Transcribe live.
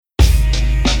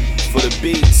for the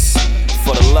beats,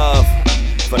 for the love,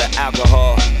 for the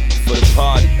alcohol, for the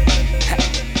party.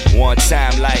 One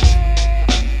time like,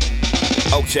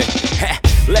 okay.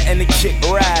 Letting the kick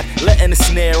ride, letting the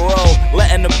snare roll,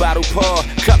 letting the bottle pour,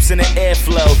 cups in the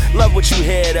airflow. Love what you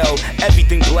hear though,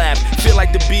 everything blab. Feel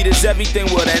like the beat is everything,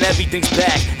 well then everything's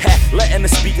back. Letting the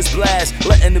speakers blast,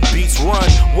 letting the beats run.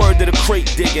 Word to the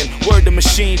crate digging, word to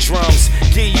machine drums.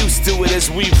 Get used to it as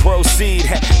we proceed.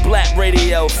 Black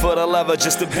radio for the lover,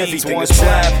 just the beats. Everything is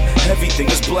blab, everything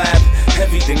is blab,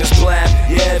 everything is blab.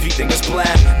 Yeah, everything is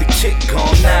blab. The kick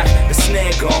gon' knock, the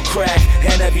snare gon' crack,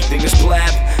 and everything is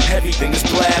blab. Everything is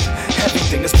blab,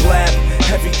 everything is blab,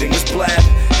 everything is blab,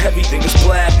 everything is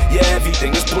blab, yeah,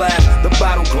 everything is blab. The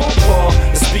bottle gon' pour,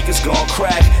 the speakers gon'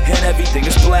 crack, and everything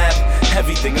is blab,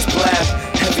 everything is blab,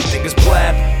 everything is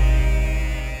blab.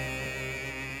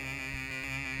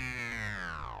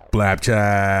 Blab chat.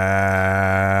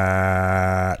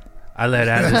 I let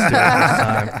Atlas do it this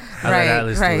time. Let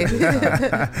Atlas do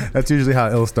it. That's usually how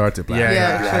it'll start to Blab.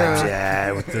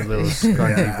 Yeah, with the little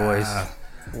scrunchy voice.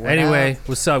 Anyway,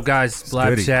 what's up, guys?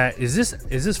 Blab chat. Is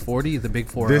this 40? The big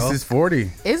 40? This is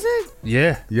 40. Is it?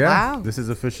 Yeah. Wow. This is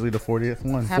officially the 40th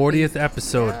one. 40th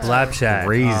episode, Blab chat.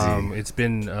 Crazy. It's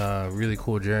been a really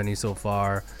cool journey so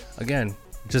far. Again,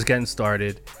 just getting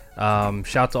started.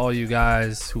 Shout to all you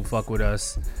guys who fuck with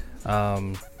us.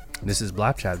 This is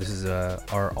Blab chat. This is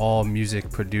our all music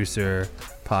producer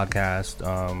podcast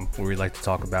where we like to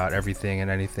talk about everything and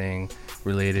anything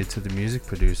related to the music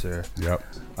producer. Yep.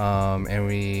 And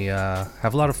we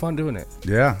have a lot of fun doing it.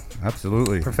 Yeah,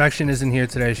 absolutely. Perfection isn't here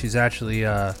today. She's actually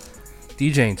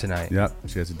DJing tonight. Yep.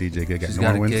 She has a DJ gig. She's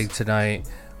got a gig tonight,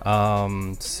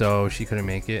 so she couldn't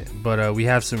make it. But we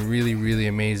have some really, really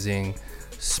amazing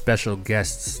special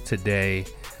guests today.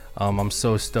 I'm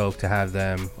so stoked to have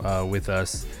them with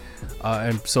us.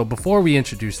 And so before we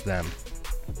introduce them,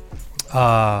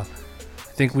 I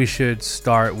think we should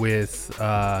start with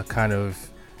kind of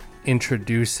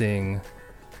introducing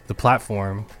the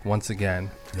platform once again.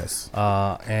 Yes.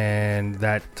 And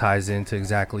that ties into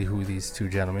exactly who these two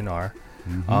gentlemen are.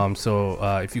 Mm-hmm.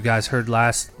 So if you guys heard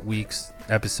last week's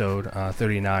episode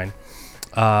 39,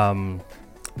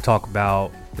 talk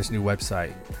about this new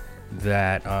website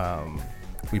that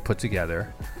we put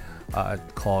together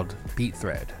called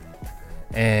BeatThread.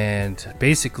 And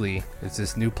basically it's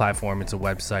this new platform. It's a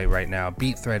website right now,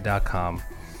 BeatThread.com.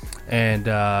 And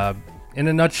in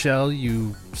a nutshell,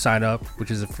 you sign up, which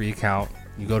is a free account.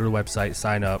 You go to the website,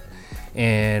 sign up,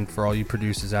 and for all you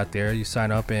producers out there, you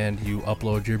sign up and you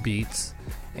upload your beats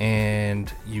and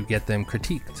you get them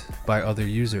critiqued by other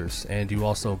users, and you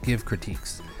also give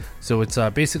critiques. So it's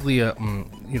basically a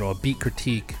beat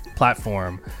critique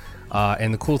platform.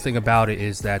 And the cool thing about it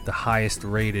is that the highest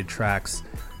rated tracks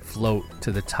float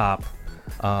to the top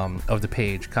of the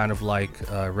page, kind of like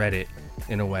Reddit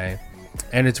in a way.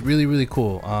 And it's really, really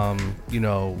cool.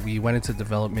 We went into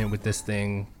development with this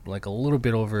thing like a little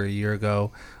bit over a year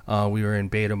ago. We were in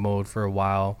beta mode for a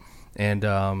while,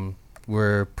 and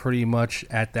we're pretty much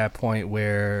at that point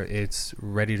where it's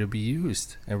ready to be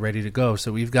used and ready to go.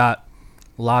 So we've got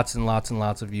lots and lots and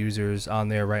lots of users on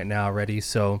there right now ready.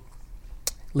 So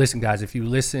listen, guys, if you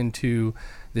listen to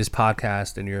this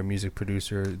podcast and you're a music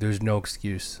producer, there's no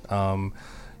excuse.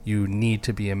 You need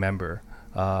to be a member.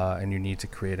 And you need to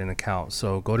create an account.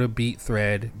 So go to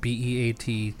BeatThread,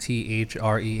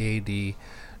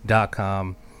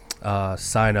 BeatThread.com,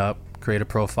 sign up, create a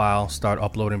profile, start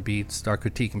uploading beats, start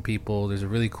critiquing people. There's a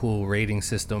really cool rating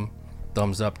system,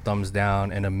 thumbs up, thumbs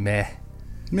down, and a meh.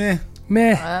 Oh,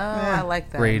 I like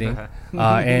that. Rating.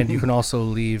 And you can also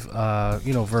leave,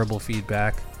 verbal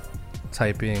feedback,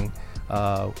 typing,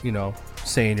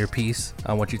 saying your piece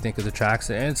on what you think of the tracks.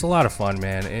 And it's a lot of fun,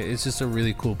 man. It's just a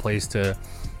really cool place to,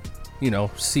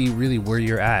 see really where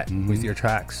you're at with your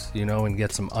tracks, and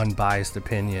get some unbiased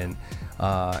opinion.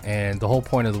 And the whole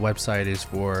point of the website is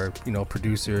for,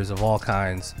 producers of all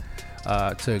kinds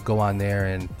to go on there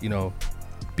and,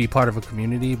 be part of a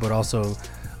community, but also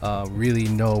really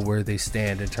know where they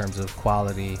stand in terms of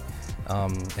quality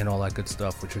and all that good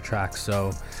stuff with your tracks.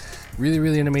 So really,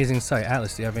 really an amazing site.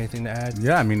 Atlas, do you have anything to add?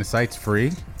 Yeah, I mean, the site's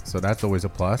free, so that's always a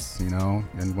plus, anyone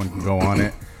can go on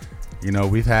it.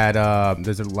 We've had,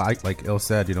 there's a lot, like Il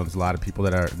said, there's a lot of people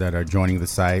that are joining the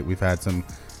site. We've had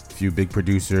few big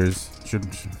producers. Should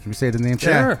we say the name?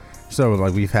 Sure. Yeah.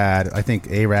 So we've had, I think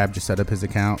A-Rab just set up his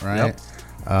account, right? Yep.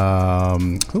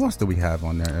 Who else do we have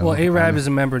on there? Well, A-Rab is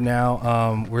a member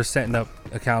now. We're setting up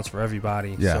accounts for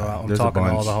everybody. Yeah, so I'm talking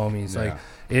to all the homies. Yeah. Like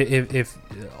if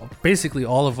basically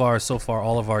all of our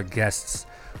guests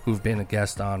who've been a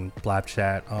guest on Blab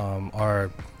Chat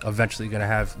are eventually going to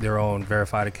have their own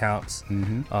verified accounts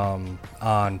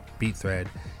on BeatThread.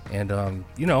 And, and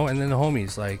then the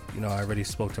homies, I already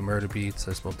spoke to Murder Beats.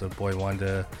 I spoke to Boy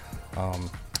Wonder.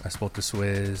 I spoke to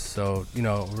Swizz. So,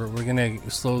 we're going to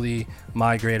slowly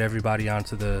migrate everybody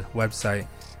onto the website.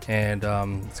 And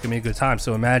it's going to be a good time.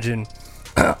 So imagine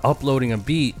uploading a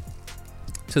beat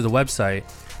to the website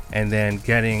and then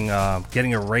getting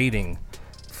a rating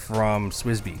from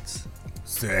Swizz Beats.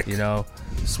 Sick.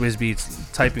 Swizz Beats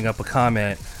typing up a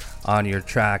comment on your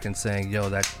track and saying, yo,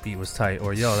 that beat was tight,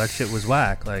 or yo, that shit was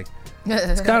whack.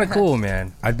 It's kind of cool,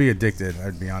 man. I'd be addicted.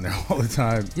 I'd be on there all the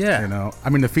time. Yeah. I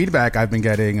mean, the feedback I've been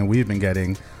getting and we've been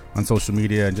getting on social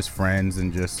media and just friends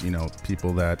and just,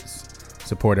 people that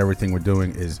support everything we're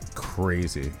doing is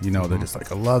crazy. They're just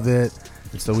like, I love it.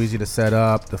 It's so easy to set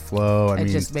up, the flow. I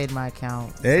just made my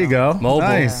account. There you go. Mobile.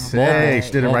 Nice. Yeah. Hey, she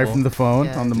did it right from the phone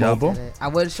on the mobile. I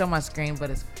would show my screen, but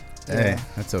it's... Hey,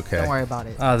 that's okay. Don't worry about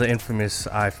it. The infamous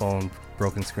iPhone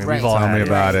broken screen. Right. We've all Tell had me it.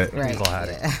 about it. Right. We've all had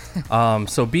it.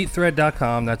 So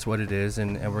BeatThread.com, that's what it is,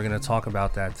 and we're going to talk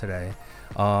about that today.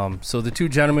 So the two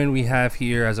gentlemen we have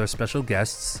here as our special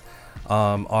guests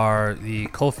are the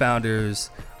co-founders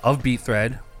of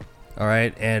BeatThread, all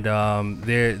right? And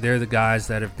they're the guys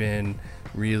that have been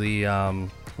really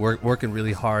working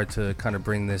really hard to kind of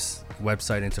bring this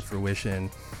website into fruition.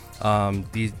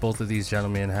 Both of these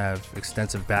gentlemen have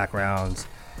extensive backgrounds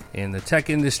in the tech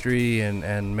industry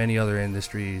and many other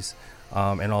industries,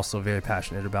 and also very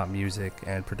passionate about music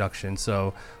and production.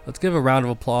 So let's give a round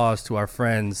of applause to our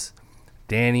friends,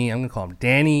 Danny. I'm going to call them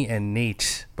Danny and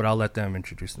Nate, but I'll let them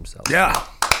introduce themselves. Yeah.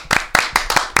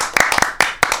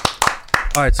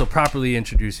 All right, so properly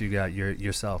introduce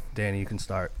yourself. Danny, you can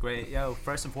start. Great. Yo,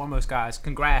 first and foremost, guys,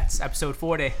 congrats. Episode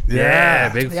 40.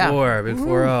 Yeah, big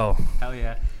 4-0. Hell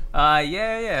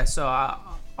yeah. So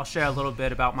I'll share a little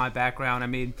bit about my background. I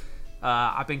mean,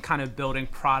 I've been kind of building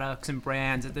products and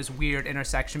brands at this weird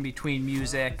intersection between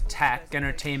music, tech,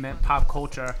 entertainment, pop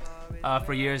culture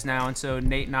for years now. And so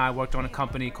Nate and I worked on a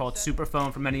company called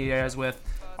Superphone for many years with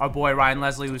our boy Ryan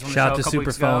Leslie, who was on the show a couple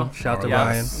weeks ago. Shout to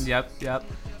Ryan. Yep.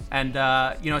 And,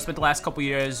 I spent the last couple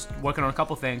years working on a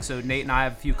couple things. So Nate and I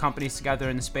have a few companies together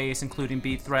in the space, including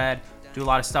BeatThread. Do a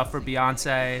lot of stuff for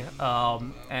Beyonce,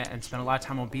 and spend a lot of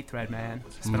time on BeatThread, man.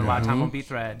 Spend a lot of time on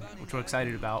BeatThread, which we're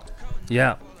excited about.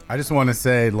 Yeah. I just want to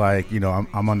say,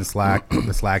 I'm on the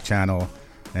Slack channel,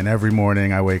 and every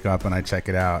morning I wake up and I check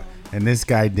it out. And this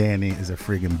guy, Danny, is a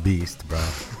friggin' beast, bro.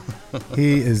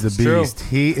 He is the beast. True.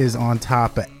 He is on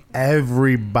top of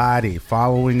everybody,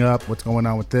 following up what's going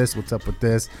on with this, what's up with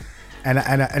this. And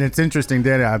it's interesting,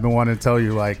 Danny, I've been wanting to tell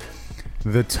you,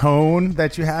 the tone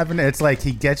that you have in it, it's like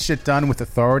he gets shit done with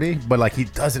authority, but he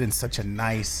does it in such a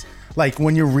nice,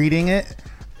 when you're reading it,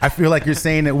 I feel like you're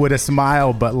saying it with a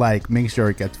smile, but make sure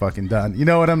it gets fucking done. You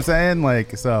know what I'm saying?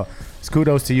 So it's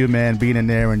kudos to you, man, being in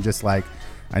there and just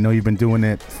I know you've been doing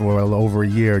it for over a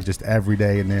year, just every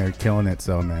day in there, killing it.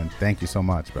 So, man, thank you so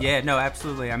much, bro. Yeah, no,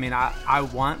 absolutely. I mean, I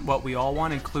want what we all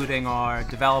want, including our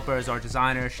developers, our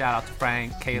designers. Shout out to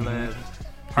Frank, Caleb,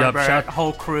 Herbert,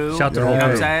 whole crew. Shout to the whole crew. You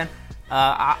know what I'm saying?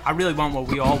 I really want what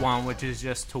we all want, which is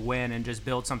just to win and just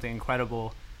build something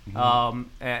incredible.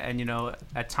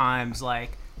 At times,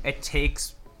 it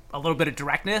takes a little bit of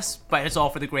directness, but it's all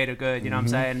for the greater good. You know what I'm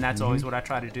saying? And that's always what I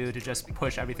try to do, to just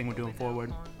push everything we're doing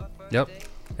forward. Yep.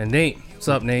 And Nate, what's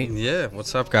up, Nate? Yeah,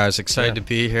 what's up, guys? Excited to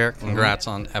be here. Congrats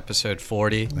on episode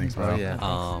 40. Thanks, bro. Oh,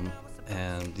 yeah.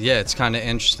 And yeah, it's kind of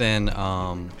interesting.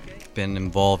 Been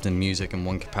involved in music in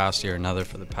one capacity or another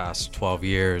for the past 12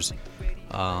 years,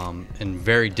 in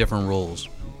very different roles.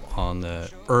 On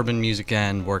the urban music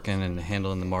end, working and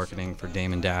handling the marketing for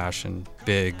Damon Dash and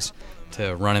Biggs,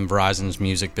 to running Verizon's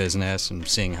music business and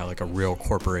seeing how a real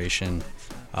corporation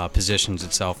positions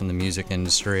itself in the music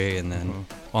industry, and then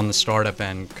on the startup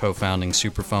end, co-founding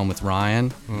Superphone with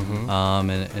Ryan,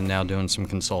 and now doing some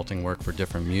consulting work for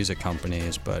different music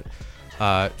companies. But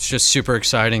it's just super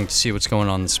exciting to see what's going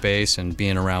on in the space and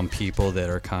being around people that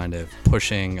are kind of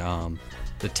pushing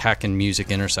the tech and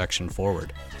music intersection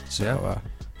forward. So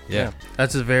yeah.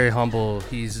 That's a very humble.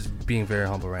 He's being very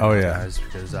humble right now, guys,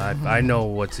 because I know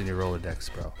what's in your Rolodex,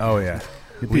 bro. Oh yeah.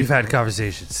 We've had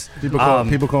conversations. People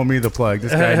call me the plug.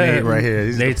 This guy Nate right here.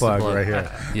 He's Nate's the plug right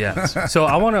here. Yeah. So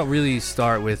I want to really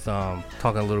start with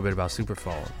talking a little bit about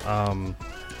Superphone.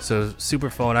 So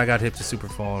Superphone, I got hip to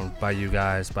Superphone by you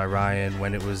guys, by Ryan,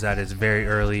 when it was at its very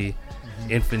early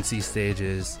infancy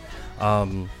stages.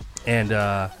 And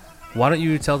why don't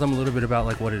you tell them a little bit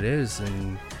about what it is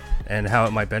and how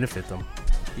it might benefit them?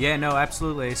 Yeah, no,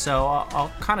 absolutely. So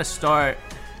I'll kind of start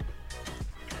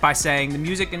by saying the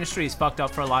music industry is fucked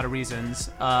up for a lot of reasons,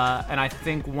 and I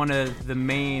think one of the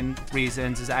main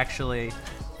reasons is actually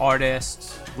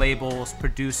artists, labels,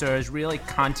 producers, really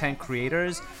content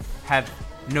creators have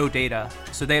no data,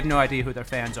 so they have no idea who their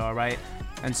fans are, right?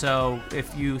 And so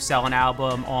if you sell an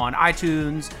album on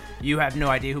iTunes, you have no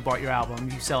idea who bought your album.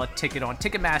 You sell a ticket on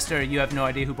Ticketmaster, you have no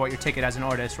idea who bought your ticket as an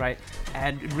artist, right?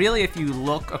 And really, if you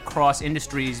look across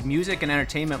industries, music and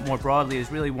entertainment more broadly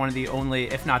is really one of the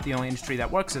only, if not the only industry that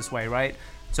works this way, right?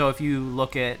 So if you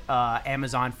look at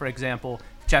Amazon, for example,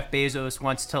 Jeff Bezos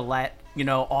wants to let, you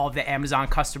know, all of the Amazon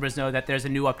customers know that there's a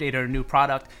new update or a new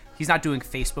product. He's not doing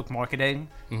Facebook marketing.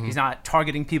 He's not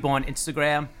targeting people on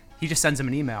Instagram. He just sends them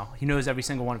an email. He knows every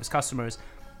single one of his customers.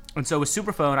 And so with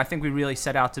Superphone, I think we really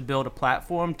set out to build a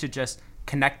platform to just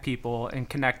connect people and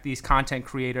connect these content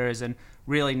creators. And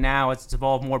really now it's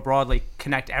evolved more broadly,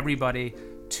 connect everybody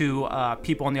to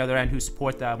people on the other end who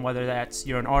support them, whether that's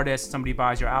you're an artist, somebody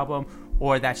buys your album,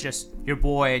 or that's just your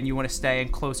boy and you want to stay in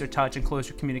closer touch and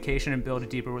closer communication and build a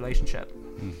deeper relationship.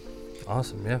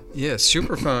 Awesome, yeah. Yeah,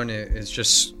 Superphone is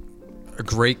just a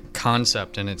great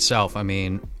concept in itself. I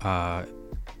mean,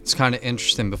 it's kind of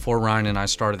interesting. Before Ryan and I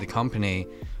started the company,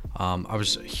 I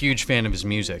was a huge fan of his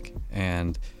music,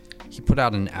 and he put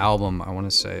out an album, I want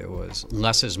to say it was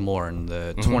Less is More, in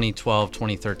the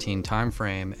 2012-2013 time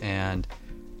frame, and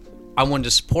I wanted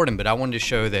to support him, but I wanted to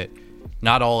show that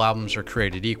not all albums are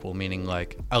created equal, meaning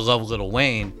like I love Lil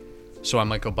Wayne, so I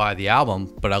might go buy the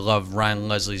album, but I love Ryan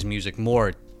Leslie's music more.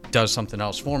 It does something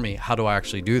else for me. How do I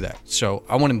actually do that? So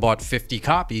I went and bought 50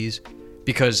 copies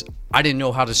because I didn't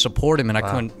know how to support him, and I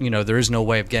couldn't, you know, there is no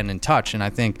way of getting in touch. And I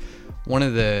think one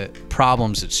of the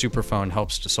problems that Superphone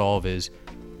helps to solve is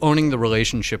owning the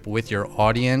relationship with your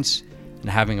audience and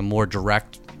having a more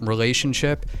direct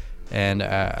relationship. And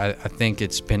I think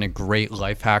it's been a great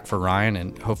life hack for Ryan,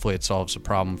 and hopefully it solves a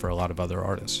problem for a lot of other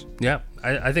artists. Yeah,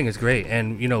 I think it's great.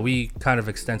 And, you know, we kind of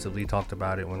extensively talked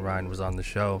about it when Ryan was on the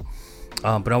show.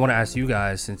 But I want to ask you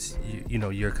guys, since, you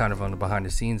know, you're kind of on the behind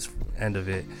the scenes end of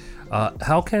it,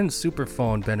 how can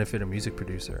Superphone benefit a music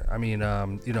producer? I mean,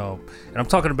 you know, and I'm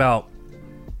talking about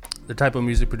the type of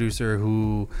music producer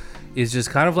who is just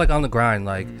kind of like on the grind,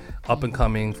 like up and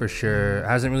coming for sure,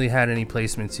 hasn't really had any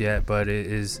placements yet, but it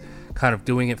is kind of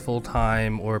doing it full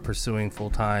time or pursuing full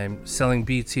time, selling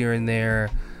beats here and there,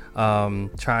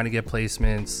 trying to get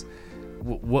placements.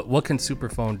 What can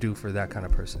Superphone do for that kind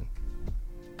of person?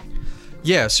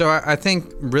 Yeah, so I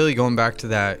think really going back to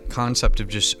that concept of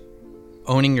just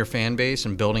owning your fan base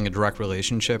and building a direct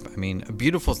relationship. I mean, a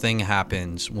beautiful thing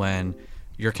happens when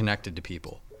you're connected to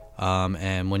people.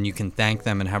 And when you can thank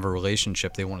them and have a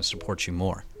relationship, they want to support you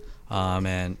more.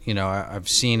 And, you know, I've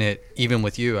seen it even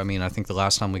with you. I mean, I think the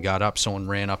last time we got up, someone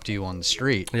ran up to you on the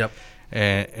street. Yep.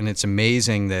 And it's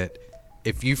amazing that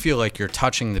if you feel like you're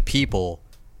touching the people,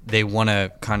 they want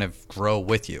to kind of grow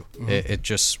with you. It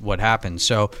just what happens.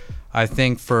 So I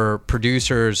think for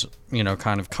producers, you know,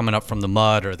 kind of coming up from the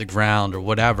mud or the ground or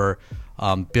whatever,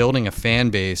 building a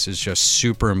fan base is just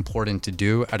super important to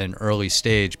do at an early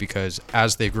stage, because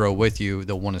as they grow with you,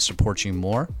 they'll want to support you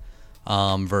more,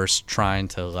 versus trying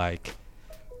to, like,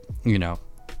 you know,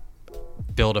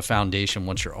 build a foundation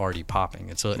once you're already popping.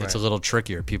 It's a little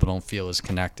trickier. People don't feel as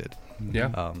connected.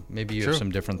 Yeah. Maybe you have some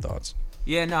different thoughts.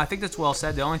 Yeah, no, I think that's well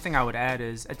said. The only thing I would add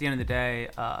is, at the end of the day,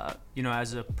 you know,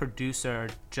 as a producer,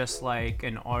 just like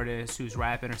an artist who's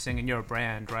rapping or singing, you're a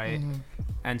brand, right?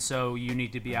 And so you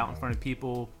need to be out in front of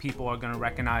people. People are going to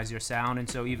recognize your sound. And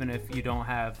so even if you don't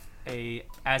have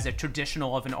as a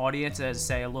traditional of an audience as,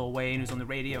 say, a Lil Wayne who's on the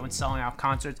radio and selling out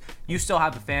concerts, you still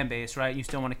have a fan base, right? You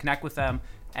still want to connect with them.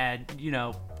 And, you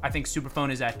know, I think Superphone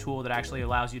is that tool that actually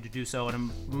allows you to do so in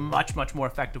a much, much more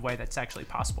effective way that's actually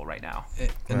possible right now.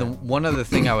 And the one other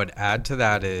thing I would add to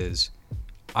that is,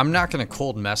 I'm not going to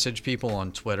cold message people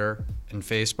on Twitter and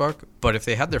Facebook, but if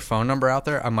they had their phone number out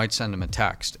there, I might send them a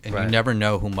text. And you never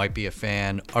know who might be a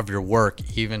fan of your work,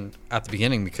 even at the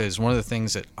beginning, because one of the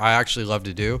things that I actually love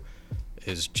to do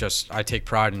is just, I take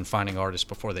pride in finding artists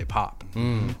before they pop.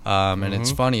 And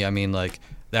it's funny, I mean, like,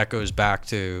 that goes back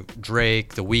to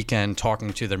Drake, The Weeknd,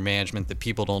 talking to their management that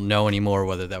people don't know anymore,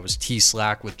 whether that was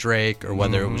T-Slack with Drake or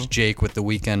whether it was Jake with The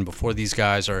Weeknd before these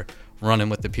guys are running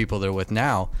with the people they're with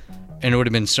now. And it would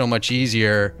have been so much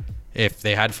easier if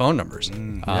they had phone numbers.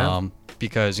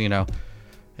 Because, you know,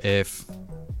 if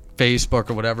Facebook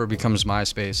or whatever becomes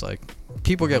MySpace, like,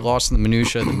 people get lost in the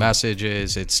minutia, the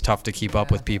messages, it's tough to keep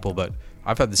up with people, but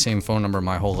I've had the same phone number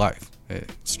my whole life.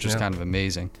 It's just kind of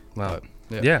amazing. Wow.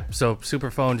 But, yeah, so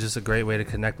Superphone is just a great way to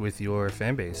connect with your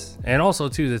fan base. And also,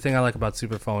 too, the thing I like about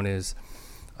Superphone is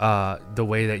the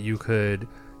way that you could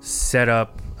set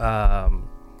up,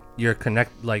 your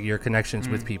connections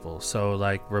with people. So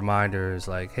like reminders,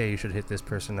 like, hey, you should hit this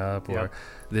person up, or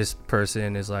this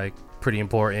person is like pretty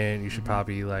important. You should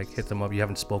probably like hit them up. You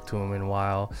haven't spoke to them in a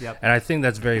while. And I think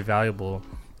that's very valuable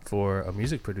for a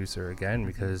music producer again,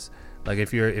 because like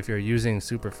if you're using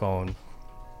Superphone,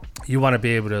 you want to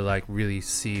be able to like really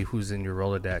see who's in your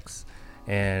Rolodex,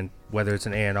 and whether it's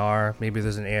an A&R, maybe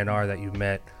there's an A&R that you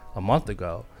met a month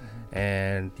ago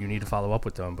and you need to follow up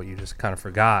with them, but you just kind of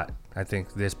forgot. I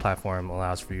think this platform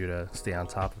allows for you to stay on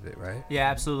top of it, right?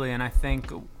 Yeah, absolutely. And I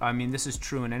think, I mean, this is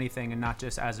true in anything, and not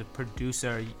just as a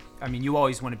producer. I mean, you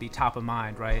always want to be top of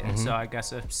mind, right? And so I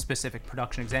guess a specific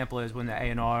production example is when the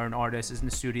A&R, an artist, is in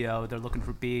the studio, they're looking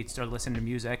for beats, they're listening to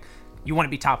music. You want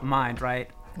to be top of mind, right?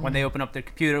 When they open up their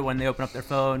computer, when they open up their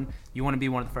phone, you want to be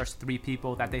one of the first 3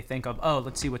 people that they think of. Oh,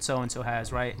 let's see what so-and-so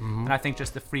has, right? And I think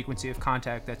just the frequency of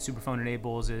contact that Superphone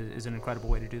enables is an incredible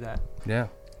way to do that. Yeah.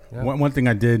 One thing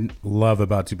I did love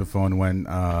about Superphone when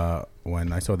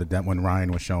I saw when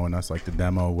Ryan was showing us like the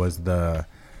demo was the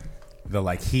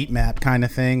like heat map kind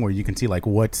of thing, where you can see like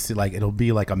what's like, it'll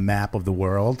be like a map of the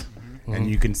world, and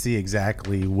you can see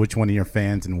exactly which one of your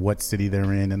fans and what city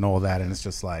they're in and all that, and it's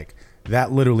just like,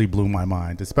 that literally blew my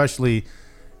mind. Especially,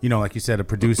 you know, like you said, a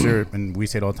producer, and we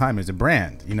say it all the time, is a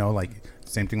brand, you know, like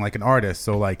same thing like an artist.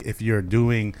 So like if you're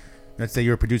doing, let's say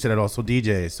you're a producer that also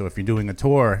DJs, so if you're doing a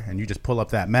tour and you just pull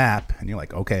up that map and you're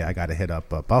like, okay, I got to hit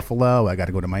up Buffalo, I got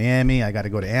to go to Miami, I got to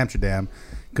go to Amsterdam,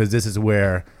 because this is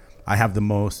where I have the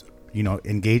most, you know,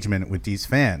 engagement with these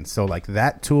fans. So like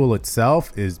that tool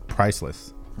itself is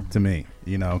priceless to me,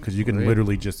 you know, because you can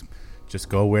literally just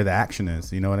go where the action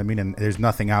is, you know what I mean? And there's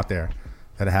nothing out there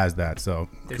that has that. So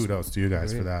kudos to you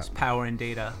guys for that. There's power in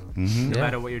data. No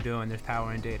matter what you're doing, there's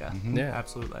power in data. Yeah,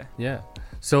 absolutely. Yeah.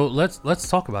 So let's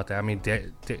talk about that. I mean,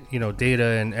 you know, data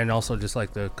and also just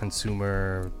like the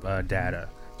consumer data,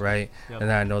 right?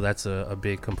 And I know that's a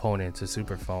big component to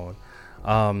Superphone.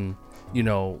 You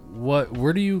know,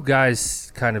 where do you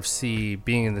guys kind of see,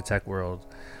 being in the tech world,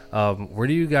 where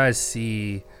do you guys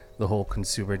see the whole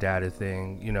consumer data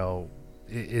thing? You know,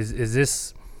 is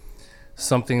this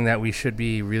something that we should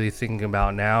be really thinking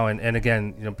about now? And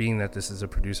again, you know, being that this is a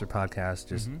producer podcast,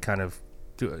 just kind of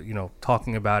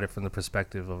talking about it from the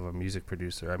perspective of a music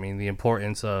producer. I mean, the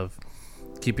importance of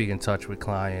keeping in touch with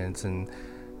clients and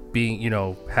being, you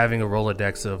know, having a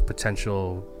Rolodex of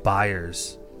potential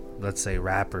buyers, let's say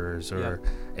rappers or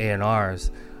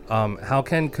A&Rs. How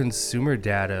can consumer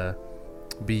data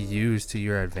be used to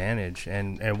your advantage?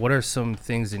 And what are some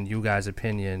things, in you guys'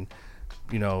 opinion,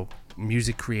 you know,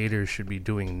 music creators should be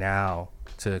doing now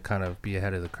to kind of be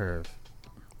ahead of the curve?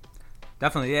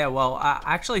 Definitely, yeah. Well, I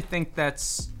actually think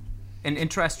that's an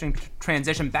interesting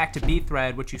transition back to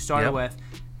BeatThread, which you started with.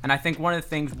 And I think one of the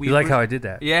things we... You like how I did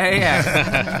that?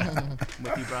 Yeah. I'm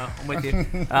with you, bro. I'm with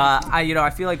you. I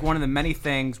feel like one of the many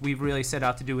things we've really set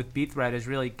out to do with BeatThread is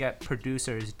really get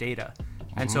producers data.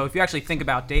 And so if you actually think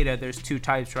about data, there's 2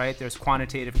 types, right? There's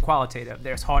quantitative and qualitative.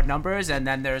 There's hard numbers, and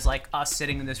then there's like us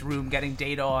sitting in this room getting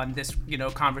data on this, you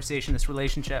know, conversation, this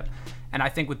relationship. And I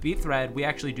think with BeatThread, we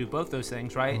actually do both those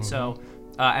things, right? So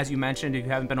as you mentioned, if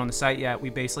you haven't been on the site yet, we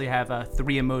basically have a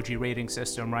 3 emoji rating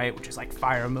system, right? Which is like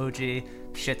fire emoji,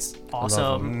 shit's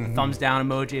awesome, thumbs down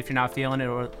emoji if you're not feeling it,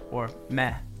 or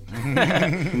meh.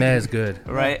 Meh is good.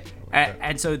 Right?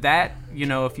 And so that, you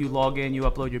know, if you log in, you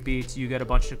upload your beats, you get a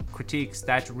bunch of critiques,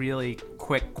 that's really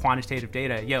quick quantitative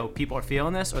data. Yo, people are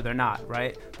feeling this or they're not,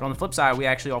 right? But on the flip side, we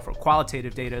actually offer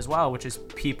qualitative data as well, which is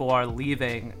people are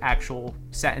leaving actual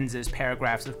sentences,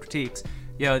 paragraphs of critiques.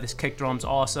 Yo, this kick drum's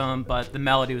awesome, but the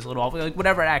melody was a little off, like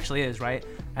whatever it actually is, right?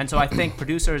 And so I think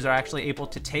producers are actually able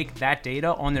to take that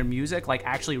data on their music, like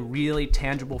actually really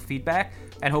tangible feedback,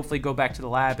 and hopefully go back to the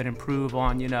lab and improve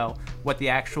on, you know, what the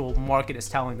actual market is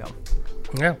telling them.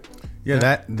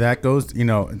 Yeah, that goes, you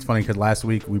know, it's funny because last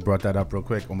week we brought that up real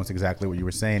quick, almost exactly what you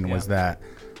were saying, was that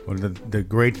the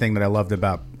great thing that I love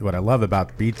about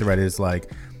BeatThread is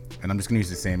like, and I'm just gonna use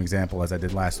the same example as I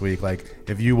did last week. Like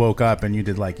if you woke up and you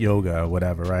did like yoga or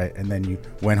whatever, right? And then you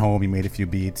went home, you made a few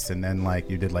beats, and then like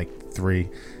you did like 3.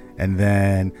 And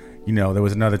then, you know, there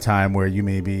was another time where you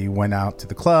maybe went out to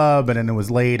the club and then it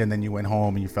was late and then you went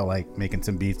home and you felt like making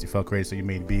some beats. You felt great, so you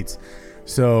made beats.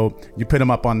 So you put them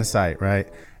up on the site, right?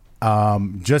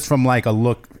 Just from like a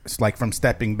look, like from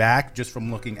stepping back, just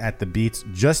from looking at the beats,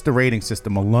 just the rating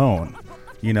system alone,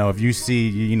 you know, if you see,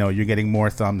 you know, you're getting more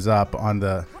thumbs up on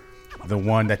the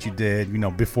one that you did, you know,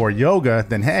 before yoga,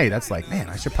 then hey, that's like, man,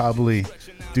 I should probably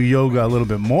do yoga a little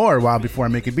bit more while before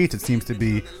I'm making beats. It seems to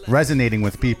be resonating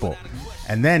with people.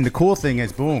 And then the cool thing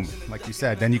is, boom, like you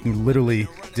said, then you can literally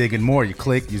dig in more. You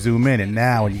click, you zoom in, and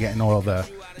now you're getting all the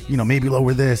maybe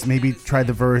lower this, maybe try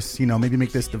the verse, maybe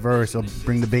make this the verse, or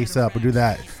bring the bass up, or do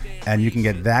that. And you can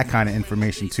get that kind of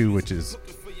information too, which is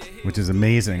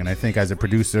amazing. And I think as a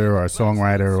producer or a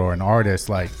songwriter or an artist,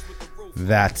 like,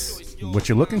 that's what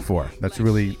you're looking for. That's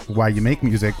really why you make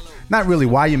music. Not really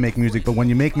why you make music, but when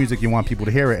you make music, you want people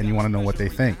to hear it and you want to know what they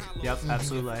think. Yep,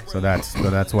 absolutely. So that's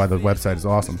why the website is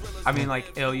awesome. I mean,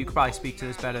 like, you could probably speak to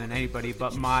this better than anybody,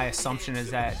 but my assumption is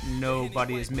that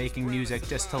nobody is making music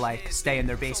just to, like, stay in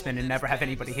their basement and never have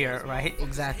anybody hear it, right?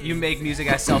 Exactly. You make music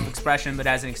as self-expression, but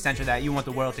as an extension of that, you want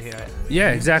the world to hear it.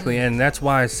 Yeah, exactly. And that's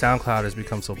why SoundCloud has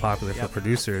become so popular for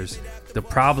producers. The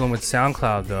problem with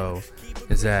SoundCloud, though,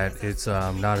 is that it's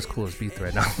not as cool as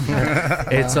BeatThread now.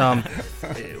 It's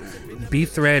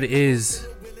BeatThread is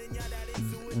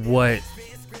what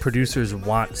producers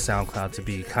want SoundCloud to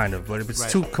be, kind of, but it's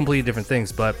two completely different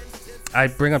things. But I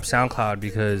bring up SoundCloud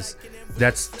because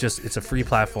it's a free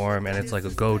platform, and it's like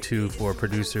a go-to for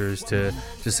producers to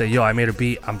just say, yo, I made a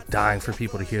beat, I'm dying for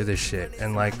people to hear this shit,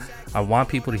 and like, I want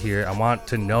people to hear it, I want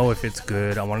to know if it's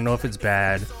good, I want to know if it's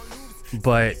bad.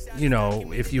 But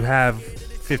if you have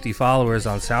 50 followers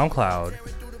on SoundCloud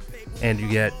and you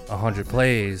get 100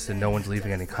 plays and no one's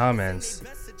leaving any comments,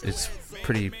 it's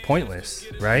pretty pointless,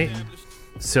 right?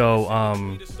 So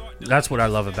that's what I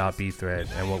love about BeatThread,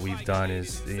 and what we've done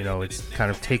is, it's kind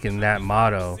of taken that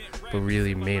motto but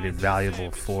really made it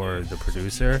valuable for the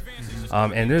producer.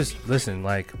 And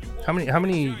like, how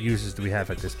many users do we have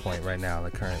at this point right now,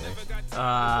 like currently?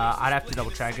 I'd have to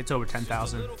double check. It's over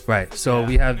 10,000. Right. So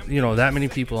we have that many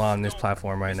people on this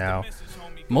platform right now.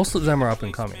 Most of them are up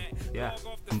and coming. Yeah.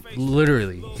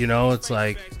 Literally, it's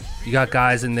like you got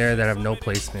guys in there that have no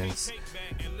placements,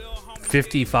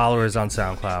 50 followers on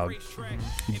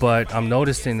SoundCloud, but I'm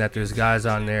noticing that there's guys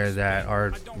on there that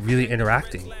are really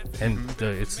interacting, and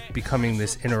it's becoming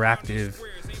this interactive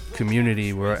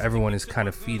community where everyone is kind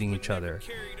of feeding each other.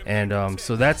 And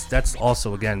so that's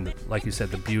also, again, like you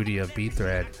said, the beauty of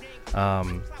BeatThread,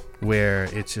 where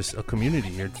it's just a community.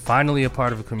 You're finally a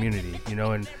part of a community,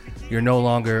 and you're no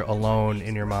longer alone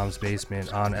in your mom's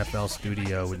basement on FL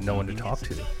Studio with no one to talk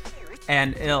to.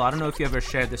 And I don't know if you ever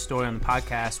shared the story on the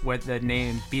podcast where the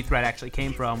name BeatThread actually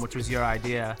came from, which was your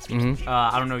idea.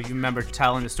 I don't know if you remember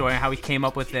telling the story and how we came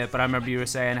up with it, but I remember you were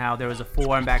saying how there was a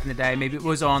forum back in the day. Maybe it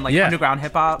was on underground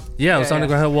hip hop. Yeah, it was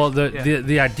underground hip. Well,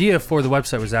 the idea for the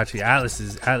website was actually Atlas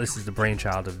is the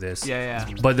brainchild of this. Yeah.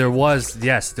 But there was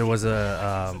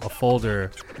a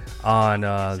folder on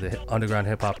the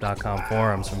undergroundhiphop.com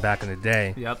forums from back in the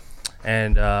day. Yep.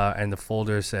 And the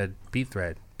folder said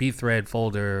BeatThread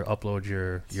folder, upload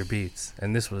your beats.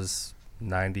 And this was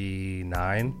 99.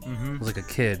 I was like a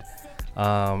kid.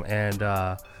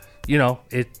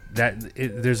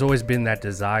 There's always been that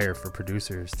desire for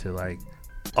producers to like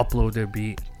upload their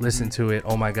beat, listen to it.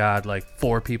 Oh my God, like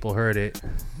 4 people heard it.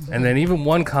 And then even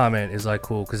one comment is like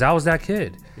cool, because I was that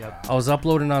kid. Yep. I was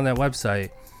uploading on that website,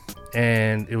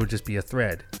 and it would just be a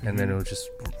thread, and then it was just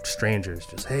strangers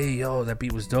just, hey, yo, that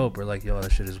beat was dope, or like, yo,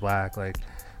 that shit is whack, like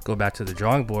go back to the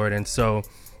drawing board. And so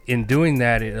in doing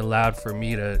that, it allowed for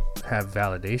me to have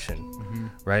validation,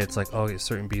 right? It's like, oh,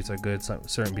 certain beats are good,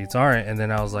 certain beats aren't. And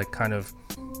then I was like, kind of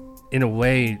in a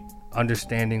way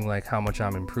understanding like how much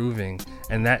I'm improving,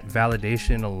 and that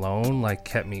validation alone like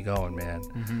kept me going,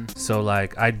 man. So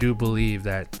like, I do believe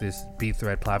that this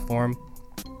BeatThread platform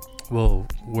will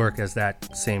work as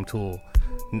that same tool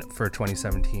for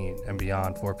 2017 and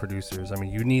beyond for producers. I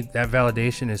mean, you need that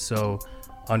validation. Is so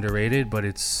underrated, but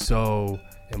it's so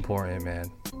important,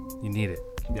 man. You need it.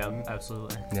 Yeah,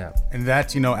 absolutely. Yeah. And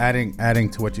that's, adding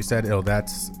to what you said,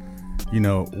 that's,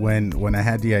 when I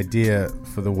had the idea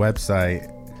for the website,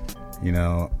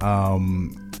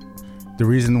 the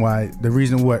reason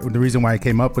why I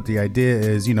came up with the idea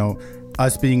is,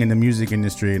 us being in the music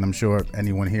industry, and I'm sure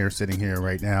anyone here sitting here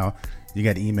right now, you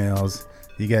get emails,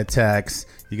 you get texts,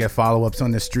 you get follow-ups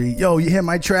on the street. Yo, you hear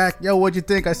my track? Yo, what'd you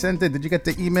think? I sent it. Did you get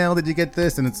the email? Did you get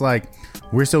this? And it's like,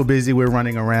 we're so busy, we're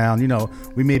running around.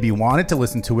 We maybe wanted to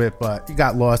listen to it, but you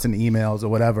got lost in emails or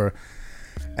whatever.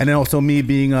 And then also me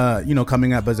being,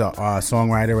 coming up as a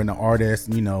songwriter and an artist,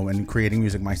 and creating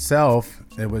music myself,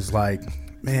 it was like,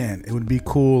 man, it would be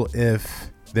cool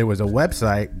if there was a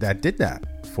website that did that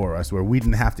for us, where we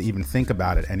didn't have to even think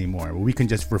about it anymore, where we can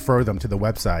just refer them to the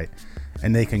website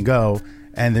and they can go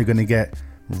and they're going to get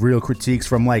real critiques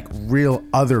from like real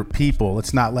other people.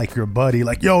 It's not like your buddy,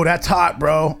 like, yo, that's hot,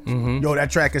 bro. Yo,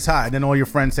 that track is hot. And then all your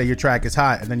friends say your track is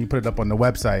hot. And then you put it up on the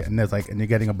website and there's like, and you're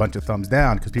getting a bunch of thumbs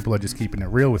down because people are just keeping it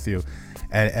real with you.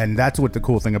 And that's what the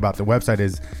cool thing about the website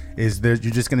is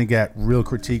you're just going to get real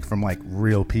critique from like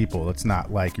real people. It's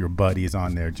not like your buddies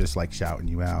on there just like shouting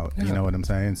you out. You know what I'm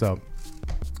saying? So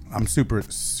I'm super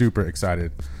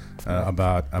excited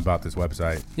about this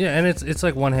website. Yeah, and it's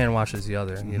like one hand washes the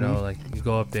other. You know, like you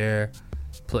go up there,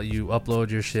 you upload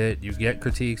your shit, you get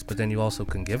critiques, but then you also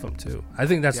can give them too. I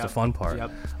think that's the fun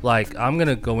part. Like I'm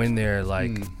gonna go in there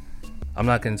like I'm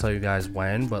not gonna tell you guys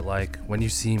when, but like when you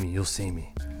see me, you'll see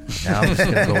me. Now I'm just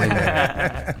gonna go in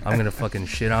there. I'm gonna fucking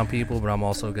shit on people, but I'm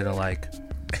also gonna like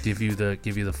give you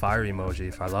the fire emoji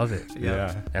if I love it.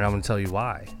 Yeah. And I'm gonna tell you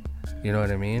why. You know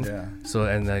what I mean? Yeah. So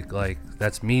and like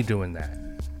that's me doing that,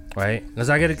 right? Because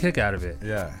I get a kick out of it.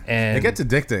 Yeah. And it gets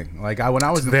addicting. Like when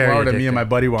I was in very Florida, me and addicting. my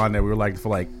buddy were on there. We were like for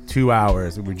like 2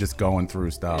 hours. We were just going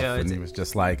through stuff, Yeah, and he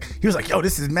was like, "Yo,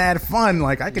 this is mad fun.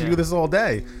 Like I can do this all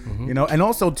day." You know, and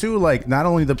also too, like not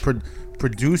only the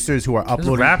producers who are there's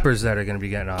uploading rappers that are gonna be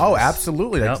getting on. Oh, this.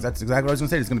 absolutely. Yep. That's exactly what I was going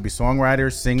to say. There's going to be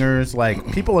songwriters, singers,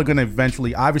 like people are going to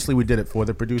eventually, obviously we did it for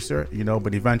the producer, you know,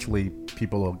 but eventually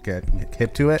people will get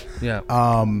hip to it. Yeah.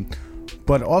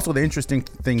 But also the interesting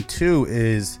thing too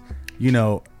is, you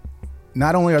know,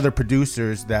 not only are the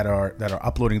producers that are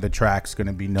uploading the tracks going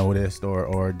to be noticed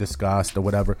or discussed or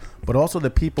whatever, but also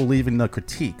the people leaving the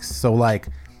critiques. So like,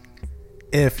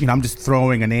 if, you know, I'm just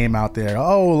throwing a name out there.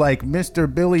 Oh, like Mr.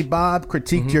 Billy Bob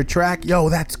critiqued your track. Yo,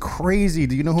 that's crazy.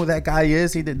 Do you know who that guy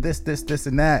is? He did this,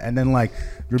 and that. And then like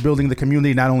you're building the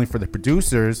community not only for the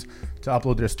producers to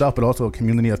upload their stuff, but also a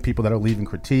community of people that are leaving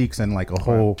critiques and like a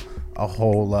whole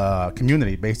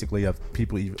community basically of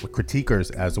people,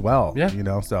 critiquers as well. Yeah. You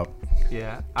know, so.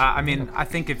 Yeah, I mean, I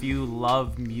think if you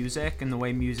love music and the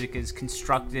way music is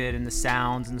constructed and the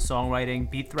sounds and the songwriting,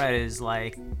 BeatThread is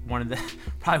like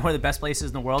probably one of the best places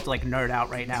in the world to like nerd out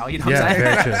right now. You know what I'm saying?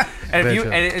 Very true. And Very if you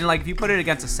true. and like if you put it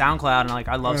against a SoundCloud, and like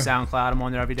I love SoundCloud, I'm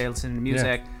on there every day listening to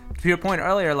music. To your point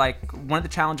earlier, like one of the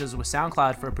challenges with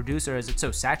SoundCloud for a producer is it's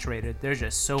so saturated. There's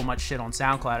just so much shit on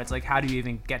SoundCloud. It's like, how do you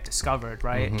even get discovered,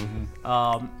 right?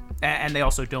 And they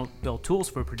also don't build tools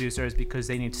for producers because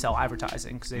they need to sell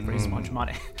advertising because they've raised a bunch of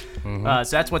money. So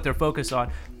that's what they're focused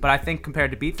on. But I think compared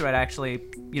to BeatThread, actually,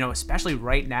 you know, especially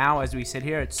right now as we sit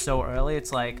here, it's so early.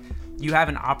 It's like you have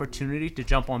an opportunity to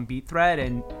jump on BeatThread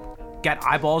and get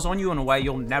eyeballs on you in a way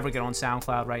you'll never get on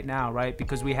SoundCloud right now, right?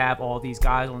 Because we have all these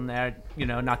guys on there, you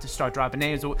know, not to start dropping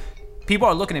names. People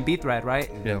are looking at BeatThread,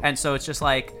 right? Yeah. And so it's just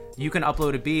like you can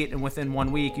upload a beat and within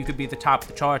 1 week you could be at the top of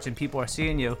the charts and people are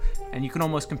seeing you. And you can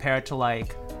almost compare it to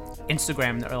like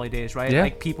Instagram in the early days, right? Yeah.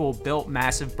 Like people built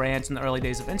massive brands in the early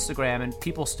days of Instagram and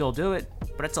people still do it,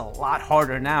 but it's a lot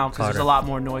harder now because there's a lot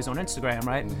more noise on Instagram,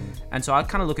 right? And so I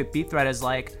kind of look at BeatThread as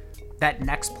like that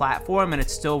next platform, and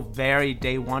it's still very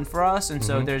day one for us. And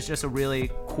so there's just a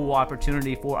really cool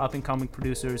opportunity for up and coming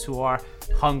producers who are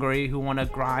hungry, who want to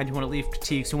grind, who want to leave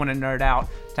critiques, who want to nerd out,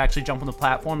 to actually jump on the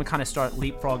platform and kind of start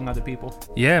leapfrogging other people.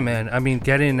 Yeah, man. I mean,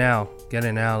 get in now.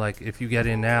 Like if you get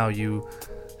in now, you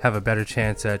have a better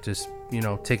chance at just, you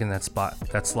know, taking that slot.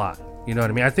 You know what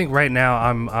I mean? I think right now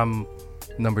I'm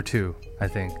number 2. I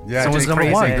think. Yeah, Someone's it's number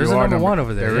crazy. 1. There's a number 1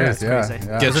 over there. There Yeah. is, yeah. crazy.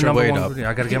 Yeah. Get There's a your number weight 1 up. over there.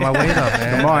 I gotta get my weight up,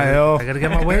 man. Come on, yo. I gotta get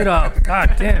my weight up.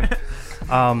 God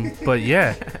damn. But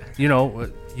yeah, you know,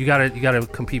 you gotta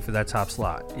compete for that top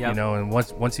slot. Yep. You know, and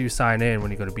once you sign in, when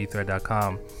you go to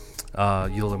beatthread.com,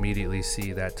 you'll immediately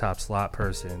see that top slot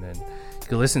person, and you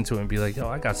can listen to it and be like, yo,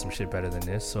 I got some shit better than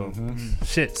this. So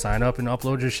shit, sign up and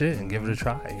upload your shit and give it a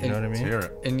try. You know what I mean? Hear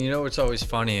it. And you know what's always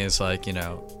funny is like, you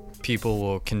know, people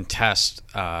will contest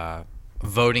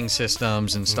voting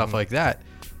systems and stuff like that.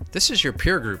 This is your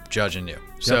peer group judging you.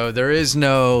 So there is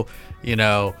no, you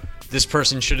know, this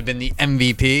person should have been the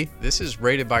MVP. This is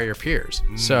rated by your peers.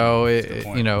 So,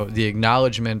 you know, the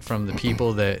acknowledgement from the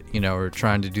people that, you know, are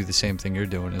trying to do the same thing you're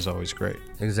doing is always great.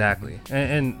 Exactly.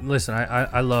 And listen,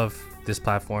 I love this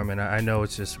platform, and I know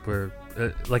it's just we're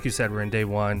like you said, we're in day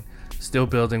one, still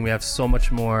building. We have so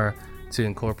much more to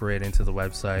incorporate into the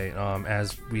website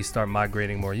as we start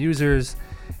migrating more users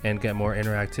and get more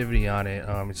interactivity on it.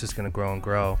 It's just going to grow and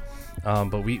grow.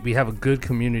 But we have a good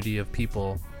community of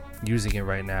people using it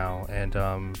right now, and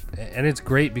it's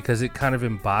great because it kind of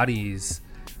embodies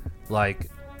like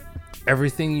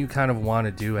everything you kind of want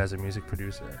to do as a music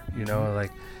producer. You know,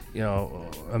 like, you know,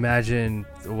 imagine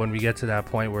when we get to that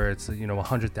point where it's, you know,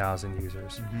 100,000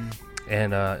 users.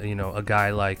 And, you know, a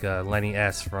guy like Lenny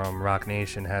S from Rock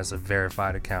Nation has a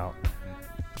verified account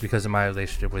because of my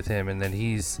relationship with him. And then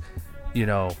he's, you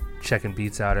know, checking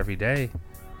beats out every day.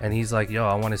 And he's like, yo,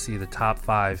 I want to see the top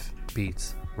 5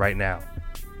 beats right now.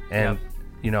 And,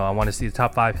 you know, I want to see the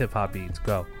top 5 hip hop beats.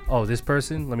 Go. Oh, this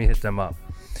person? Let me hit them up.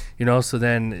 You know, so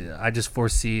then I just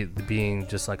foresee it being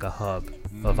just like a hub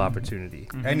of opportunity.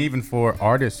 And even for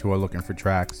artists who are looking for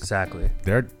tracks, Exactly.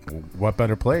 they're what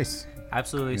better place?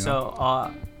 Absolutely.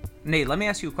 So, Nate, let me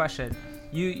ask you a question.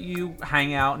 you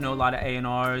hang out, know a lot of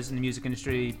A&Rs in the music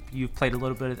industry. You've played a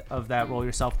little bit of that role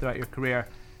yourself throughout your career.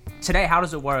 Today, how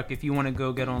does it work if you want to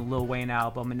go get on a Lil Wayne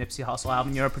album, a Nipsey Hussle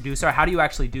album? You're a producer. How do you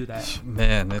actually do that?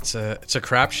 Man, it's a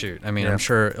crapshoot. I mean, I'm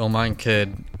sure Illmind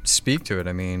could speak to it.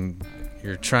 I mean,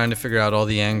 you're trying to figure out all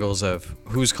the angles of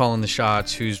who's calling the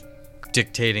shots, who's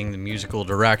dictating the musical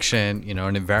direction, you know,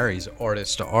 and it varies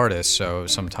artist to artist. So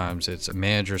sometimes it's a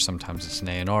manager, sometimes it's an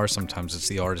A&R, sometimes it's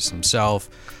the artist himself.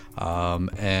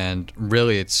 And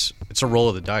really it's a roll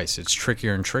of the dice. It's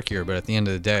trickier and trickier, but at the end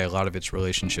of the day, a lot of it's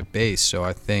relationship based. So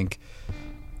I think,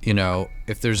 you know,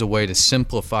 if there's a way to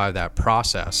simplify that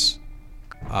process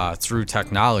through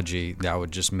technology, that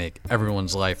would just make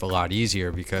everyone's life a lot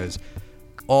easier, because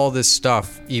all this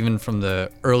stuff, even from the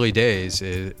early days,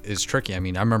 is tricky. I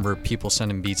mean, I remember people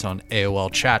sending beats on AOL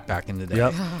chat back in the day.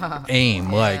 Yep.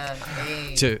 AIM, like,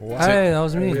 AIM. Hey, that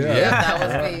was me. That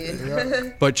was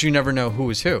me. but you never know who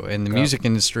is who. And the music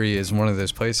industry is one of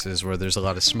those places where there's a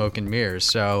lot of smoke and mirrors.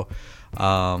 So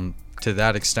to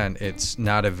that extent, it's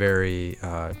not a very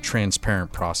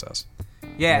transparent process.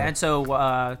 Yeah, and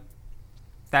so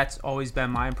that's always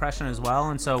been my impression as well.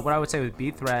 And so what I would say with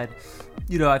BeatThread,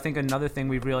 you know, I think another thing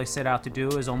we've really set out to do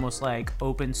is almost like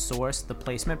open source the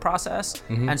placement process.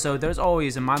 And so there's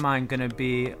always, in my mind, going to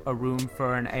be a room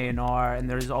for an A&R, and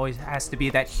there's always has to be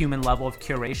that human level of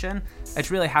curation.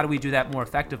 It's really, how do we do that more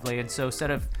effectively? And so instead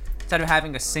of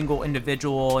having a single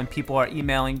individual and people are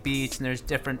emailing beats and there's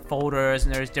different folders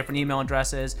and there's different email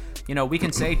addresses, you know, we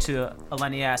can say to a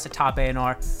Lenny S, a top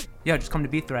A&R, yo, just come to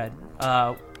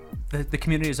BeatThread. The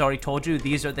community has already told you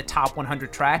these are the top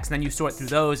 100 tracks, and then you sort through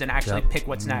those and actually pick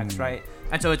what's next, right?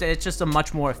 And so it's just a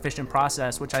much more efficient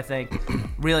process, which I think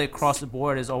really across the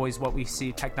board is always what we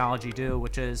see technology do,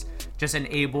 which is just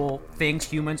enable things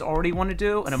humans already want to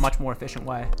do in a much more efficient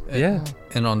way. Yeah.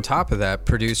 And on top of that,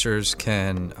 producers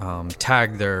can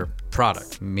tag their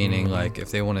product, meaning like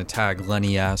if they want to tag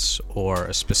Lenny S or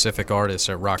a specific artist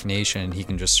at Rock Nation, he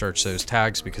can just search those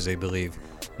tags because they believe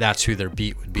that's who their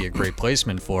beat would be a great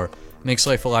placement for. Makes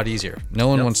life a lot easier. No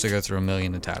one wants to go through a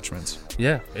million attachments.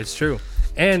 Yeah, it's true.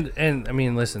 And I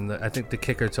mean, listen, I think the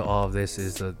kicker to all of this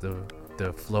is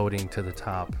the floating to the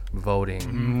top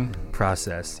voting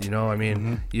process. You know, I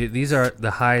mean, these are the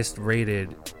highest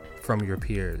rated from your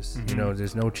peers. You know,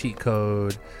 there's no cheat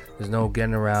code. There's no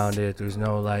getting around it. There's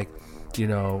no like, you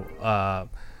know,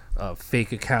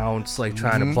 fake accounts like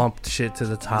trying to bump shit to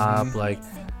the top. Like,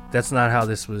 that's not how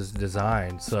this was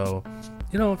designed. So,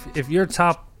 you know, if you're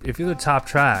the top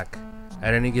track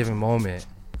at any given moment,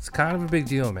 it's kind of a big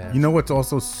deal, man. You know what's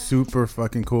also super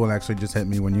fucking cool, and actually just hit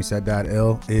me when you said that,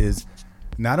 Ill, is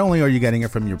not only are you getting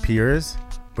it from your peers,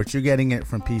 but you're getting it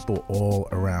from people all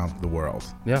around the world.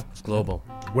 Yeah, global.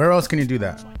 Where else can you do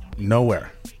that?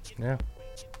 Nowhere. Yeah.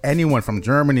 Anyone from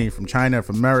Germany, from China,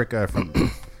 from America, from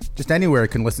just anywhere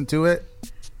can listen to it,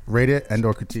 rate it, and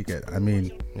or critique it. I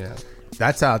mean, Yeah.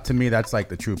 that's how, to me, that's like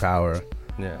the true power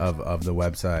Yeah. of the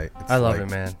website. It's I love like,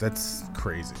 it, man. That's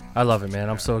crazy. I love it, man.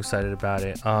 I'm so excited about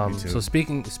it. too. So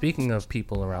speaking of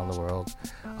people around the world,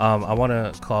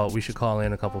 we should call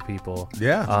in a couple people.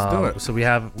 Yeah, let's do it. So we're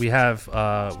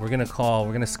gonna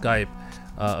Skype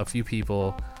a few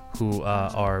people who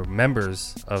are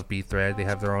members of BeatThread. They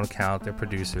have their own account. They're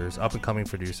producers, up and coming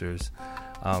producers,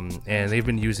 and they've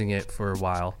been using it for a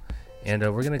while. And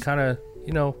we're gonna kind of,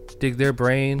 you know, dig their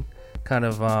brain, kind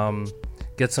of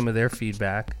get some of their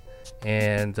feedback,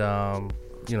 and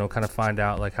you know, kind of find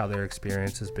out like how their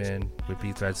experience has been with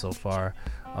BeatThread so far.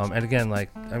 And again, like,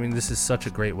 I mean, this is such a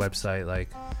great website. Like,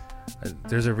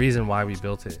 there's a reason why we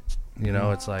built it. You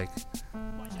know, it's like,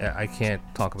 I can't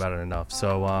talk about it enough.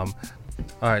 So, all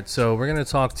right, so we're gonna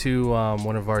talk to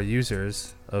one of our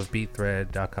users of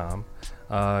BeatThread.com.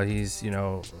 He's, you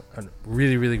know, a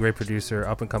really, really great producer,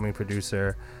 up and coming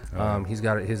producer. He's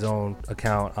got his own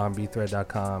account on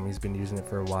BeatThread.com. He's been using it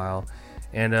for a while,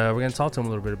 and we're gonna talk to him a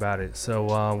little bit about it.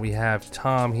 So we have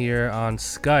Tom here on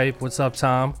Skype. What's up,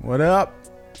 Tom? What up?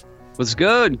 What's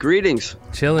good? Greetings.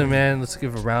 Chilling, man. Let's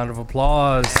give a round of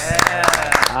applause.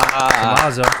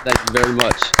 Tommaso. Thank you very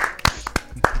much.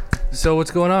 So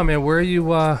what's going on, man? Where are you?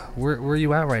 Where are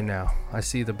you at right now? I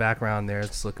see the background there.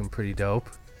 It's looking pretty dope.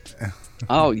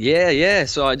 Oh, yeah.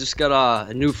 So I just got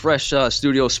a new, fresh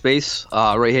studio space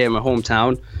right here in my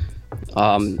hometown.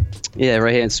 Yeah,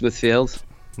 right here in Smithfield,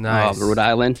 Nice. Rhode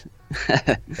Island.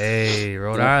 Hey,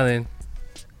 Rhode Island.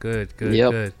 Good.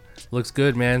 Yep. Good. Looks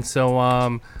good, man.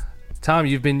 So, Tom,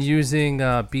 you've been using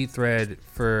BeatThread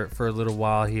for a little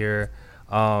while here.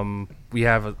 We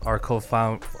have our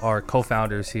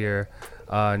co-founders here,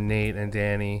 Nate and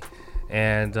Danny,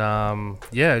 and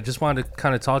yeah, just wanted to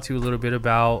kind of talk to you a little bit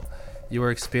about, your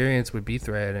experience with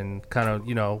BeatThread and kind of,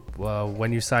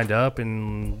 when you signed up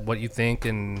and what you think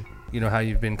and, how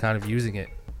you've been kind of using it.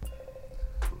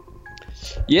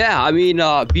 Yeah, I mean,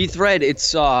 BeatThread,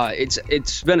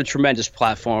 it's been a tremendous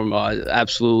platform,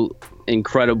 absolute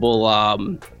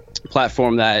incredible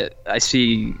platform that I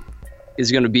see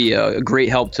is going to be a great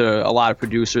help to a lot of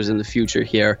producers in the future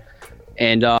here,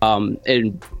 and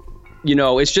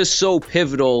it's just so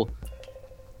pivotal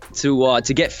to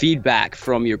get feedback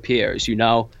from your peers,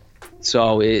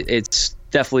 so it's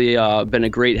definitely been a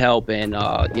great help, and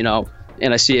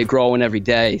and I see it growing every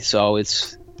day, so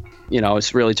it's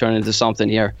really turned into something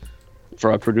here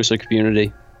for our producer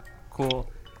community. Cool.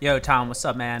 Yo, Tom, what's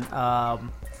up, man?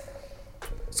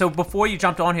 So before you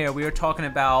jumped on here, we were talking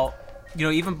about,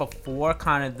 even before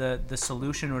kind of the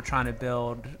solution we're trying to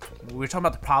build, we were talking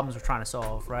about the problems we're trying to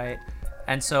solve, right?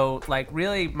 And so, like,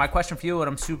 really, my question for you, what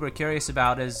I'm super curious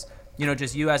about is,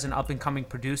 just you as an up-and-coming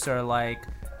producer, like,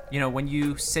 when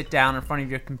you sit down in front of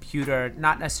your computer,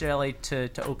 not necessarily to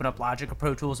open up Logic or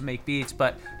Pro Tools and make beats,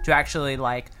 but to actually,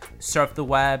 like, surf the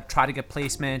web, try to get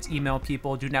placements, email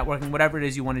people, do networking, whatever it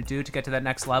is you want to do to get to that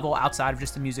next level outside of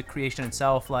just the music creation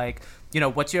itself. Like,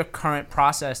 what's your current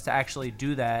process to actually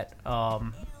do that,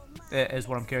 is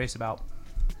what I'm curious about.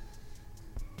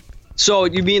 So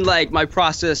you mean like my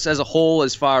process as a whole,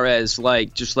 as far as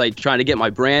like just like trying to get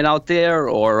my brand out there,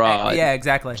 or yeah,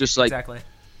 exactly. Just like exactly.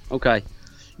 Okay.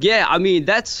 Yeah, I mean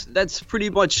that's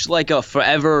pretty much like a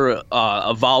forever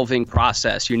evolving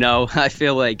process, I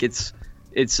feel like it's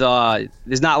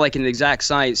there's not like an exact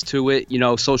science to it,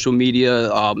 social media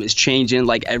is changing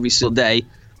like every single day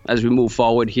as we move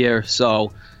forward here.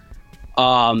 So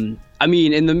I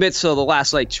mean, in the midst of the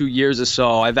last like 2 years or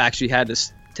so, I've actually had to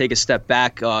take a step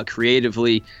back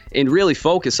creatively and really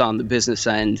focus on the business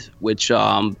end, which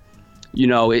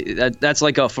that's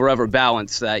like a forever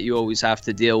balance that you always have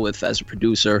to deal with as a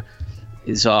producer,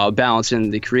 is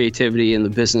balancing the creativity and the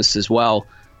business as well.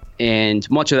 And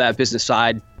much of that business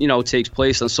side, takes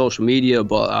place on social media,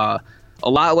 but a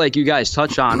lot like you guys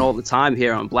touch on all the time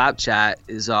here on Blap Chat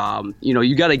is,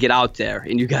 you got to get out there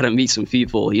and you got to meet some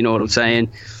people, you know what I'm saying?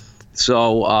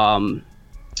 So,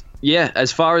 yeah,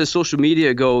 as far as social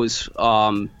media goes,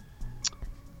 I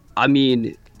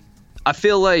mean, I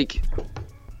feel like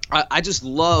I just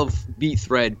love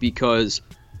BeatThread because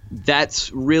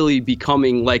that's really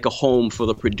becoming like a home for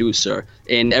the producer,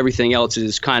 and everything else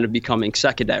is kind of becoming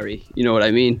secondary. You know what I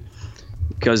mean?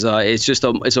 Because it's just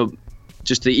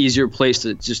the easier place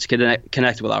to just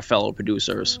connect with our fellow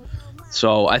producers.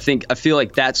 So I feel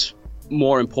like that's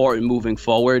more important moving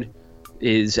forward,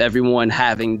 is everyone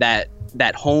having that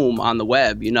home on the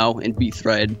web, and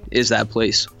BeatThread is that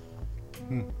place.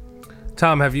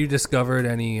 Tom, have you discovered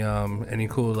any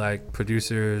cool like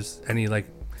producers, any like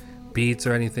beats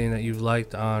or anything that you've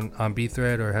liked on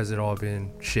BeatThread, or has it all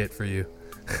been shit for you?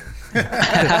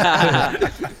 Yeah,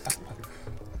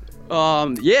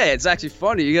 it's actually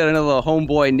funny. You got another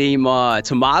homeboy named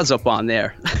Tamaz up on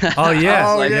there. Oh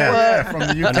yeah, yeah, from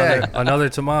the UK. Another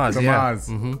Tamaz. Tamaz. Yeah.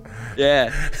 Mm-hmm.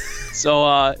 Yeah.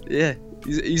 So yeah.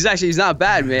 He's not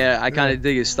bad, man. I kind of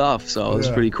dig his stuff, so it's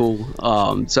pretty cool.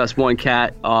 So that's one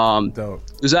cat. Dope.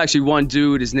 There's actually one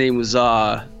dude. His name was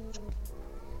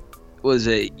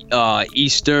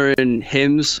Eastern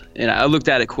Hymns, and I looked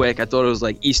at it quick. I thought it was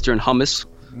like Eastern Hummus.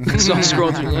 So I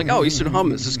scrolled through, like, oh, Eastern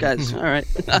Hummus. This guy's all right.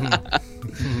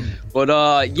 But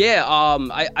yeah,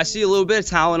 I see a little bit of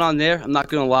talent on there. I'm not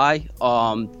gonna lie.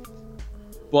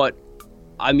 But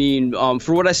I mean,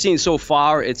 for what I've seen so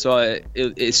far, it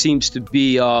seems to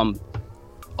be a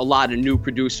lot of new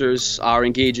producers are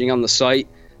engaging on the site,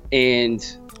 and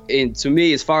to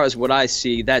me, as far as what I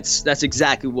see, that's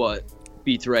exactly what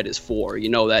BeatThread is for.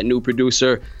 That new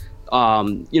producer,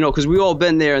 because we all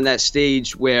been there in that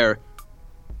stage where,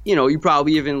 you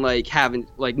probably even like haven't,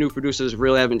 like, new producers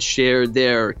really haven't shared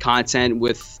their content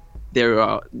with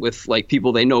their with like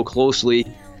people they know closely,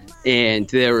 and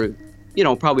they're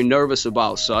probably nervous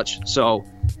about such, so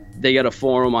they got a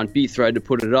forum on BeatThread to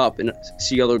put it up and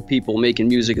see other people making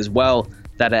music as well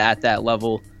that are at that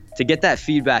level. To get that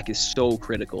feedback is so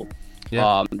critical.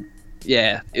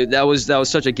 Yeah. That was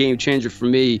such a game changer for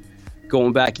me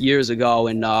going back years ago,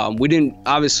 and we didn't,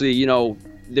 obviously,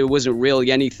 there wasn't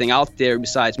really anything out there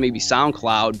besides maybe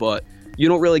SoundCloud, but you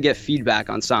don't really get feedback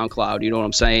on SoundCloud, you know what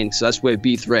I'm saying? So that's where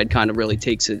BeatThread kind of really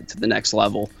takes it to the next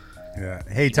level. Yeah.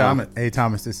 Hey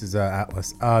Thomas, this is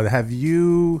Atlas. Have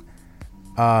you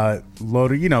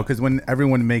loaded, because when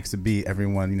everyone makes a beat,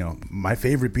 everyone, my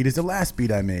favorite beat is the last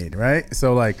beat I made, right?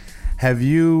 So like, have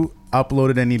you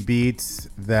uploaded any beats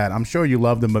that, I'm sure you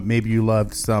love them, but maybe you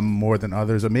loved some more than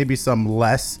others, or maybe some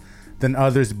less than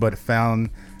others, but found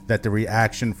that the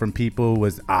reaction from people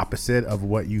was opposite of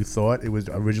what you thought it was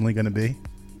originally going to be?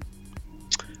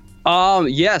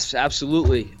 Yes,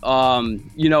 absolutely.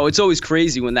 It's always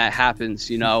crazy when that happens,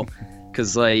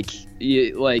 because like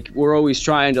we're always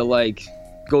trying to like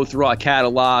go through our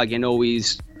catalog and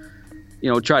always,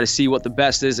 try to see what the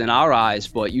best is in our eyes,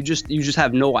 but you just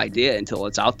have no idea until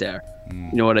it's out there.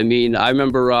 You know what I mean? I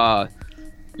remember, at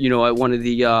one of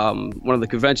the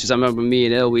conventions, I remember me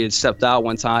and Il, we had stepped out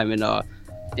one time,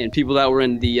 and people that were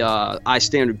in the I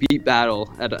Standard Beat battle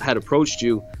had approached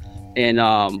you. And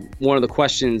one of the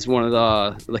questions one of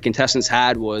the contestants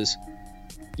had was,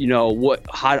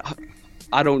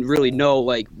 I don't really know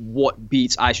like what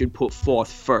beats I should put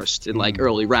forth first in like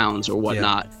early rounds or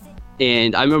whatnot. Yeah.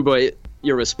 And I remember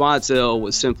your response, Il,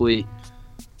 was simply,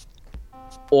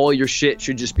 all your shit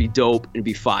should just be dope and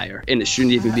be fire, and it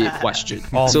shouldn't even be a question.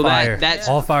 All so fire. That's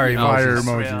all fire emojis. Fire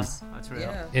emojis. That's real.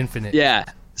 Yeah. Infinite. Yeah.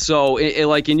 So,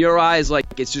 like in your eyes,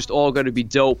 like it's just all going to be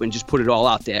dope, and just put it all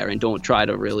out there, and don't try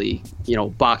to really,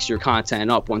 box your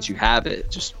content up once you have it.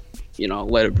 Just,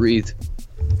 let it breathe.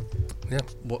 Yeah.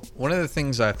 Well, one of the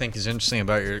things I think is interesting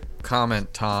about your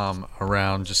comment, Tom,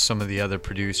 around just some of the other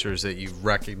producers that you've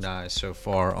recognized so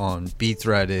far on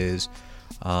BeatThread is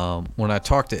when I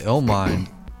talk to Illmind,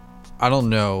 I don't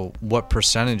know what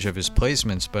percentage of his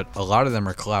placements, but a lot of them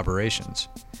are collaborations.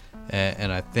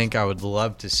 And I think I would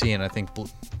love to see, and I think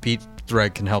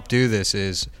BeatThread can help do this,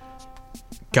 is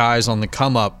guys on the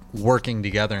come up working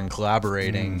together and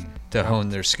collaborating to hone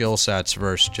their skill sets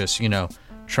versus just,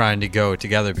 trying to go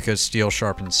together, because steel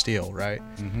sharpens steel, right?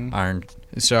 Iron.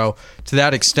 So to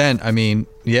that extent, I mean,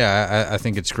 yeah, I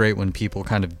think it's great when people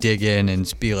kind of dig in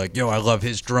and be like, yo, I love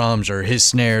his drums or his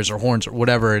snares or horns or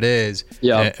whatever it is,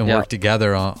 and work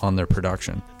together on their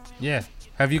production. Yeah.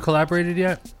 Have you collaborated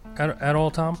yet at all,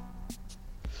 Tom?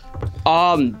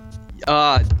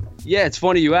 Yeah, it's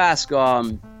funny you ask.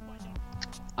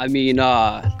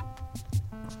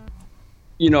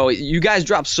 You guys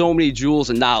drop so many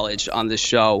jewels of knowledge on this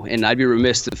show, and I'd be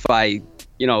remiss if I,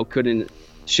 couldn't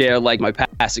share like my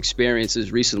past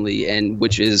experiences recently, and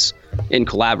which is in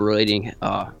collaborating.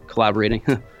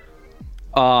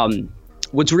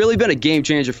 What's really been a game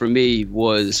changer for me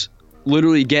was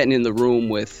literally getting in the room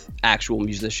with actual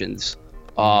musicians,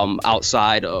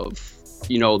 outside of,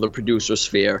 the producer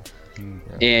sphere,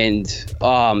 and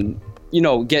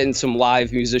getting some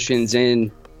live musicians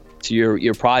in to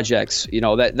your projects.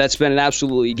 That's been an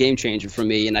absolutely game changer for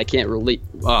me, and I can't really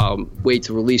wait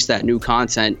to release that new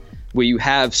content where you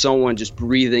have someone just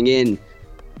breathing in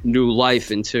new life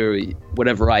into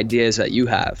whatever ideas that you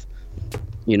have.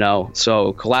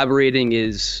 So collaborating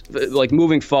is like,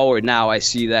 moving forward now, I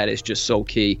see that as just so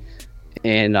key,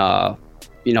 and I'm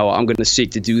going to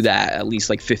seek to do that at least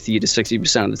like 50 to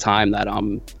 60% of the time that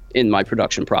I'm in my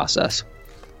production process.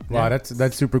 Wow,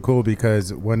 that's super cool,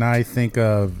 because when I think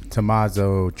of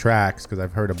Tommaso tracks, because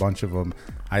I've heard a bunch of them,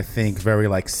 I think very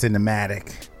like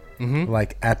cinematic,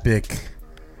 like epic,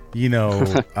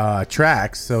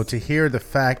 tracks. So to hear the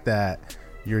fact that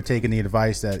you're taking the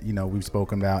advice that, we've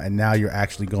spoken about, and now you're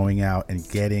actually going out and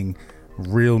getting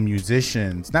real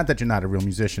musicians, not that you're not a real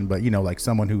musician, but, like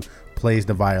someone who plays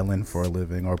the violin for a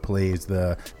living or plays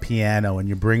the piano, and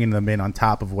you're bringing them in on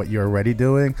top of what you're already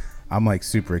doing, I'm like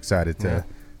super excited to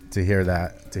hear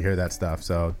that stuff.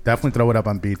 So definitely throw it up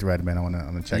on BeatThread, man. I'm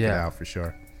gonna check it out for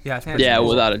sure. Yeah, I think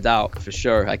without a doubt, for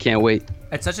sure. I can't wait.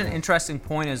 It's such an interesting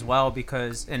point as well,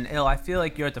 because in Il, I feel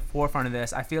like you're at the forefront of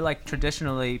this. I feel like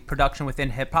traditionally production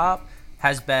within hip hop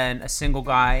has been a single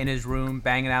guy in his room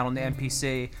banging out on the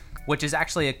MPC, which is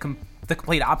actually the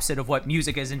complete opposite of what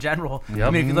music is in general. Yep.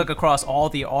 I mean, if you look across all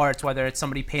the arts, whether it's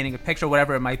somebody painting a picture,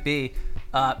 whatever it might be,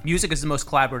 music is the most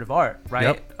collaborative art,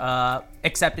 right? Yep.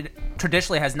 Except it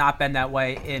traditionally has not been that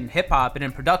way in hip hop and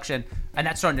in production, and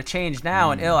that's starting to change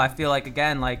now. And Il, I feel like,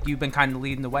 again, like you've been kind of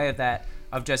leading the way of that,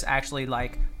 of just actually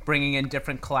like bringing in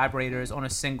different collaborators on a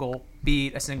single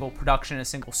beat, a single production, a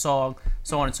single song,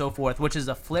 so on and so forth, which is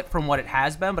a flip from what it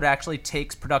has been, but it actually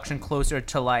takes production closer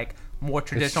to like more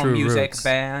traditional music roots.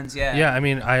 Bands. Yeah, I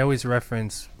mean, I always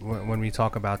reference, when we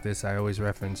talk about this, I always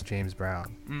reference James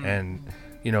Brown. And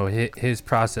his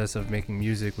process of making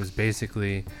music was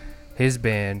basically his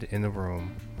band in the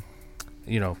room,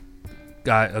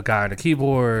 a guy on a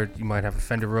keyboard, you might have a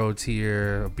Fender Rhodes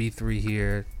here, a B3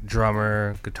 here,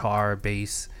 drummer, guitar,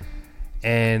 bass,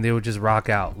 and they would just rock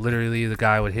out. Literally, the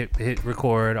guy would hit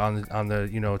record on the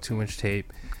 2-inch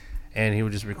tape, and he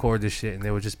would just record this shit, and they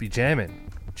would just be jamming,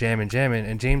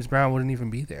 and James Brown wouldn't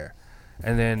even be there.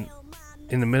 And then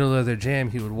in the middle of their jam,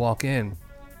 he would walk in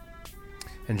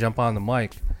and jump on the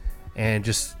mic and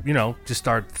just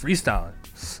start freestyling.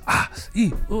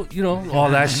 all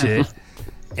that shit.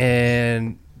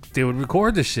 And they would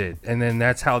record the shit. And then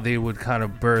that's how they would kind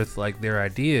of birth like their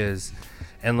ideas.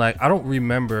 And like, I don't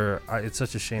remember, it's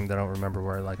such a shame that I don't remember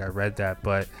where like I read that.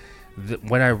 But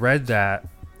when I read that,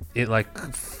 it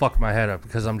like fucked my head up,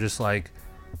 because I'm just like,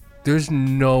 there's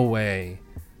no way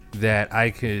that I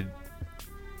could,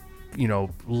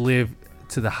 live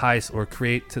to the highest or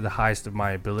create to the highest of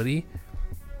my ability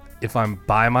if I'm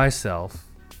by myself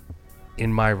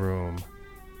in my room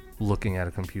looking at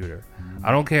a computer.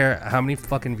 I don't care how many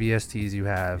fucking VSTs you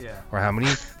have, or how many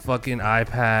fucking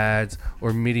iPads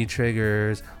or MIDI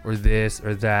triggers or this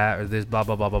or that or this blah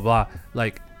blah blah blah blah.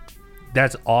 Like,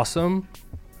 that's awesome,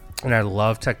 and I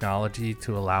love technology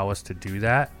to allow us to do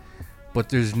that, but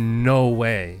there's no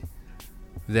way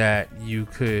that you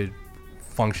could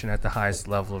function at the highest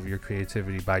level of your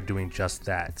creativity by doing just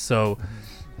that. So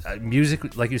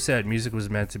music, like you said, music was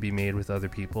meant to be made with other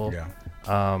people.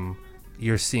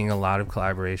 You're seeing a lot of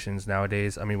collaborations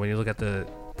nowadays. I mean, when you look at the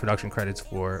production credits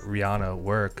for Rihanna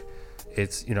work,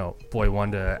 it's, Boy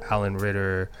Wonder, Alan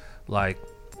Ritter, like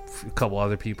a couple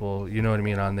other people, you know what I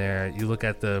mean, on there. You look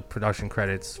at the production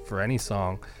credits for any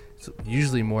song, it's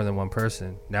usually more than one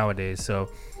person nowadays.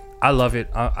 So I love it.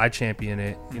 I champion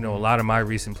it. A lot of my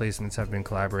recent placements have been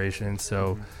collaborations.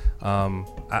 So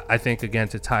I think, again,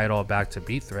 to tie it all back to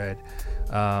BeatThread,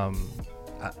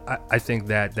 I think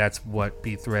that that's what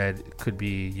BeatThread could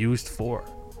be used for,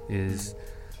 is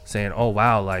saying, oh,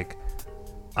 wow, like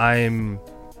I'm,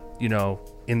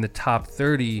 in the top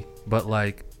 30, but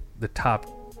like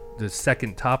the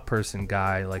second top person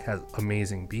guy like has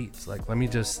amazing beats. Like, let me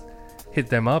just hit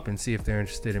them up and see if they're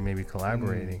interested in maybe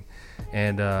collaborating.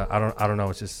 And I don't know.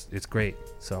 It's great.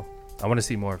 So I want to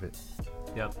see more of it.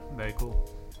 Yep. Very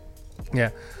cool.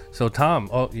 Yeah. So Tom,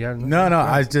 No,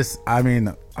 I'm just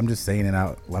saying it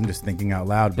out. I'm just thinking out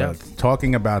loud. But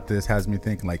talking about this has me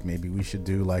thinking like maybe we should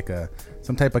do like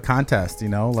some type of contest. Go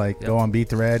on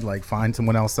BeatThread, like find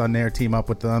someone else on there, team up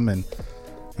with them, and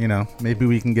maybe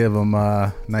we can give them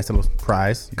a nice little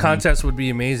prize. Contest would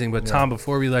be amazing. But Tom,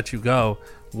 before we let you go,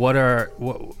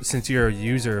 since you're a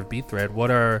user of BeatThread, what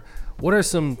are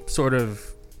some sort of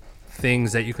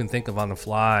things that you can think of on the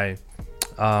fly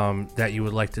that you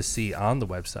would like to see on the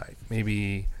website?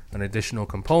 Maybe an additional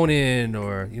component,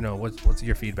 or what's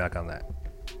your feedback on that?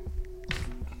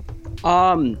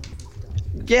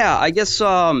 I guess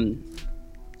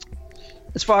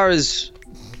as far as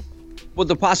what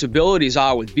the possibilities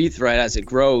are with BeatThread as it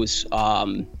grows,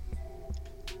 I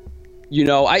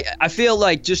feel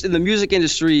like just in the music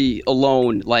industry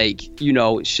alone, like,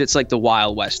 shit's like the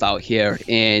Wild West out here,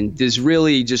 and there's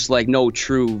really just like no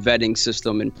true vetting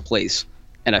system in place.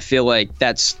 And I feel like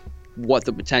that's what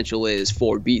the potential is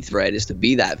for BeatThread, is to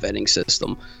be that vetting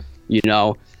system,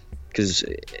 because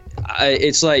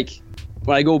it's like,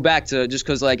 when I go back to, just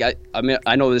because like I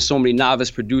know there's so many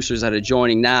novice producers that are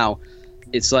joining now,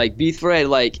 it's like BeatThread,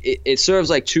 like it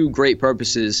serves like two great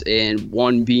purposes, and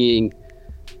one being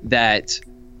that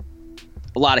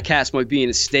a lot of cats might be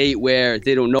in a state where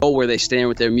they don't know where they stand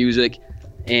with their music,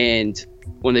 and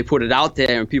when they put it out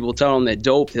there and people tell them they're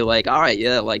dope, they're like, all right,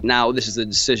 like now this is the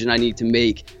decision I need to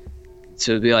make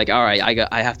to be like, all right,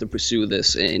 I have to pursue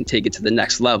this and take it to the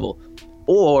next level.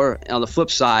 Or on the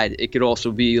flip side, it could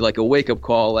also be like a wake-up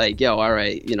call, like, yo, all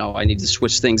right, I need to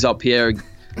switch things up here.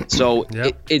 So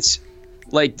it's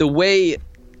like the way,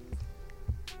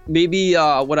 maybe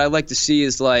what I like to see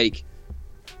is like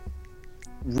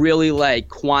really like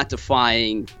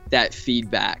quantifying that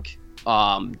feedback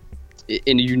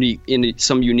in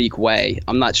some unique way.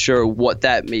 I'm not sure what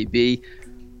that may be,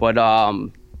 but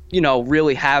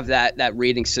really have that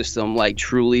rating system like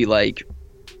truly like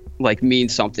mean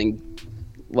something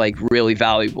like really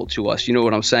valuable to us. You know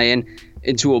what I'm saying?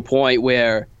 And to a point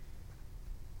where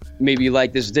maybe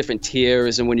like there's different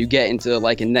tiers, and when you get into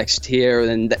like a next tier,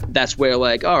 then that's where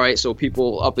like, all right, so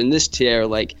people up in this tier,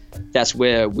 like that's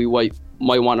where we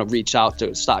might want to reach out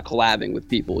to start collabing with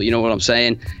people. You know what I'm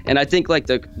saying? And I think like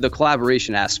the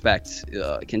collaboration aspect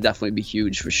can definitely be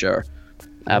huge for sure.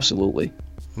 Absolutely.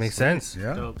 Makes sense.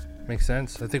 Yeah. Dope. Makes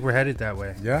sense. I think we're headed that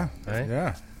way. Yeah. Right?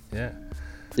 Yeah. Yeah.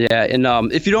 Yeah.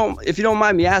 And if you don't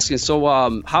mind me asking,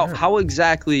 so how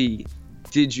exactly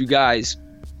did you guys,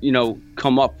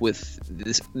 come up with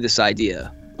this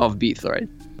idea of BeatThread?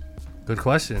 Good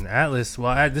question. Atlas.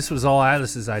 Well, this was all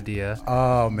Atlas's idea.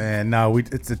 Oh man, no,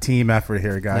 it's a team effort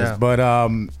here, guys. Yeah. But I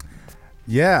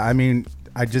mean,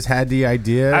 I just had the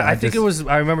idea. I think it was.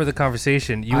 I remember the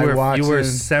conversation. You were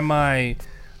semi,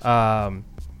 not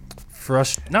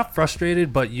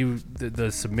frustrated, but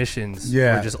the submissions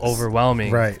were just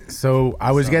overwhelming. Right. So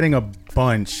I was getting a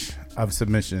bunch of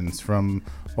submissions from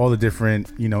all the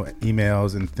different,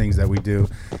 emails and things that we do.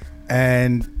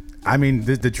 And I mean,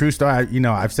 the true story,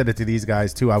 I've said it to these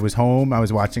guys too. I was home, I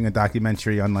was watching a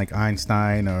documentary on like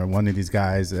Einstein or one of these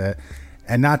guys,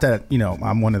 and not that,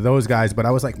 I'm one of those guys, but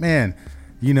I was like, man,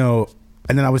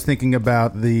 and then I was thinking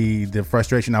about the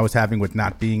frustration I was having with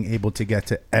not being able to get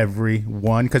to every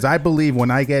one. Because I believe when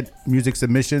I get music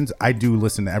submissions, I do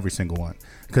listen to every single one.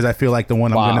 Because I feel like the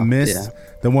one I'm going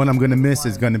to miss,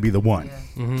 is going to be the one.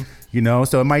 Mm-hmm.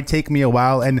 So it might take me a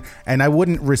while. And I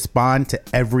wouldn't respond to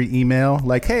every email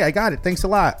like, hey, I got it. Thanks a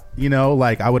lot.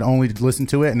 Like I would only listen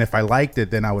to it. And if I liked it,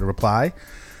 then I would reply.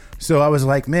 So I was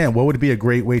like, man, what would be a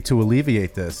great way to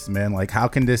alleviate this, man? Like,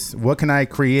 what can I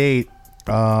create?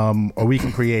 Or we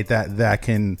can create that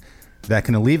can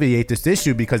alleviate this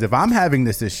issue, because if I'm having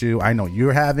this issue, I know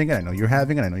you're having it, I know you're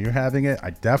having it, I know you're having it, I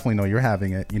definitely know you're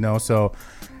having it, so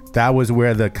that was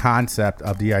where the concept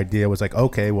of the idea was like,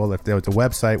 okay, well, if there was a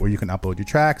website where you can upload your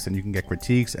tracks and you can get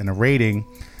critiques and a rating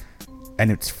and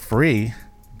it's free,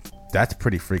 that's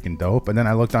pretty freaking dope. And then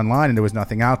I looked online and there was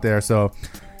nothing out there, so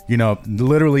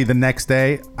literally the next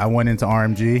day I went into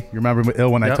RMG. You remember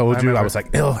Il when I told you? I was like,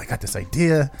 Il, I got this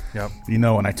idea. Yep.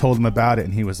 And I told him about it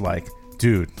and he was like,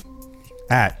 dude,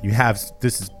 you have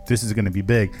this is going to be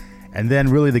big. And then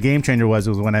really the game changer was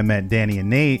when I met Danny and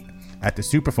Nate at the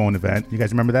Superphone event. You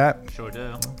guys remember that? Sure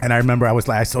do. And I remember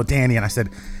I saw Danny and I said,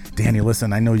 Danny,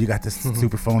 listen, I know you got this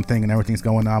Superphone thing and everything's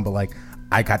going on, but like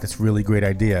I got this really great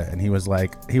idea. And he was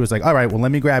like, all right, well,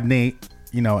 let me grab Nate,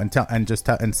 and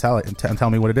sell it and tell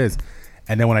me what it is.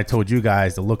 And then when I told you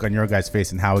guys, the look on your guys'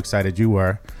 face and how excited you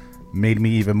were made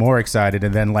me even more excited.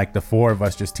 And then like the four of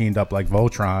us just teamed up like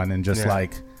Voltron and just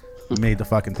like made the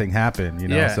fucking thing happen.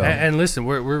 Yeah, so. and listen,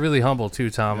 we're really humble too,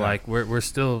 Tom. Yeah. Like we're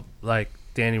still, like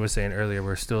Danny was saying earlier,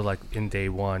 we're still like in day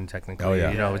one technically. Oh,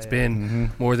 yeah. It's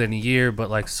been more than a year, but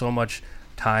like so much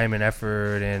time and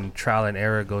effort and trial and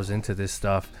error goes into this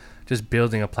stuff. Just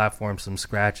building a platform from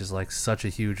scratch is like such a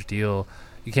huge deal.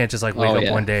 You can't just like wake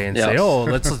up one day and say, oh,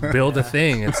 let's build a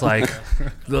thing. It's like,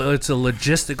 it's a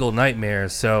logistical nightmare.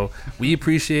 So we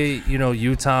appreciate,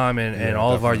 you, Tom, and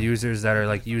all of our users that are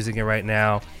like using it right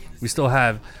now. We still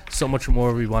have so much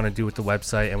more we want to do with the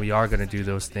website, and we are going to do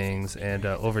those things. And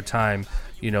over time,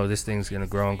 this thing's going to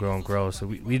grow and grow and grow. So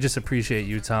we just appreciate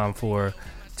you, Tom, for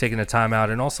taking the time out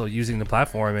and also using the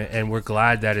platform. And we're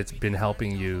glad that it's been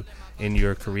helping you in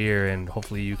your career, and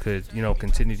hopefully you could,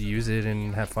 continue to use it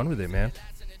and have fun with it, man.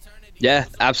 Yeah,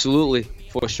 absolutely,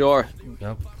 for sure.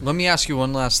 Yep. Let me ask you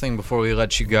one last thing before we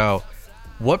let you go.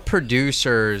 What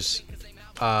producers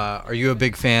are you a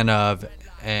big fan of?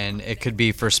 And it could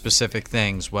be for specific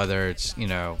things, whether it's,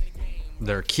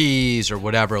 their keys or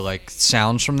whatever, like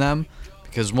sounds from them.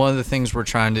 Because one of the things we're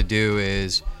trying to do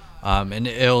is, and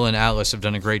Il and Atlas have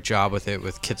done a great job with it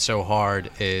with Kit So Hard,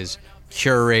 is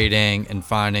curating and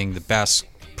finding the best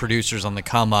producers on the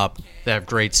come up that have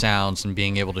great sounds and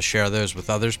being able to share those with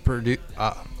other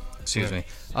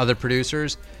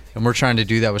producers. And we're trying to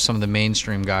do that with some of the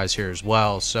mainstream guys here as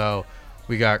well. So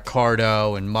we got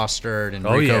Cardo and Mustard and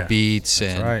Rico Beats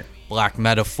and Black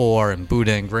Metaphor and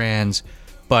Buddha and Grands.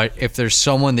 But if there's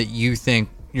someone that you think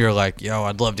you're like, yo,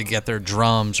 I'd love to get their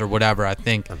drums or whatever, I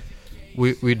think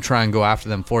we'd try and go after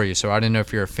them for you. So I didn't know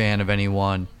if you're a fan of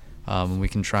anyone, and we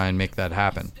can try and make that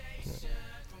happen.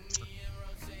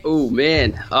 Oh,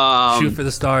 man. Shoot for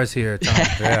the stars here, Tom.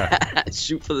 Yeah.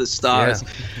 Shoot for the stars. Yeah.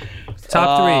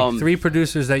 Top three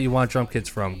producers that you want drum kits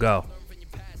from. Go.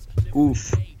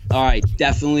 Oof. All right.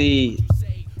 Definitely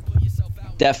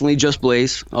Just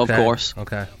Blaze, of course.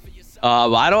 Okay.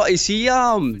 Is he,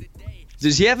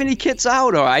 does he have any kits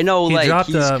out? Or I know,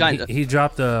 he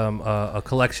dropped a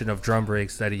collection of drum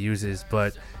breaks that he uses,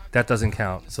 but that doesn't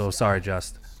count. So sorry,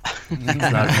 Just.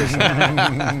 It's not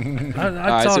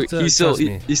official.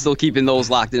 He's still keeping those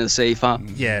locked in a safe, huh?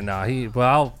 Yeah,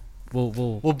 no.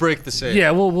 We'll break the safe.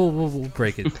 Yeah, we'll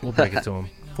break it. We'll break it to him.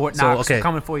 Fort Knox, I'm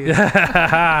coming for you.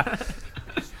 I'm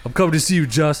coming to see you,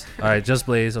 Just. All right, Just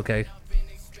Blaze. Okay.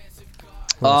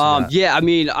 Yeah, I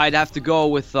mean, I'd have to go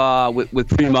with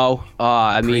Primo.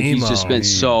 I mean, he's just been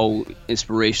so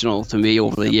inspirational to me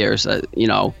over the years.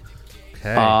 Okay.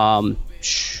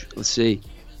 Let's see.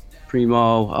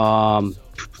 Primo,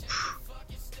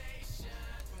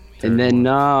 and then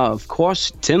of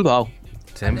course Timbo.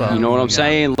 You know what I'm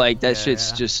saying? Like that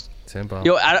shit's just Timbo.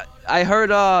 Yo, I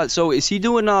heard. So is he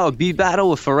doing a beat battle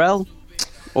with Pharrell,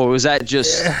 or was that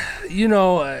just? I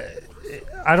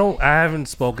haven't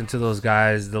spoken to those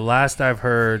guys. The last I've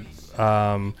heard,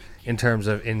 in terms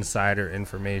of insider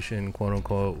information, quote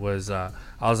unquote, was I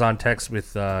was on text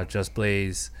with Just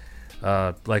Blaze,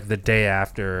 like the day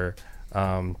after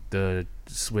the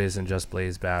Swizz and Just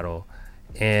Blaze battle,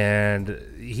 and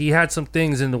he had some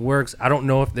things in the works. I don't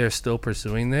know if they're still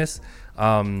pursuing this.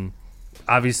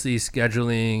 Obviously,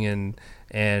 scheduling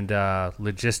and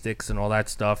logistics and all that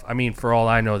stuff. I mean, for all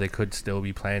I know, they could still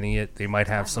be planning it. They might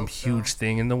have some huge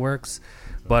thing in the works.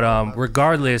 But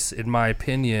regardless, in my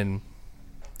opinion,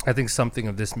 I think something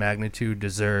of this magnitude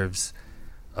deserves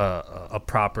a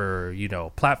proper,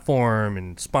 platform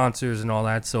and sponsors and all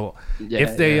that. So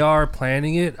if they are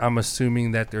planning it, I'm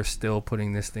assuming that they're still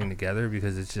putting this thing together,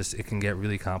 because it can get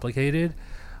really complicated.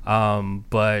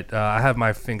 But I have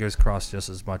my fingers crossed just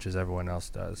as much as everyone else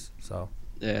does. So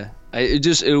yeah,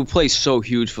 it'll play so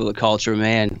huge for the culture,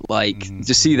 man. Like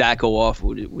to see that go off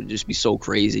would just be so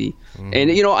crazy. And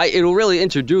it'll really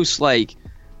introduce like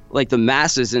the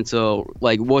masses into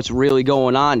like what's really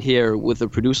going on here with the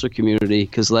producer community,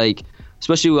 because like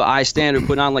especially with iStandard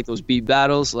putting on like those beat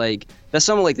battles, like that's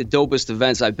some of like the dopest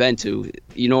events I've been to.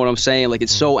 You know what I'm saying? Like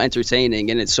it's so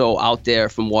entertaining and it's so out there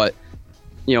from what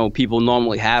people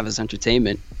normally have as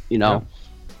entertainment.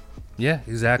 Yeah,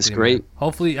 exactly. It's great. Man.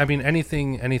 Hopefully, I mean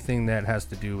anything that has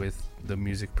to do with the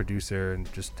music producer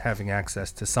and just having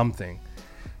access to something,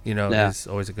 is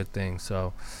always a good thing.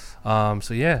 So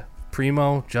yeah.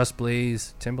 Primo, Just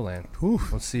Blaze, Timbaland.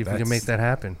 Let's see if we can make that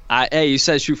happen. Hey, you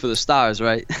said shoot for the stars,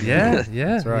 right? Yeah,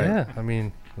 That's right. yeah. I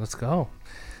mean, let's go.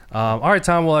 All right,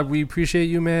 Tom. Well, we appreciate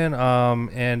you, man.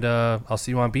 And I'll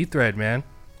see you on BeatThread, man.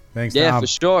 Thanks, Yeah, Tom. for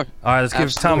sure. All right, let's give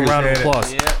Tom a round of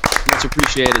applause. Yeah. Much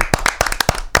appreciated.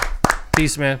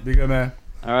 Peace, man. Be good, man.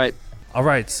 All right. All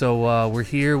right, so we're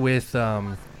here with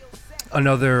another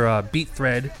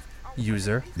BeatThread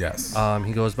user. Yes.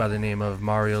 He goes by the name of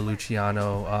Mario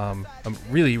Luciano. A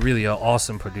really, really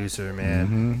awesome producer,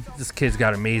 man. This kid's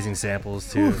got amazing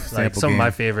samples too, like some of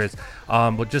my favorites.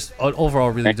 But just an overall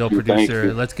really dope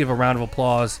producer. Let's give a round of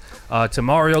applause to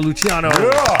Mario Luciano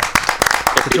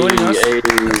for joining us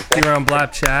here on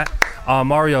Blap Chat.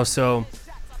 Mario, so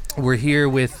we're here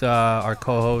with our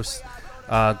co-host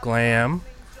Glam.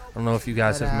 I don't know if you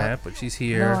guys have met, but she's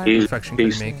here. Perfection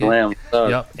couldn't make it.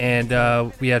 Yep.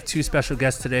 And we have two special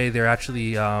guests today. They're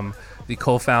actually the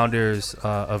co-founders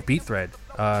of BeatThread.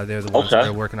 They're the ones that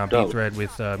are working on BeatThread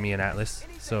with me and Atlas.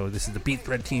 So this is the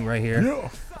BeatThread team right here.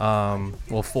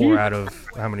 Well, 4 out of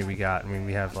how many we got? I mean,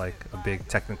 we have like a big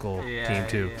technical team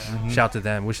too. Shout to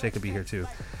them. Wish they could be here too.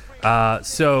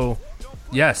 So,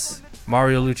 yes,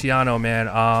 Mario Luciano,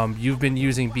 man. You've been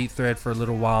using BeatThread for a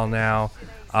little while now.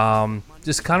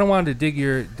 Just kind of wanted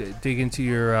to dig into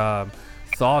your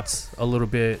thoughts a little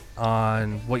bit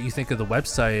on what you think of the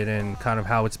website and kind of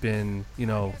how it's been,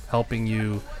 helping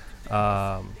you,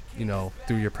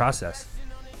 through your process.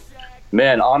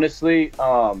 Man, honestly,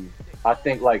 I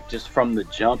think like just from the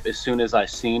jump, as soon as I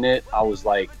seen it, I was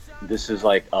like, this is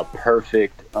like a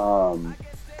perfect,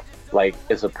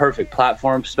 it's a perfect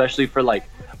platform, especially for like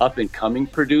up and coming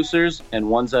producers and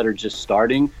ones that are just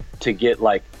starting to get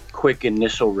like quick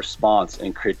initial response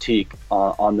and critique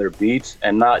on their beats,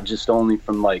 and not just only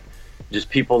from like just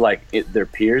people like their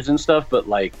peers and stuff, but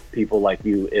like people like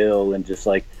you, Ill, and just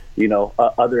like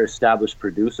other established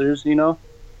producers. So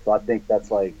I think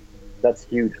that's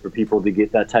huge for people to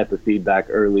get that type of feedback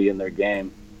early in their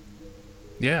game.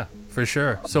 Yeah, for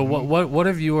sure. So what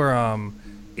have your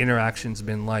interactions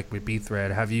been like with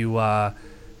BeatThread? Have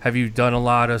you done a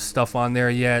lot of stuff on there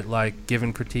yet, like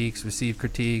given critiques, received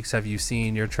critiques? Have you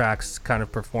seen your tracks kind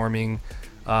of performing,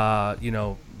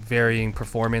 varying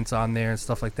performance on there and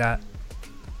stuff like that?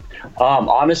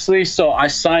 Honestly, so I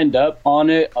signed up on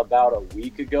it about a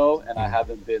week ago, and I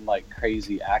haven't been like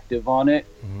crazy active on it.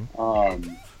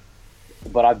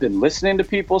 But I've been listening to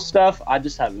people's stuff. I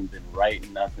just haven't been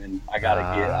writing nothing. I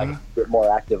gotta get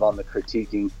more active on the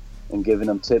critiquing and giving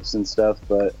them tips and stuff.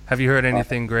 But have you heard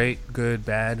anything great, good,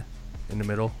 bad, in the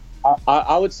middle?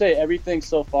 I would say everything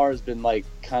so far has been like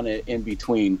kind of in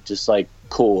between, just like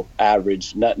cool,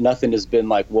 average. Nothing has been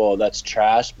like, whoa, that's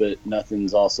trash, but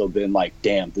nothing's also been like,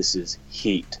 damn, this is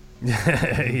heat.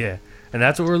 Yeah, and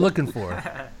that's what we're looking for.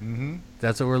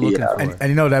 That's what we're looking for.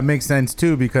 And that makes sense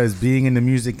too, because being in the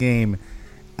music game,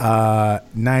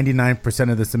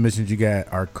 99% of the submissions you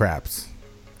get are craps.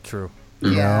 True.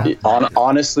 Yeah.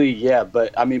 Honestly, yeah,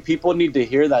 but I mean, people need to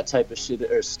hear that type of shit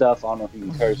or stuff. I don't know if you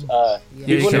can curse. People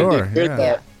need to hear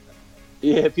that.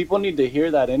 Yeah, people need to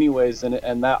hear that anyways,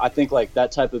 and that I think like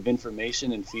that type of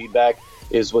information and feedback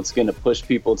is what's going to push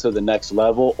people to the next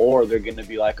level, or they're going to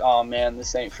be like, oh man,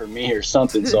 this ain't for me or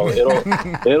something. So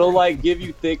it'll like give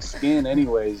you thick skin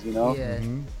anyways, Yeah.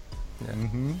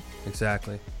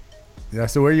 Exactly. Yeah.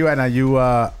 So where are you at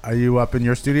now? Are you up in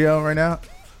your studio right now?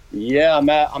 Yeah, I'm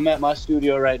at my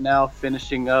studio right now,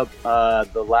 finishing up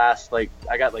the last, like,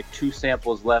 I got like 2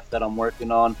 samples left that I'm working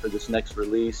on for this next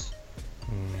release.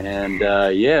 And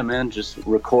yeah, man, just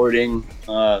recording.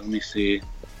 Let me see if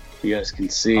you guys can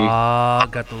see.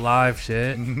 Got the live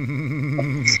shit.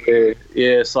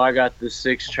 Yeah, so I got the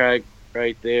 6-track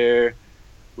right there,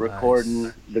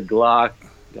 recording the Glock.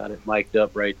 Got it mic'd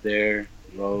up right there.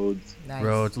 Rhodes. Nice.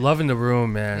 Rhodes, loving the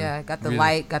room, man. Yeah, got the Really-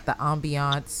 light, got the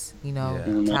ambiance, you know. Yeah.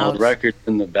 And couch. records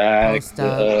in the back. Post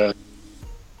up.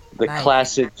 The Nice.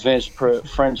 classic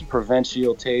French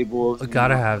provincial table. I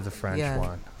gotta have the French Yeah.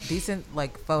 one. Decent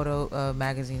like photo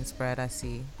magazine spread I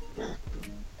see.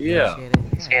 Yeah. Appreciate it.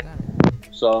 Yeah, got it.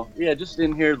 So yeah, just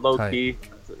in here low key.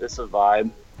 It's a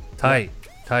vibe. Tight.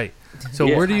 So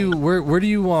Yeah. where do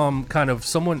you kind of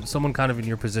someone kind of in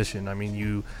your position? I mean,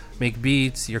 you make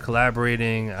beats, you're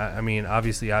collaborating. I mean,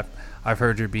 obviously I've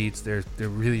heard your beats. They're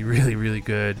really really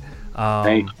good.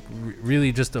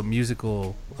 Really just a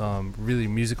musical really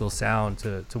musical sound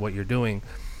to what you're doing.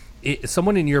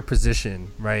 Someone in your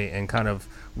position, right, and kind of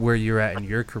where you're at in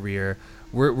your career,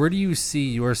 where do you see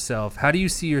yourself? How do you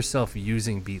see yourself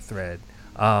using BeatThread?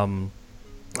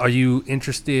 Are you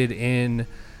interested in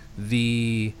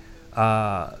the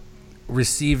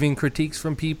receiving critiques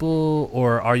from people,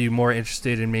 or are you more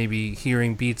interested in maybe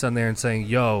hearing beats on there and saying,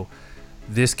 yo,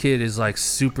 this kid is like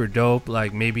super dope,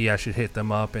 like maybe I should hit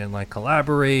them up and like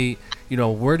collaborate? You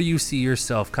know, where do you see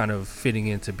yourself kind of fitting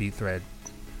into BeatThread?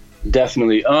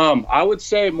 Definitely. I would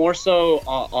say more so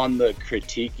on the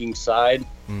critiquing side.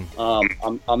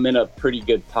 I'm in a pretty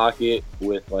good pocket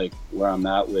with like where I'm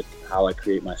at with how I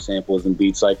create my samples and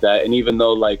beats like that. And even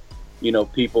though like, you know,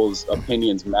 people's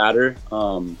opinions matter,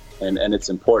 and it's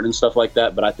important and stuff like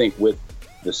that, but I think with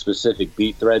the specific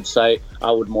BeatThread site,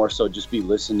 I would more so just be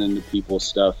listening to people's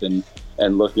stuff and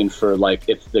looking for like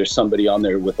if there's somebody on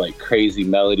there with like crazy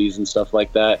melodies and stuff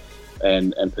like that,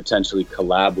 and potentially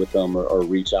collab with them or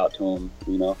reach out to them,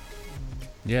 you know.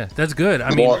 Yeah, that's good.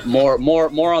 I mean,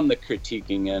 more on the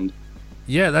critiquing end.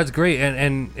 Yeah, that's great,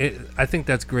 and I think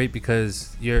that's great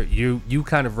because you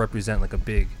kind of represent like a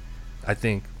big, I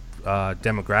think,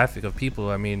 demographic of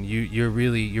people. I mean,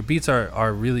 your beats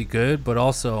are really good, but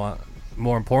also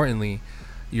more importantly,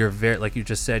 you're very, like you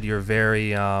just said, you're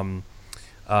very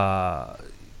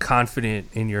confident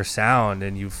in your sound,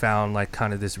 and you found like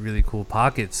kind of this really cool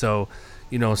pocket. So,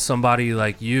 you know, somebody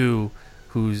like you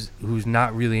who's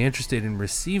not really interested in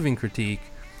receiving critique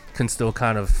can still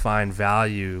kind of find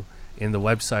value in the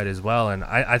website as well. And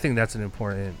I think that's an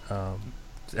important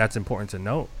to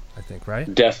note, I think,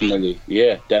 right? Definitely.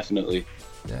 Yeah, definitely.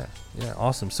 Yeah,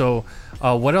 awesome. So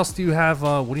what else do you have?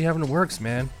 What do you have in the works,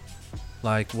 man?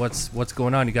 Like what's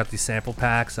going on? You got these sample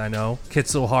packs, I know.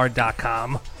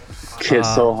 kitsohard.com. Kid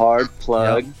So Hard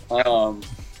plug. Yep.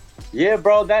 Yeah,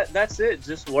 bro, that's it.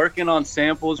 Just working on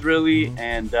samples really,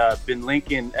 and been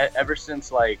linking ever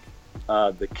since like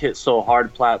the Kit So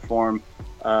Hard platform,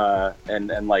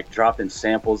 and like dropping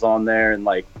samples on there, and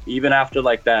like even after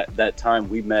like that time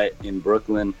we met in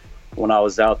Brooklyn when I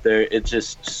was out there, it's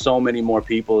just so many more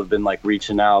people have been like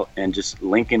reaching out and just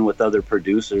linking with other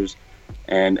producers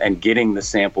and getting the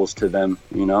samples to them,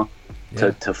 you know,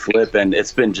 to flip, and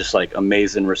it's been just like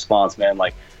amazing response, man.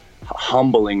 Like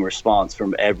humbling response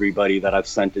from everybody that I've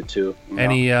sent it to.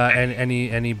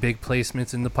 Any big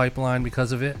placements in the pipeline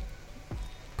because of it?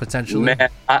 Potentially? Man,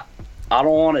 I don't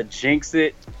want to jinx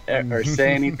it or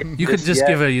say anything. You could just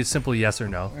give a simple yes or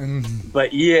no.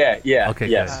 But yeah. Okay,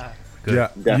 yes. Good.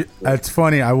 Yeah, it's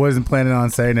funny. I wasn't planning on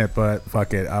saying it, but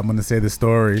fuck it. I'm gonna say the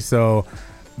story. So,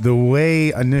 the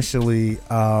way initially,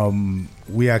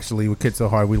 we actually with Kid So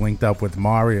Hard, we linked up with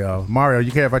Mario. Mario,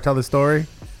 you care if I tell the story?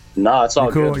 No, it's all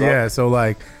cool. good, bro. Yeah.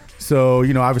 So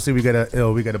you know, obviously we get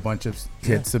a bunch of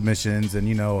kid submissions, and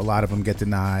you know, a lot of them get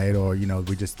denied, or you know,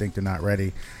 we just think they're not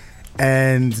ready.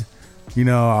 And you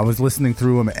know, I was listening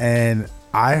through them, and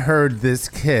I heard this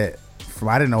kit from,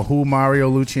 I didn't know who Mario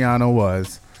Luciano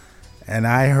was, and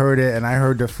I heard it, and I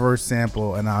heard the first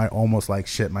sample, and I almost like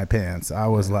shit my pants. I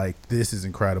was like, this is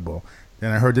incredible.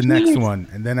 Then I heard the next one,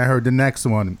 and then I heard the next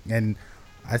one, and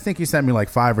I think he sent me like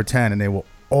 5 or 10, and they were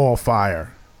all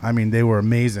fire. I mean, they were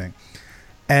amazing.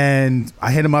 And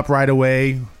I hit him up right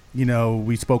away. You know,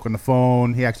 we spoke on the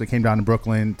phone. He actually came down to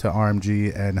Brooklyn to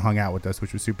RMG and hung out with us,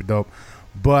 which was super dope.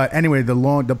 But anyway, the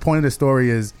point of the story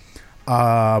is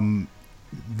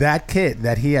that kit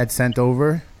that he had sent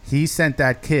over, he sent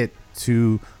that kit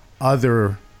to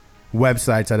other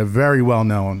websites that are very well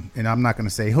known, and I'm not going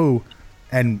to say who,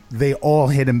 and they all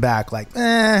hit him back like,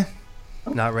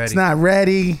 not ready. It's not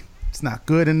ready. It's not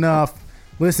good enough.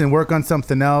 Listen, work on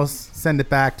something else. Send it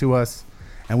back to us.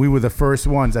 and we were the first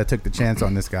ones that took the chance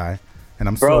on this guy. And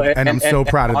I'm so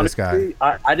proud of this guy.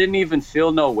 I didn't even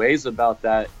feel no ways about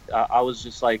that. I was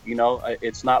just like,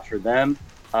 it's not for them.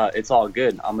 It's all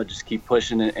good. I'm gonna just keep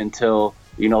pushing it until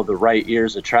the right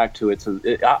ears attract to it. So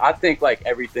I think like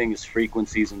everything is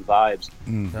frequencies and vibes,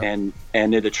 and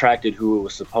it attracted who it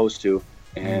was supposed to,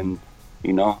 and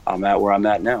I'm at where I'm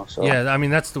at now. So yeah, I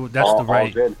mean that's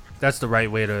the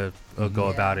right way to go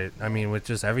about it. I mean, with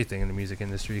just everything in the music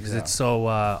industry, because it's so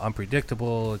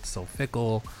unpredictable, it's so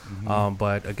fickle.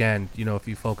 But again, if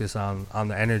you focus on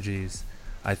the energies,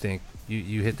 I think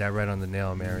you hit that right on the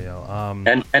nail, Mario.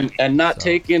 And not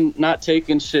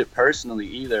taking shit personally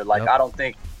either. Like I don't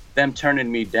think them turning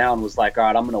me down was like, all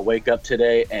right, I'm gonna wake up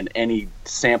today and any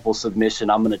sample submission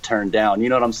I'm gonna turn down. You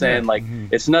know what I'm saying? Like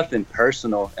it's nothing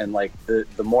personal, and like the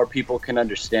more people can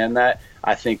understand that,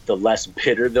 I think the less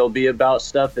bitter they'll be about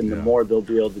stuff, and the more they'll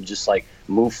be able to just like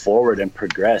move forward and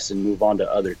progress and move on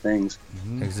to other things.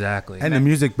 Exactly. And the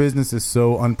music business is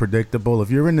so unpredictable.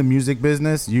 If you're in the music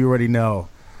business, you already know.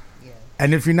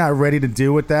 And if you're not ready to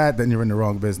deal with that, then you're in the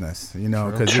wrong business,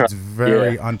 because it's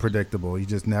very unpredictable. You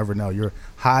just never know. You're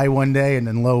high one day and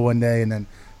then low one day and then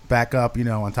back up,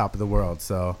 on top of the world.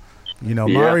 So,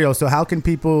 Mario, so how can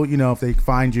people, if they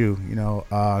find you,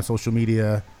 social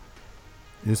media,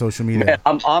 your social media?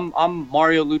 Man, I'm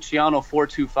Mario Luciano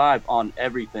 425 on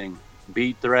everything.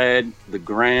 BeatThread, the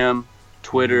Gram,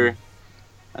 Twitter,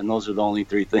 and those are the only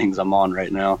 3 things I'm on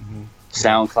right now.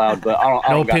 SoundCloud, but I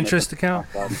don't no Pinterest account.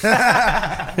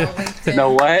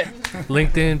 No what?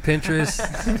 LinkedIn,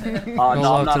 Pinterest. No, I'm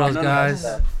not to on those guys.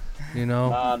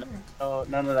 No,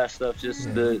 none of that stuff. Just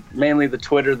mainly the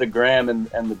Twitter, the Gram, and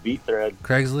the BeatThread.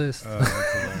 Craigslist.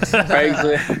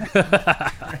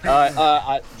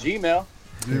 Gmail.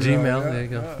 Gmail. There you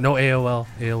go. No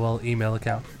AOL email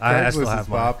account. I still have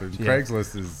mine.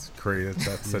 Craigslist is great.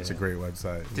 That's such a great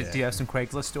website. Do you have some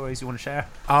Craigslist stories you want to share?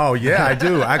 Oh yeah, I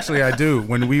do. Actually, I do.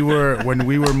 When we were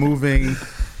moving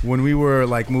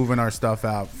our stuff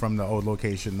out from the old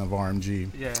location of RMG,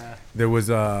 there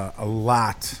was a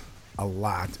lot of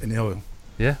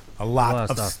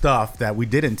stuff that we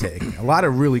didn't take. A lot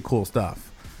of really cool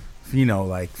stuff.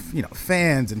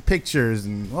 Fans and pictures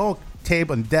and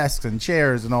table and desks and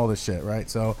chairs and all this shit, right?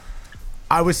 So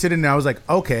I was sitting there, I was like,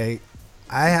 okay,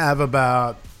 I have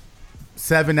about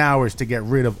 7 hours to get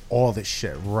rid of all this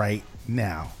shit right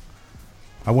now.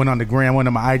 I went on the Gram, went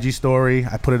on my IG story,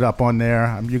 I put it up on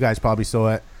there. You guys probably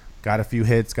saw it. Got a few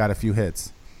hits.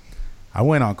 I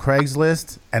went on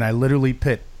Craigslist and I literally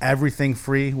put everything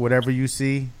free, whatever you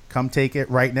see, come take it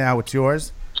right now, it's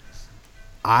yours.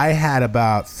 I had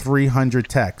about 300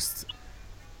 texts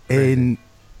in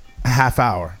a half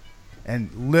hour,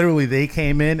 and literally they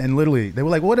came in and they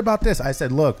were like, what about this? I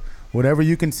said, look, whatever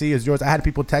you can see is yours. I had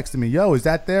people texting me, yo, is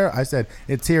that there? I said,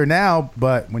 it's here now,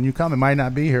 but when you come it might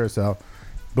not be here. So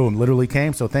boom, literally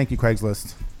came. So thank you,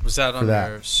 Craigslist. Was that on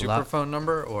your superphone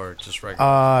number or just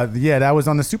regular? Yeah, that was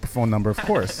on the superphone number, of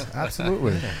course.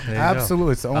 Absolutely.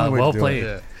 Absolutely. It's the only way to do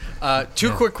it. Two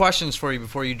quick questions for you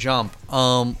before you jump.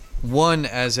 One,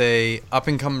 as a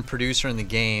up-and-coming producer in the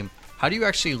game, how do you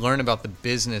actually learn about the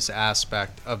business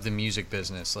aspect of the music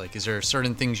business? Like, is there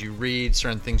certain things you read,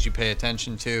 certain things you pay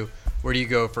attention to? Where do you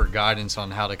go for guidance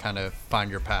on how to kind of find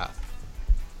your path?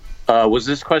 Was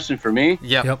this question for me?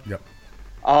 Yep.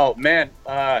 Oh, man,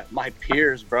 my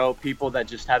peers, bro, people that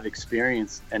just have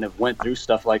experience and have went through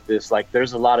stuff like this. Like,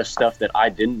 there's a lot of stuff that I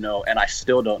didn't know and I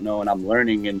still don't know, and I'm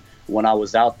learning. And when I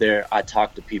was out there, I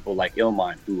talked to people like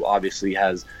Illmind, who obviously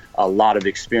has a lot of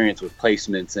experience with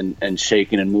placements and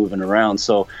shaking and moving around.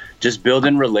 So just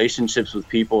building relationships with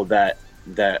people that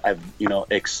have,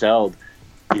 excelled,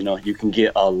 you can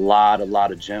get a lot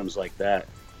of gems like that.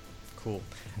 Cool.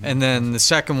 And then the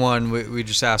second one, we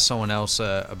just asked someone else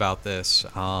about this.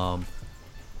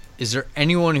 Is there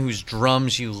anyone whose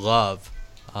drums you love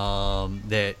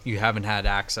that you haven't had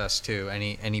access to?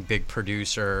 Any big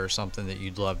producer or something that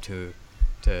you'd love to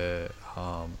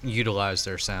utilize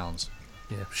their sounds?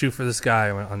 Yeah, shoot for the sky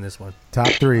on this one. Top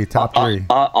three.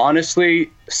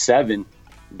 Honestly, 7.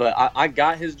 But I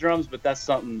got his drums, but that's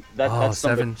something that's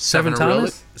Seven somebody,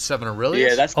 Thomas? Seven Aurelius?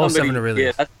 Yeah, that's somebody. Seven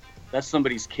Aurelius. Yeah, that's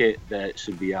somebody's kit that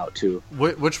should be out too.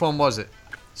 Which one was it?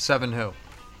 7 who?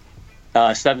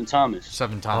 7 Thomas.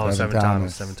 7 Thomas.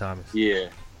 Seven Thomas. Yeah.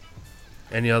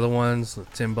 Any other ones?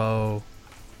 Timbo.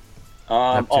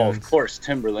 Of course,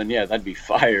 Timberland. Yeah, that'd be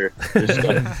fire. All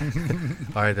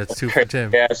right, that's 2 for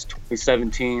Tim. Yes,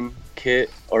 2017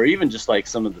 kit, or even just like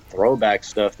some of the throwback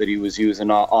stuff that he was using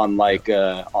on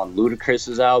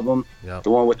Ludacris's album. Yep. The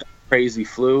one with the crazy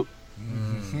flute.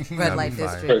 Red Light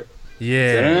District.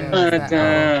 Yeah.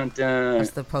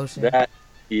 That's the potion.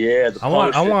 Yeah, the I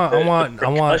want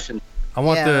percussion.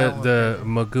 the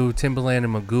Magoo Timbaland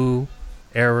and Magoo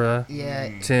era Yeah.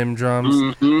 Tim drums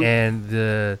Mhm. and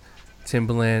the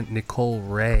Timbaland Nicole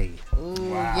Ray Ooh,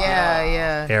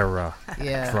 yeah. era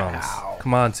drums.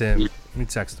 Come on, Tim. Let me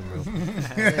text him real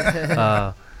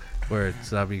quick. Words,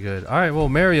 that'd be good. All right, well,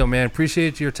 Mario, man,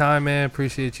 appreciate your time, man.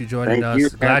 Appreciate you joining Thank us. you,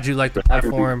 Glad man, you like the for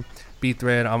having me. platform,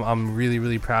 BeatThread. I'm really,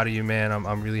 really proud of you, man.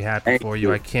 I'm really happy Thank for you.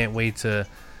 you. I can't wait to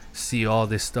see all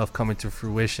this stuff coming to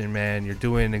fruition, man. You're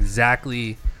doing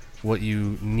exactly what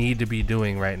you need to be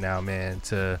doing right now, man,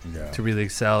 to really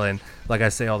excel. And like I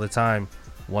say all the time,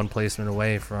 one placement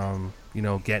away from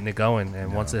getting it going.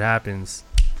 And once it happens,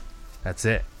 that's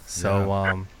it.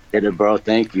 So Get it, bro.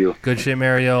 Thank you. good shit,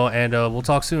 Mario, and we'll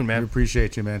talk soon, We man.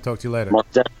 appreciate you, man. Talk to you later. Most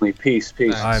definitely. Peace. All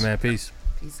right, man. Peace.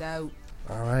 Peace out.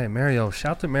 All right, Mario.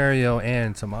 Shout to Mario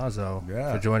and Tommaso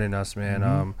Yeah. for joining us,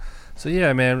 man. So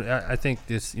yeah, man. I think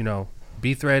this,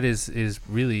 BeatThread is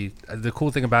really the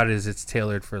cool thing about it is it's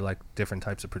tailored for like different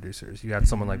types of producers. You got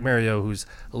someone like Mario who's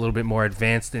a little bit more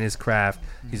advanced in his craft.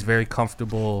 He's very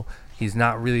comfortable. He's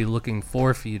not really looking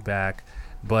for feedback,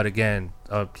 but again,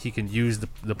 he can use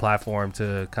the platform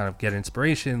to kind of get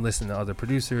inspiration, listen to other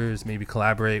producers, maybe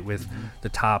collaborate with the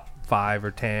top 5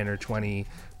 or 10 or 20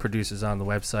 producers on the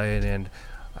website, and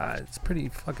it's pretty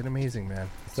fucking amazing, man.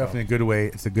 It's definitely a good way.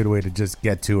 It's a good way to just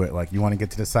get to it. Like you want to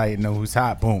get to the site and know who's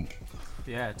hot. Boom.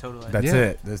 Yeah, totally. That's Yeah.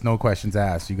 it. There's no questions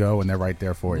asked. You go and they're right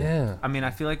there for you. Yeah. I mean, I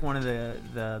feel like one of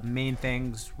the main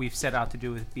things we've set out to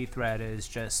do with BeatThread is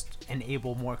just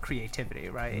enable more creativity,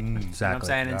 right? You know what I'm Exactly.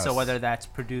 saying? And so Yes. whether that's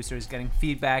producers getting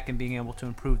feedback and being able to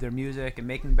improve their music and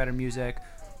making better music,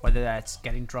 whether that's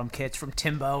getting drum kits from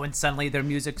Timbo and suddenly their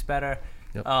music's better,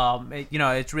 Yep.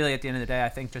 it's really at the end of the day, I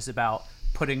think just about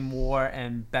putting more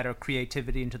and better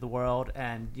creativity into the world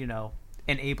and,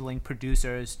 enabling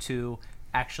producers to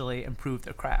actually improve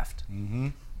their craft.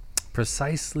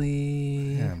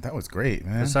 Precisely. Damn, that was great,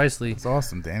 man. Precisely. That's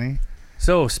awesome, Danny.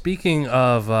 So speaking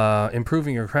of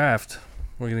improving your craft,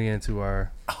 we're gonna get into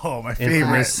our Oh, my Infamous favorite.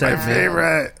 My segment.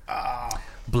 favorite.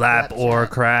 blap or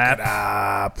crap.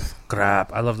 Crap.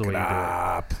 Crap. I love the way you do it.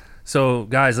 Crap. So,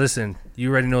 guys, listen. You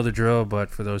already know the drill, but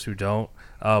for those who don't,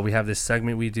 we have this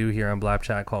segment we do here on Blap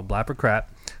Chat called Blap or Crap.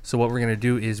 So what we're going to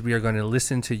do is we are going to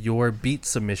listen to your beat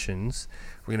submissions.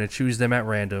 We're going to choose them at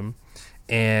random,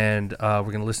 and we're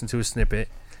going to listen to a snippet.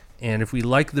 And if we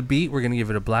like the beat, we're going to give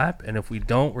it a blap. And if we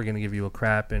don't, we're going to give you a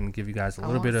crap and give you guys a I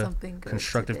little want bit of something good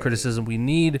constructive today. criticism. We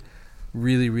need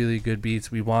really, really good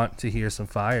beats. We want to hear some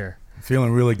fire.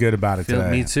 Feeling really good about it today.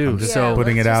 Me too. I'm just So-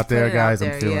 putting let's it just out there, put it guys. out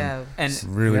I'm there, feeling yeah. And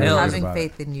really, Bill, really good Having about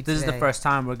faith it. in you this is the today. first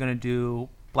time we're going to do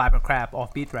Blab or Crap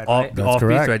off BeatThread, Off, right? That's off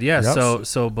correct. BeatThread, yeah. Yep.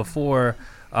 So before,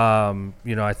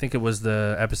 I think it was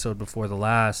the episode before the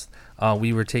last,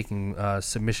 we were taking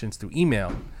submissions through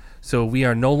email. So we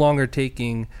are no longer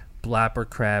taking blap or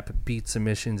crap beat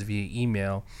submissions via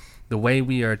email. The way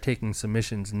we are taking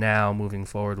submissions now moving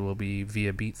forward will be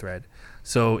via BeatThread.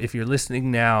 So if you're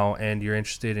listening now and you're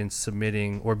interested in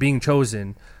submitting or being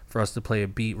chosen for us to play a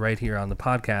beat right here on the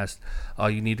podcast,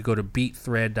 you need to go to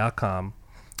beatthread.com.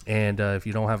 And if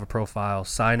you don't have a profile,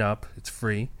 sign up. It's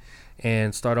free.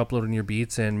 And start uploading your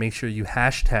beats and make sure you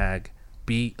hashtag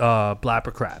blap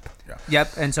or crap.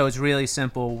 Yep, and so it's really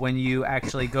simple. When you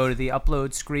actually go to the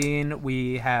upload screen,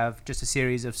 we have just a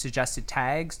series of suggested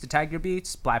tags to tag your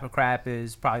beats. Blap or Crap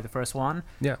is probably the first one.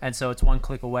 Yeah. And so it's one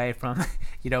click away from,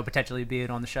 potentially being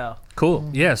on the show. Cool.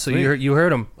 Yeah, so you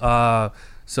heard them.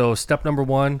 So step number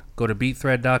 1, go to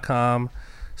beatthread.com.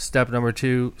 Step number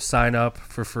 2, sign up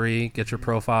for free, get your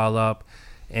profile up.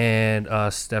 And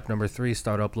step number 3,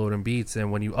 start uploading beats.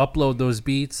 And when you upload those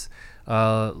beats,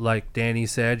 like Danny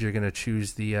said, you're going to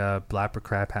choose the Blap or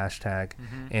Crap hashtag.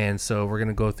 And so we're going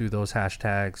to go through those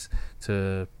hashtags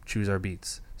to choose our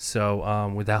beats.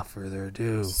 So without further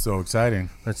ado, So exciting.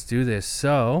 let's do this.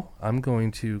 So I'm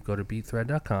going to go to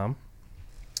beatthread.com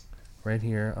right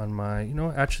here on my,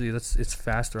 actually, it's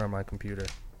faster on my computer.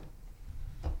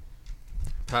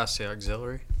 Past the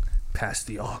auxiliary. Past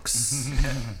the aux.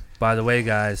 By the way,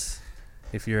 guys,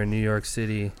 if you're in New York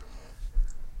City,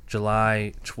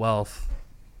 July 12th,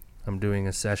 I'm doing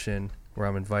a session where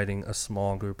I'm inviting a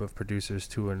small group of producers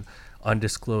to an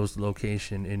undisclosed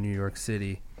location in New York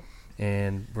City,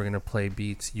 and we're going to play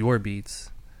beats, your beats.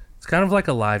 It's kind of like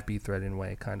a live BeatThread in a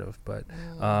way, kind of, but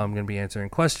I'm going to be answering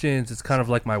questions. It's kind of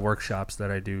like my workshops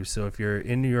that I do. So if you're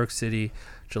in New York City,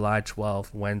 July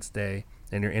 12th, Wednesday,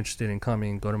 and you're interested in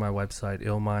coming, go to my website,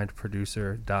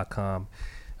 illmindproducer.com.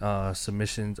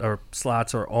 Submissions or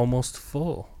slots are almost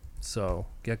full. So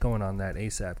get going on that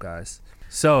ASAP, guys.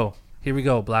 So here we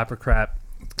go, Blap or Crap.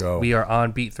 Let's go. We are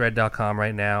on BeatThread.com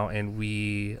right now, and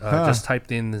we just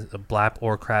typed in the Blap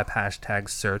or Crap hashtag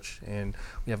search, and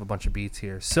we have a bunch of beats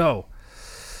here. So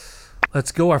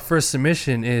let's go. Our first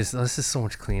submission is, this is so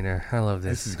much cleaner. I love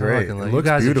this. This is great. It looks you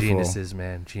guys beautiful. are geniuses,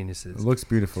 man. Geniuses. It looks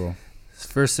beautiful. This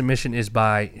first submission is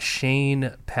by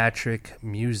Shane Patrick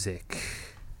Music.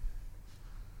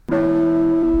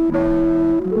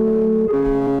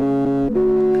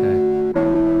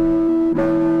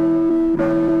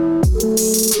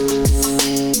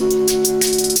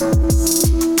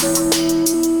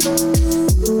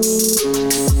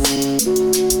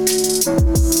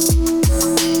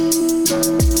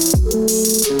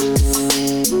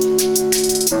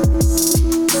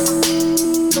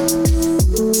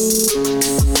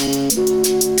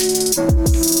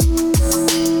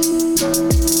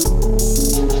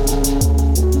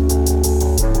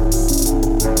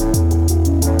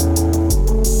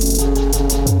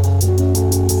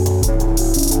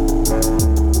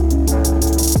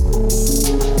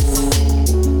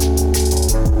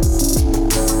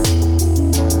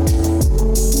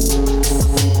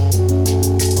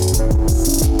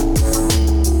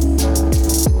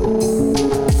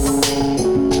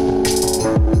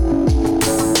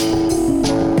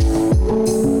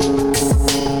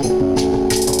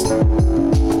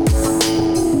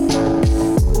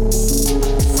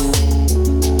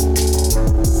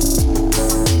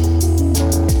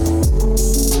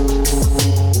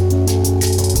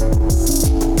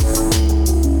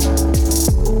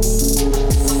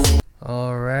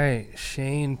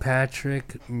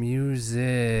 Patrick Music.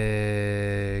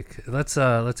 Let's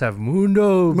have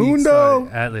Mundo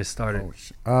Atlas started.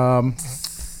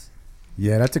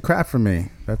 Yeah, that's a crap for me.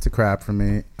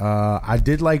 I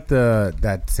did like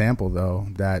that sample though,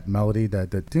 that melody,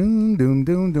 that doom doom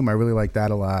doom doom. I really like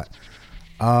that a lot.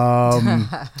 I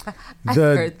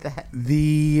heard that.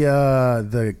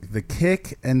 The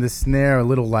kick and the snare are a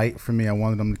little light for me. I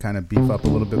wanted them to kind of beef up a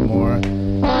little bit more.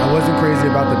 I wasn't crazy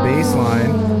about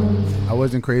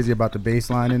the bass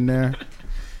line in there.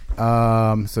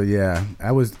 So yeah,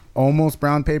 I was almost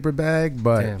brown paper bag,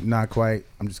 but not quite.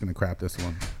 I'm just gonna crap this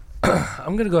one.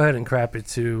 I'm gonna go ahead and crap it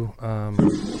too. I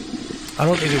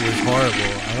don't think it was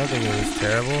horrible. I don't think it was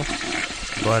terrible,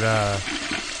 but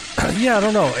yeah, I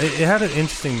don't know. It had an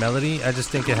interesting melody. I just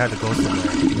think it had to go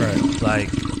somewhere. Right.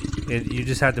 Like, you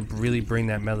just had to really bring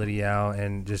that melody out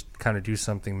and just kind of do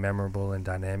something memorable and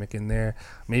dynamic in there.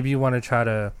 Maybe you want to try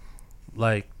to,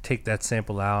 like, take that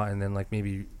sample out and then, like,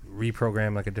 maybe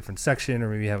reprogram, like, a different section, or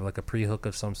maybe have, like, a pre-hook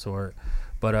of some sort.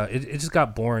 But it just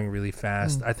got boring really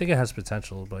fast. I think it has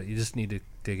potential, but you just need to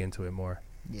dig into it more.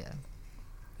 Yeah.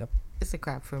 Yep. It's a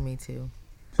crap for me, too.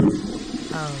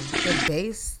 The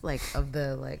bass, like, of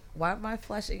the, like, why am I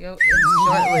flashing out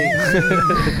shortly?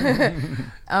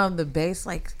 The bass,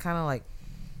 like, kind of, like,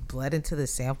 bled into the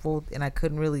sample, and I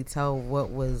couldn't really tell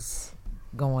what was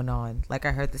going on. Like,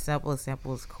 I heard the sample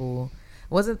was cool.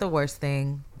 It wasn't the worst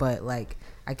thing, but, like,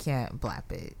 I can't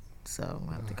blap it, so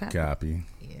I have to crap Copy.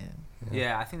 it.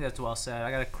 Yeah, I think that's well said.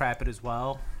 I gotta crap it as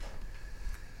well.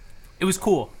 It was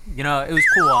cool. You know, it was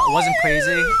cool. It wasn't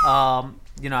crazy.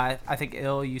 You know, I think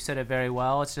you said it very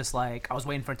well. It's just like I was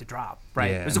waiting for it to drop,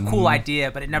 right? Yeah. It was a cool idea,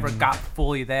 but it never got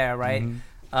fully there, right?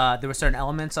 There were certain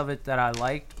elements of it that I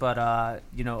liked, but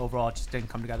you know, overall, it just didn't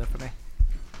come together for me.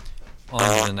 On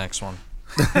to the next one.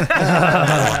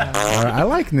 I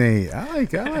like Nate. I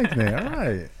like Nate. All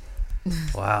right.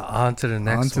 Wow. On to the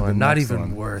next one. Not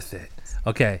even worth it.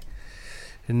 Okay.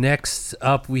 Next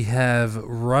up, we have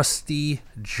Rusty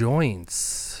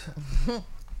Joints.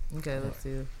 Okay, let's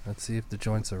see. Let's see if the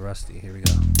joints are rusty. Here we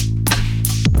go.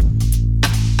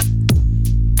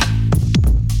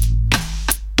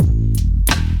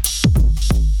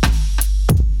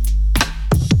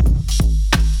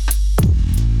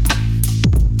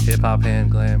 Hip hop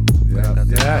hand glam. Yeah,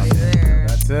 There.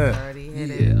 that's it. Already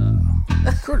hit it.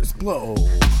 Curtis Blow.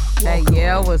 That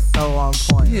yell was so on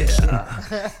point. Yeah.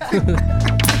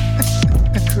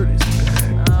 Curtis.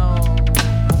 Oh,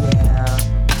 yeah.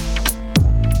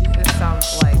 It sounds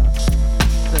like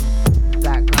the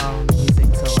background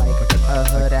music to like a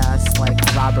hood ass like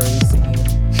robbery scene.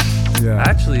 Yeah.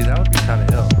 Actually, that would be kind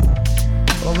of ill.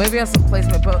 Well, maybe on some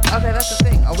placement, but okay, that's the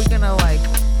thing. Are we gonna like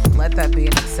let that be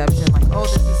an exception? Like, oh,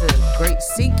 this is a great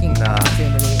seeking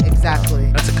opportunity.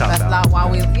 Exactly. That's a cop out. That's not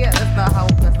why we. Yeah, that's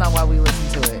not why we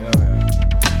listen to it.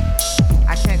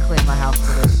 I can't clean my house to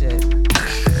this shit.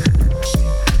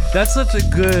 That's such a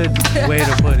good way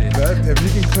to put it. If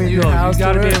you can clean your house, you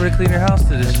gotta be able to clean your house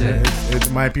to this shit.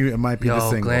 It might be the Yo,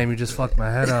 single. Glam, you just fucked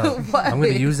my head up. I'm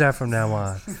gonna use that from now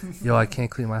on. Yo, I can't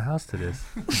clean my house to this.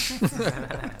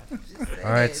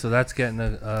 All right, so that's getting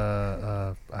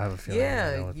a. I have a feeling. I know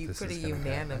Yeah, what you this pretty is gonna be.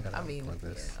 unanimous. gotta I mean, unplug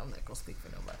this. I'm not gonna speak for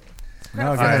nobody. No,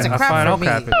 All go right, ahead. a crap fine. for I'll me.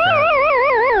 crap it. Crap.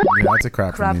 Yeah, that's a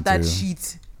crap for me Crap that too.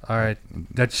 sheet. All right,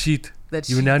 that sheet. That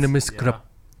sheet. Unanimous Yeah. crap.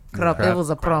 Crap. Crap. It was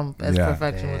a prom, as Yeah.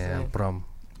 perfection was Yeah, saying. brum.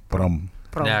 Brum.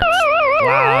 Prom. Next.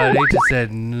 Wow, they just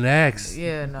said next.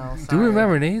 Yeah, no. Do sorry.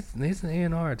 remember Nate's an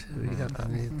A&R too. He got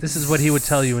this is what he would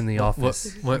tell you in the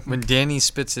office. When Danny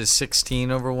spits his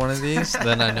 16 over one of these,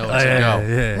 then I know it's yeah, a go.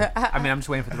 yeah. I mean, I'm just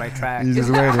waiting for the right track. You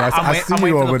just waited. I see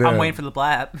you over there. I'm waiting for the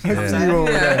blap. You know what I'm I see saying? you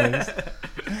over there.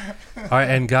 All right,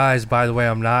 and guys, by the way,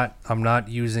 I'm not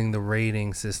using the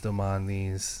rating system on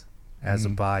these as a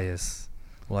bias.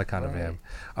 Well, I kind of am.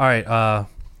 All right,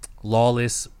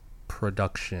 Lawless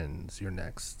Productions. You're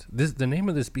next. The name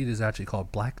of this beat is actually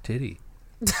called Black Titty.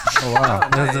 Oh wow.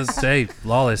 Let's say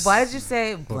Lawless. Why did you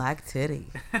say black titty?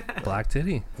 Black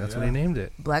Titty? That's what he named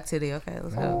it. Black titty. Okay,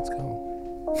 let's go.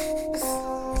 Let's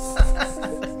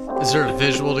go. Is there a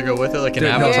visual to go with it, like an No,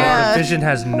 avatar? Yeah. the vision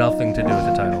has nothing to do with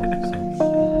the title. So. Let's go.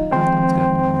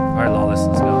 All right, Lawless,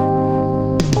 let's go.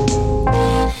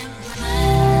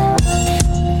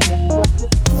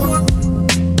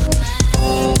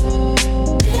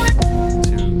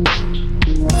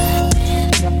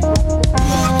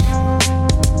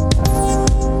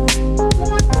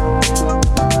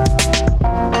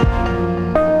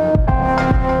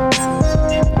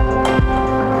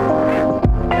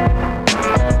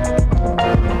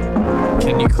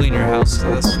 Can you clean your house to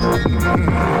this?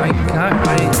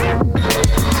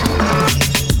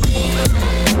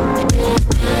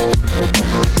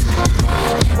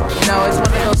 No, it's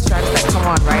one of those tracks that come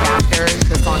on right after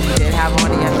the song you did have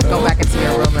on. You have to go back into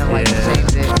your room and like Yeah.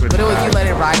 change it. But it was you let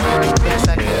it ride for a quick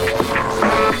second.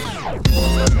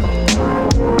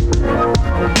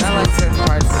 I like certain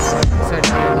parts,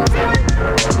 certain elements.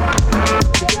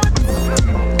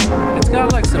 It's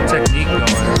got like some technique going.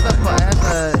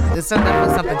 There's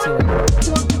definitely something to it.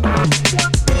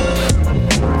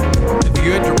 If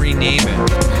you had to rename it,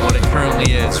 what it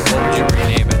currently is, what would you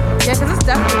rename it? Yeah, because this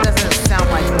definitely doesn't sound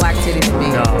like Black Titty to me.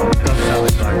 No, it doesn't sound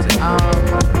like Black Titty.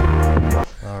 Um,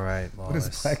 All right, What does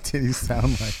Lawless. black titties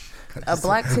sound like? a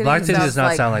Black Titty. Black Titty does sounds not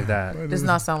like, sound like that. Does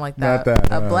not sound like Not that.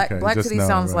 that, A Black okay, just Titty no,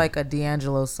 sounds right. like a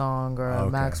D'Angelo song or a Okay,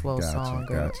 Maxwell gotcha, song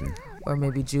gotcha. or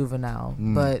maybe Juvenile.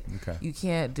 But okay. you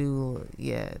can't do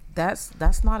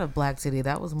that's not a Black Titty.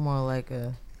 That was more like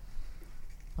a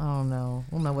I don't know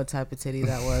what type of titty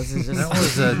that was. It's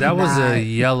just That was a not-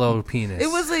 yellow penis. It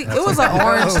was like it was an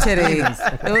orange titty. It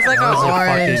was like an was a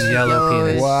orange fucking yellow yellowish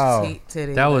penis. Wow.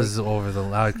 titty. That like- was over the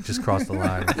line. I just crossed the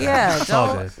line. yeah. it's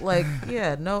all Don't good. like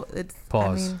no. It's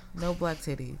Pause. I mean no Black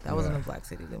Titty. That wasn't a Black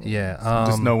Titty to me. Yeah.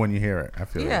 Just know when you hear it. I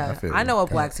feel it. Yeah, feel I it. know a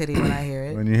Black Titty when I hear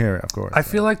it. When you hear it, of course. I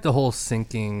feel like the whole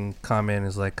syncing comment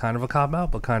is like kind of a cop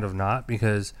out, but kind of not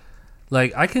because,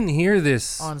 like, I can hear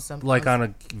this On some- like on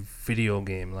on a video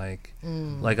game, like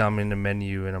I'm in the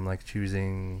menu and I'm like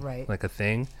choosing Right. like a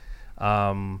thing.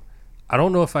 I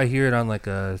don't know if I hear it on like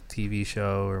a TV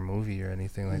show or movie or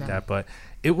anything like No. that, but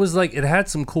it was like it had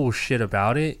some cool shit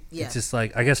about it. Yeah. It's just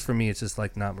like I guess for me, it's just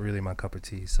like not really my cup of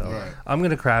tea. So I'm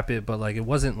gonna crap it, but like it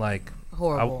wasn't like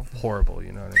Horrible. horrible.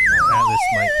 You know what I mean? Atlas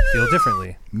might feel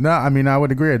differently. No, I mean I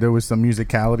would agree. There was some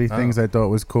musicality things I thought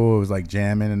was cool. It was like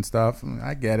jamming and stuff.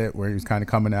 I get it where he was kind of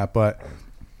coming at, but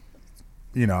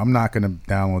you know, I'm not gonna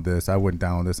download this. I wouldn't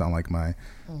download this on like my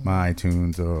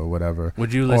iTunes or whatever.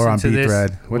 Would you or listen on to this?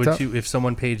 BeatThread. What's Would up? you, if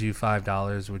someone paid you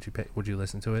 $5? Would you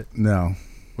listen to it? No,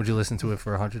 Would you listen to it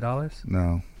for $100?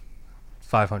 no.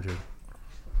 500.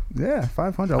 Yeah,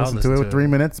 500. I'll I'll listen listen to it to with it. 3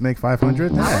 minutes. Make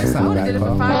 500. Nah, it's I not would have that did it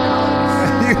for low.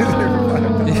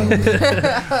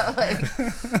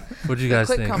 $5. What do you guys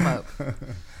Quick think? come up.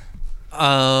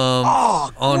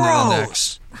 On to the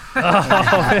next.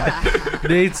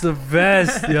 Nate's the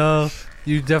best, yo.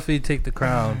 You definitely take the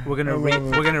crown. We're gonna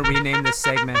rename this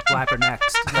segment Blapper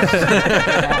Next.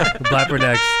 Blapper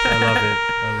next.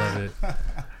 I love it.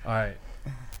 All right.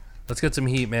 Let's get some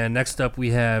heat, man. Next up,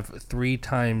 we have 3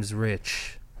 Times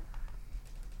Rich.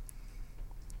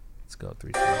 Let's go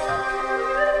 3 Times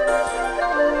Rich.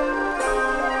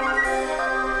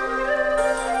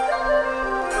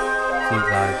 Flute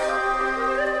vibes.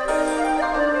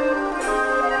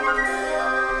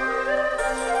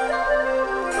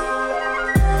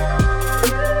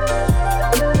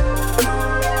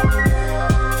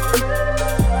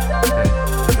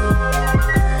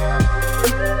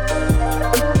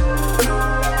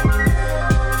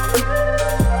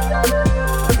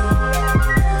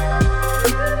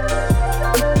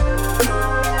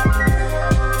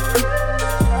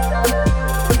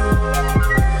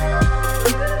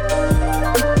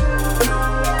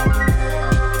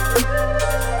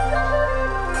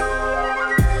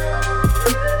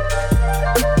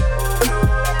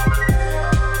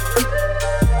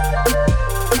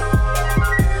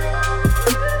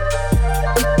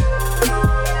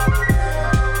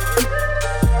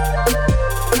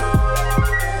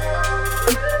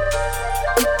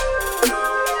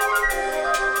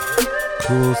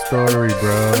 story,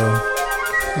 bro.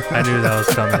 I knew that was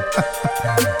coming.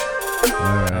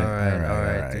 All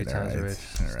right. 3 times rich.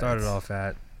 Started off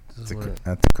at. That's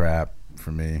a crap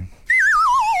for me.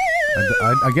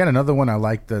 Again, another one. I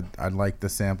like the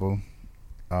sample,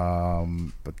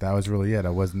 but that was really it.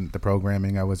 I wasn't the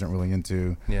programming. I wasn't really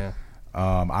into. Yeah.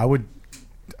 I would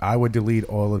delete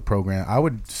all the program. I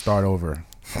would start over,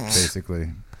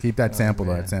 basically. Keep that sample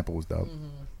though. That sample was dope.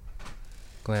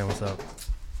 Glenn, what's up?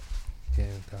 I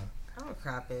would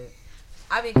crap it.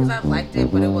 I mean, because I liked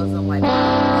it, but it wasn't like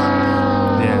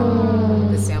I loved it. Yeah.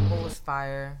 The sample was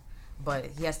fire, but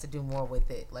he has to do more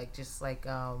with it. Like, just like,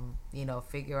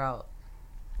 figure out,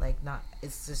 like, not,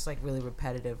 it's just like really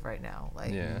repetitive right now.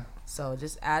 Like, so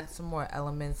just add some more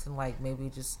elements and like maybe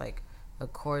just like a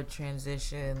chord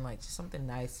transition, like just something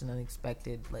nice and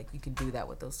unexpected. Like, you can do that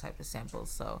with those type of samples.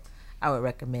 So I would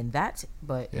recommend that,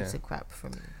 but it's a crap for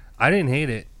me. I didn't hate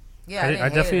it. Yeah, I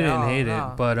definitely didn't hate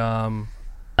it, but I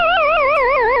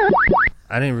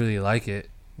didn't really like it.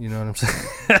 You know what I'm saying?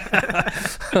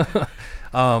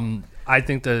 I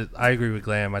think I agree with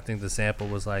Glam. I think the sample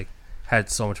was like had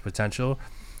so much potential.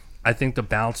 I think the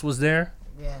bounce was there.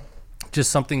 Yeah. Just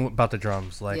something about the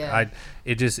drums, like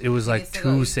it was like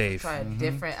too safe. Try a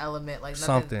different element, like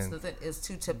nothing is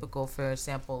too typical for a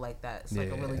sample like that. It's like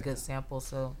a really good sample,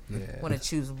 so want to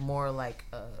choose more like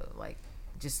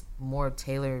just more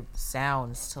tailored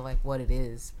sounds to like what it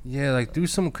is. Yeah, like do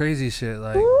some crazy shit,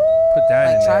 like put that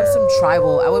like in try there. some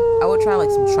tribal. I would try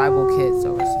like some tribal kits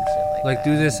over some shit like that.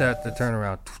 Do this at the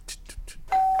turnaround.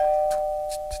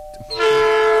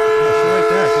 Like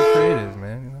that, get creative,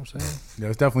 man. You know what I'm saying? Yeah,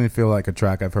 it definitely feel like a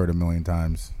track I've heard a million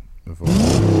times before.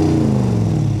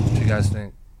 What you guys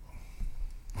think?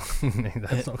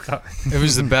 That's okay. It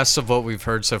was the best of what we've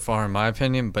heard so far, in my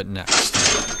opinion. But next.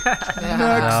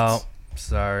 No,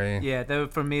 sorry. Yeah,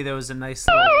 for me there was a nice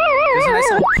little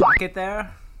pocket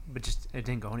there, but just it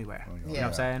didn't go anywhere. You know what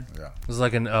I'm saying? Yeah. It was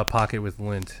like a pocket with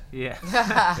lint. Yeah.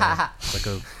 Like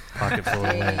a pocket full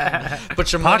of lint.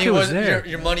 But your money was there.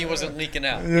 Your money wasn't leaking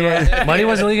out. Yeah. Money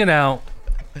wasn't leaking out.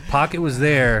 Pocket was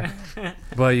there,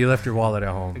 but you left your wallet at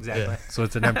home. Exactly. So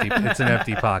it's an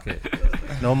empty pocket.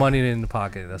 No money in the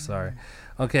pocket. That's sorry.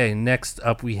 Okay, next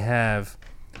up we have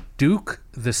Duke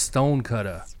the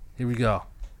Stonecutter. Here we go.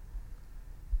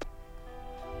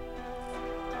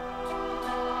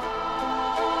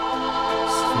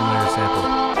 Familiar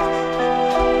sample.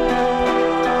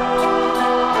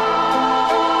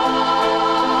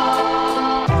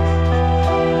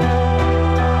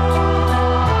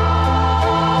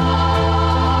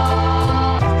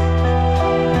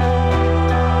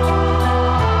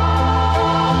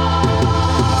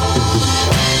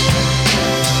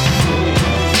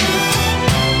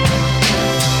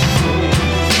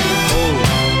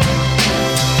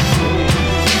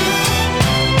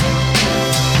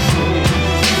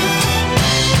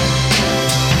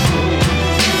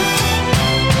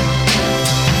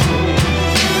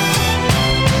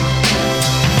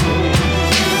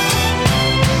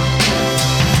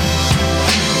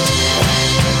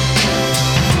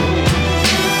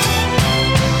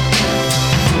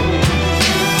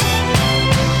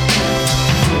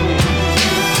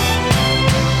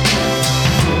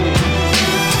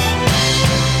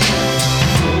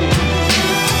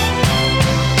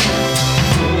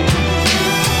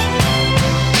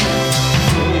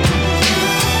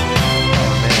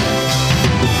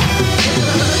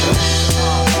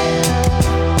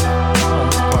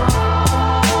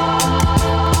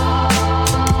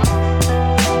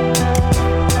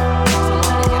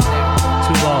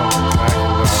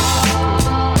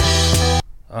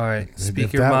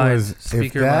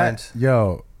 Speak your mind.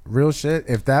 Yo, real shit.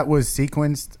 If that was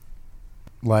sequenced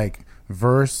like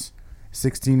verse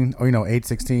 16, or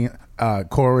 8/16,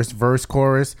 chorus, verse,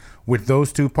 chorus, with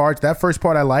those two parts, that first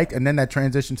part I like, and then that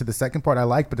transition to the second part I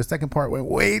like, but the second part went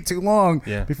way too long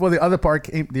before the other part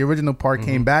came. The original part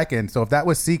came back in. So if that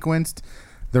was sequenced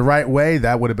the right way,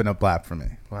 that would have been a blap for me.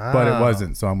 Wow. But it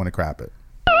wasn't, so I'm gonna crap it.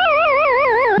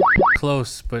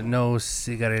 Close, but no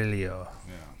cigarillo.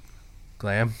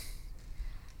 Glam.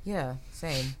 Yeah,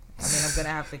 same. I mean, I'm gonna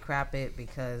have to crap it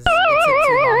because it took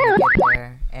too long to get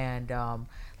there, and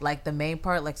like the main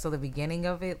part, like so the beginning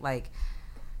of it, like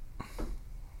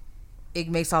it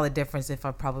makes all the difference. If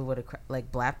I probably would have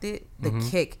like blapped it, the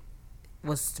kick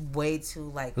was way too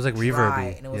like it was like dry,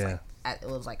 reverby, and it was it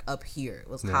was like up here, it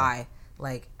was high.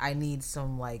 Like I need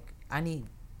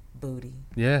booty.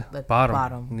 Yeah, like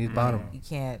bottom. You need bottom. You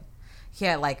can't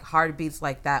like hard beats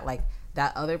like that. Like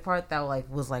that other part that like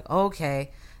was like okay.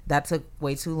 That took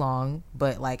way too long,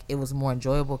 but like it was more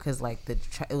enjoyable because like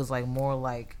it was like more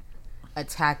like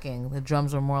attacking. The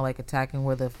drums were more like attacking.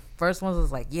 Where the first ones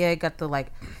was like, yeah, it got the like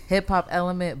hip hop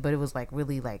element, but it was like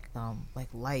really like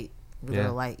light, really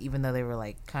light, even though they were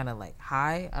like kind of like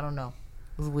high. I don't know.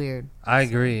 It was weird. I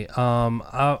agree.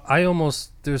 I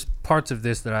almost, there's parts of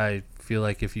this that I feel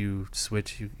like if you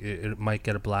switch, it might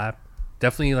get a blap.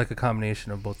 Definitely like a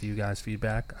combination of both of you guys'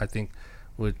 feedback, I think,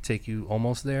 would take you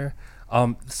almost there.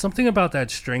 Something about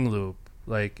that string loop,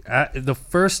 like at the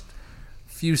first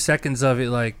few seconds of it,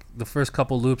 like the first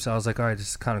couple loops, I was like, all right, this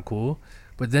is kind of cool.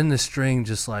 But then the string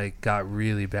just like got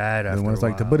really bad after a while.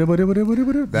 Like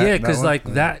yeah, because like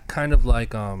that kind of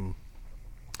like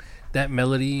that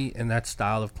melody and that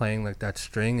style of playing like that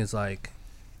string is like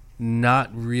not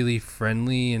really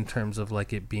friendly in terms of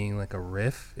like it being like a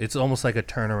riff. It's almost like a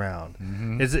turnaround.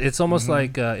 It's almost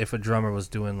like if a drummer was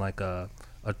doing like a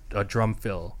drum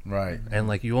fill, right? And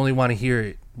like you only want to hear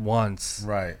it once,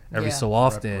 right? Every so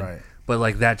often, right. But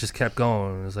like that just kept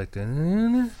going. It was like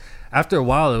after a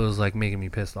while, it was like making me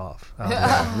pissed off.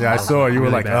 I saw it. You were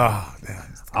like, oh,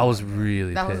 damn. I was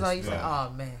really that pissed. Was all you said.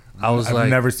 Oh man. I've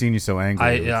never seen you so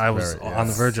angry. I was on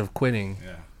the verge of quitting.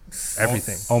 Yeah.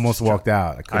 Everything. Almost walked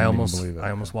out. I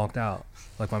almost walked out,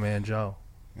 like my man Joe,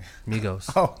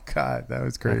 Migos. Oh God, that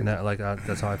was crazy.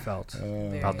 That's how I felt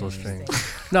about those strings.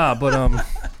 Nah, but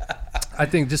I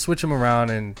think just switch them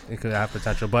around and it could have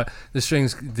potential. But the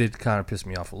strings did kind of piss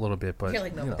me off a little bit. But you're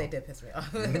like, no, but they did piss me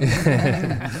off.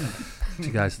 What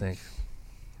you guys think?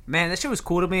 Man, that shit was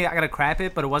cool to me. I gotta crap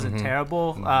it, but it wasn't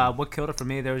terrible. What killed it for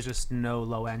me, there was just no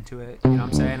low end to it. You know what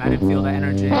I'm saying? I didn't feel that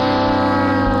energy.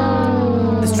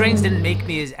 The strings didn't make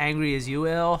me as angry as you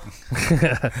will.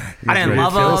 I didn't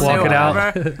love them. Walk it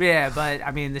out. Yeah, but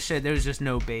I mean, the shit, there was just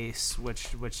no bass,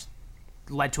 which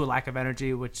led to a lack of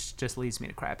energy, which just leads me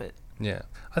to crap it. Yeah,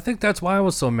 I think that's why I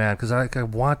was so mad, because I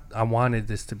wanted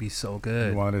this to be so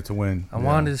good. You wanted to win. I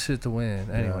wanted this shit to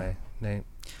win. Anyway, Nate.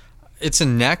 It's a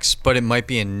next, but it might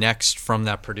be a next from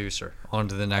that producer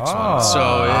onto the next one.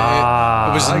 So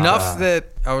it was enough that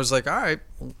I was like, all right,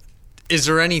 is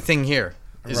there anything here?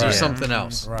 Is there something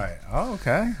else? Right. Oh,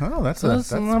 okay. Oh, that's not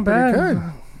pretty bad.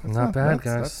 Good. Not bad,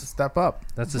 guys. That's a step up.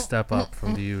 That's a step up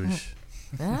from the huge.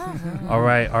 All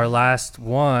right, our last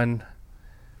one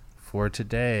for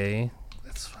today.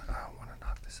 I want to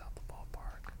knock this out the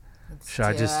ballpark.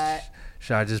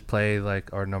 Should I just play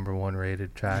like our number one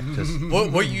rated track? Just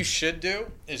what you should do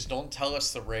is don't tell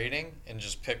us the rating and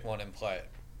just pick one and play it.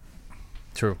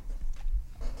 True.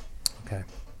 Okay.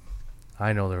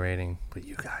 I know the rating, but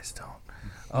you guys don't.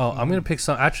 Oh, I'm gonna pick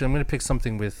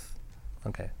something with.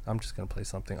 Okay, I'm just gonna play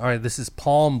something. All right, this is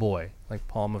Palm Boy, like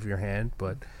palm of your hand,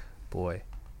 but boy.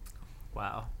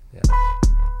 Wow. Yeah.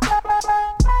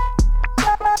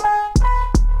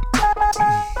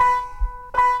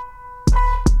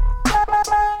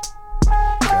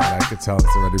 God, I could tell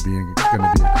it's already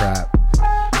gonna be a crap.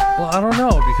 Well, I don't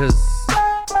know because.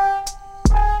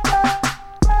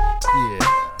 Yeah.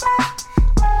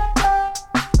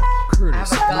 I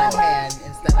have a gun hand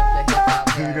instead of the hip hop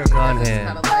hand. Gun hand.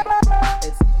 Kind of like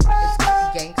it's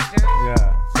gangster.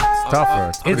 Yeah. It's tougher.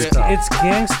 It's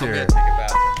gangster.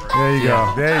 There you go. Oh,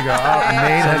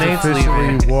 Nate has Nate's officially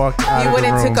leaving. walked out He of went the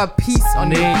and room. took a piece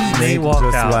on your beat. Nate walked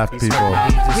just out. left people.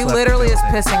 He literally is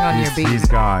pissing on your beat. He's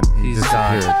gone. He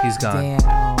disappeared. He's gone. Damn.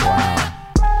 Wow.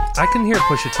 I can hear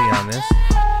Pusha T on this.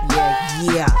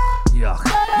 Yeah. Yuck.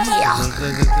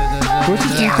 Pusha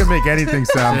T can make anything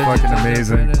sound fucking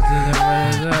amazing.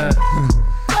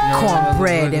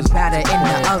 Cornbread and batter in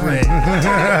the oven.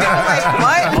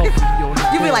 Like, what?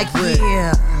 You be like,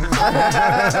 yeah.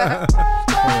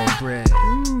 Cornbread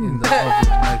in the oven,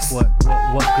 like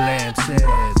what Glam said.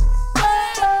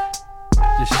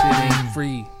 This shit ain't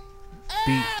free.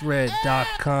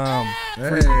 BeatThread.com.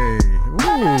 Hey.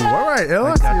 Ooh. All right. I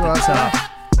got the top.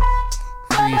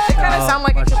 It kind of sounds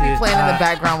like it could be playing in the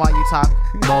background while you talk.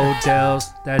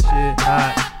 Models, that shit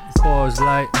hot. Coors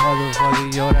Light,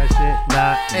 motherfucker, yo, that shit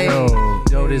not. Hey.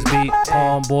 Yo, this beat,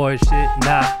 Palm Boy shit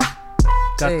not.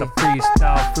 Got the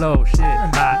freestyle flow, shit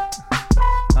hot.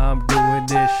 I'm doing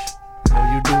this, yo,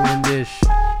 you doing this.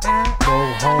 Go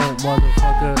home,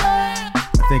 motherfucker.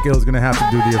 I think it was gonna have to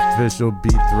do the official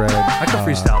BeatThread. I can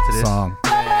freestyle to this song.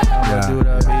 I'ma do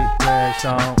the BeatThread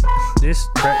song. This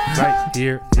track right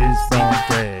here is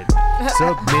BeatThread.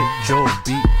 Submit your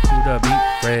beat to the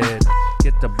BeatThread.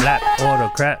 Get the black or the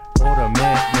crap or the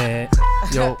man.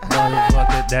 Yo,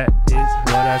 motherfucker, that is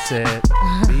what I said.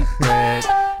 BeatThread.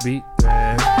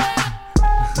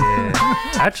 Yeah.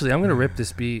 Actually, I'm gonna rip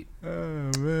this beat.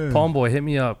 man. Palm Boy, hit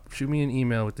me up. Shoot me an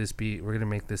email with this beat. We're gonna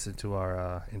make this into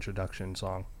our introduction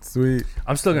song. Sweet.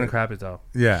 I'm still gonna crap it though.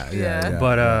 Yeah.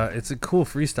 But it's a cool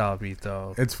freestyle beat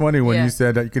though. It's funny when Yeah. you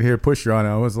said that you could hear Pusher on it.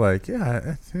 I was like,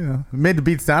 yeah, it made the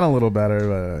beat sound a little better,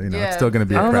 but Yeah. it's still gonna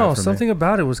be. I don't crap know. for Something me.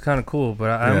 about it was kind of cool, but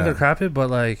I'm Yeah. gonna crap it. But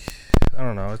like, I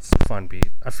don't know. It's a fun beat.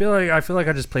 I feel like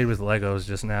I just played with Legos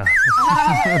just now.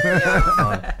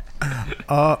 Fun.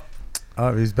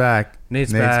 Oh, he's back.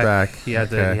 Nate's back. He had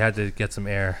to get some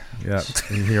air. Yep.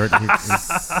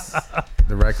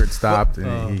 The record stopped,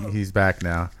 and he's back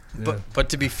now. But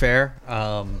to be fair,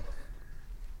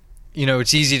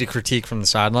 it's easy to critique from the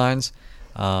sidelines,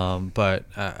 but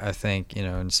I think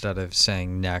instead of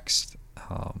saying next,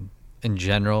 in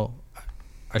general,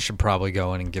 I should probably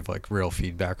go in and give like real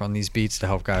feedback on these beats to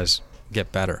help guys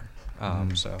get better.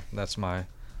 So that's my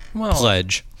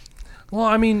pledge. Well,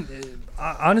 I mean,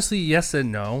 honestly, yes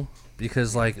and no,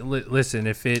 because like, listen,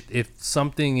 if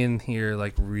something in here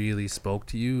like really spoke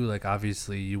to you, like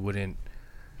obviously you wouldn't.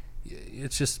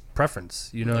 It's just preference,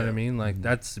 you know what I mean? Like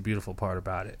that's the beautiful part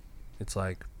about it. It's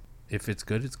like, if it's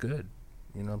good, it's good.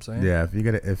 You know what I'm saying? Yeah.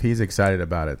 If he's excited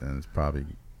about it, then it's probably.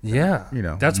 Yeah.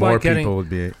 That's more why people would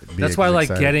be that's why like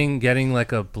excited. getting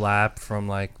like a blap from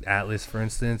like Atlas, for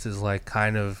instance, is like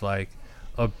kind of like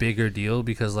a bigger deal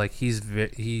because like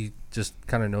he just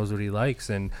kind of knows what he likes,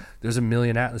 and there's a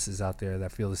million Atlases out there that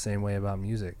feel the same way about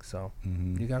music. So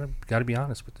you gotta be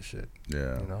honest with the shit.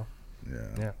 Yeah.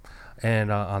 Yeah.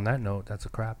 And on that note, that's a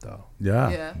crap though.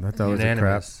 Yeah. I thought it was a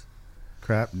Unanimous.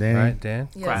 crap, Danny. Right, Dan?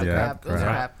 Yeah, it was a crap. It was a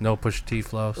crap. No Push T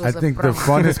flows. It was I a think the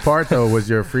problem. funnest part though was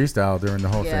your freestyle during the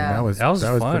whole thing. Yeah. That was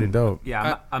fun. pretty dope.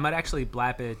 Yeah, I might actually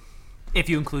blap it if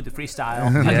you include the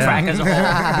freestyle, the Yeah. track as a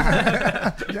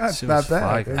whole. Yeah, it's Shit not was bad.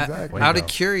 fire. Exactly. Out of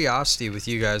curiosity with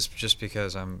you guys, just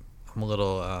because I'm a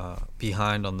little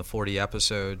behind on the 40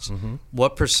 episodes,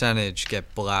 what percentage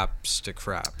get blaps to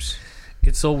craps?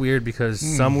 It's so weird because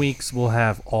some weeks we'll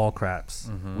have all craps.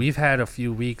 We've had a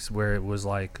few weeks where it was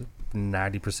like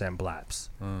 90% blaps,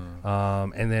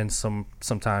 and then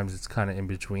sometimes it's kind of in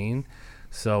between.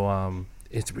 So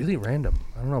it's really random.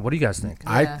 I don't know. What do you guys think?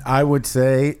 Yeah. I would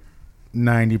say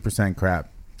 90% crap.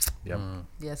 Yep.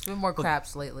 Yeah, it's been more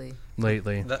craps lately.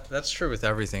 Lately, That's true with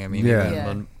everything. I mean, Yeah.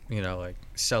 even when, like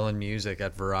selling music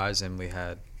at Verizon, we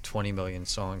had 20 million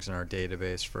songs in our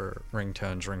database for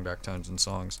ringtones, ringback tones, and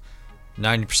songs.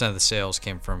 90% of the sales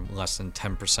came from less than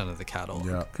 10% of the catalog.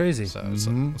 Yeah. crazy. So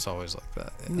it's always like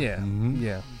that.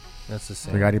 Yeah, that's the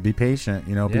same. We got to be patient.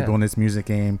 Yeah. People in this music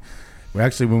game. We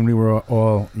actually, when we were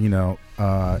all, in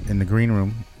the green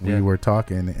room, we were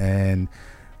talking and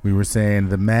we were saying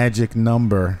the magic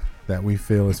number that we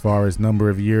feel as far as number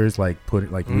of years, like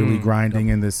really grinding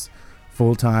in this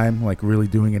full time, like really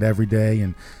doing it every day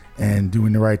and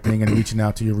doing the right thing and reaching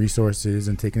out to your resources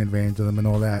and taking advantage of them and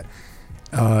all that.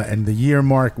 And the year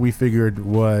mark we figured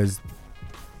was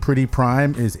pretty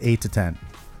prime is 8 to 10.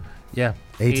 Yeah,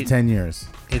 8 to 10 years.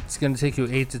 It's gonna take you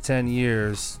 8 to 10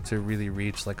 years to really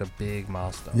reach like a big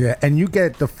milestone. Yeah, and you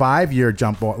get the 5-year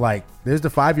jump. Like there's the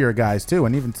 5-year guys too,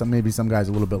 and even maybe some guys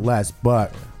a little bit less.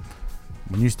 But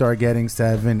when you start getting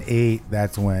 7, 8,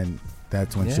 that's when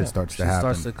shit starts to happen.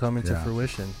 Starts to come into Yeah.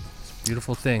 fruition. It's a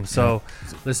beautiful thing. So,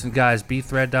 listen, guys,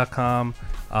 BeatThread.com.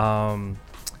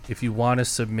 If you want to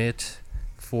submit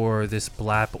for this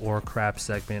blap or crap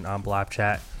segment on Blap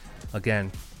Chat,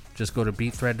 again, just go to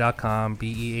BeatThread.com,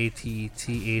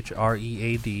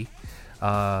 BeatThread.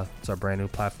 It's our brand new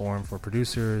platform for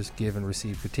producers, give and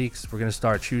receive critiques. We're going to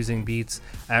start choosing beats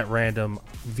at random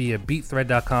via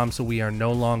BeatThread.com, so we are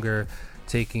no longer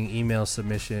taking email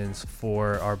submissions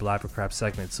for our Blap or Crap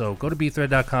segment. So go to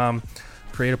BeatThread.com,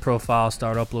 create a profile,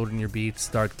 start uploading your beats,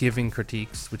 start giving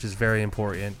critiques, which is very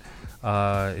important.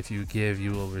 If you give,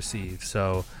 you will receive.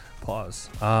 So pause.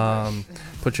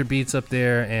 Put your beats up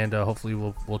there, and hopefully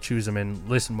we'll choose them. And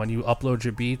listen, when you upload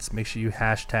your beats, make sure you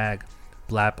hashtag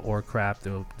blap or crap.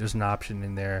 There's an option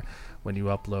in there when you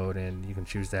upload, and you can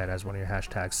choose that as one of your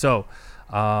hashtags. So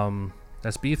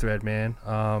that's BeatThread, man.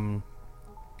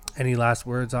 Any last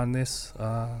words on this,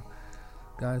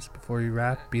 guys, before you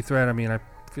wrap? BeatThread, I mean, I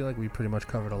feel like we pretty much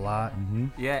covered a lot.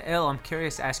 Yeah, Il, I'm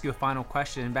curious to ask you a final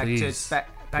question. Back Please. to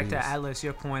Atlas,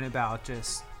 your point about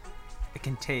just it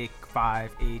can take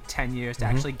 5, 8, 10 years to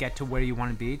actually get to where you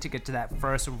want to be, to get to that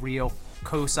first real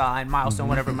cosign milestone,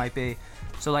 whatever it might be.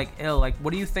 So like, Il, like,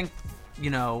 what do you think,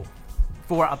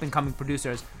 for up and coming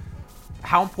producers,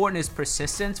 how important is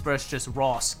persistence versus just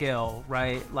raw skill,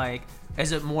 right? Like,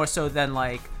 is it more so than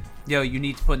like, you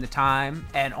need to put in the time,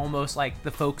 and almost like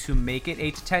the folks who make it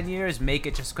 8 to 10 years make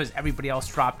it just because everybody else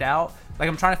dropped out? Like,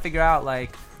 I'm trying to figure out,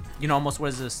 like, almost what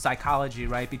is the psychology,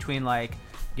 right, between like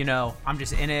you know, I'm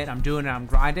just in it, I'm doing it, I'm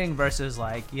grinding, versus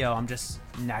like, yo, I'm just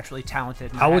naturally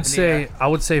talented. I would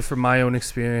say from my own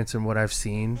experience and what I've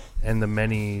seen and the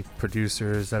many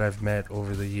producers that I've met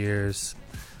over the years,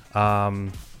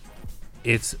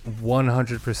 it's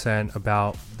 100%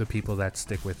 about the people that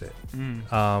stick with it.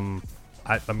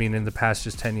 I mean, in the past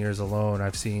just 10 years alone,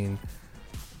 I've seen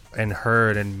and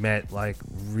heard and met like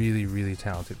really, really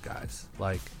talented guys,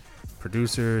 like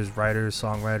producers, writers,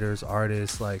 songwriters,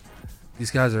 artists. Like,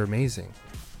 these guys are amazing,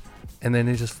 and then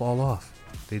they just fall off.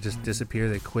 They just disappear.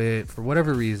 They quit for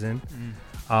whatever reason.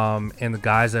 And the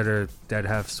guys that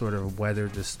have sort of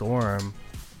weathered the storm,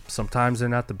 sometimes they're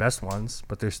not the best ones,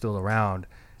 but they're still around,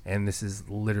 and this is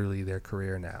literally their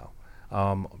career now,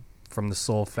 from the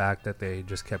sole fact that they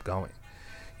just kept going,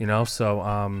 you know. So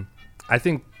I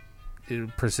think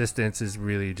persistence is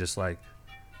really just like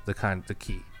the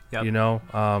key. Yep. You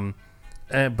know.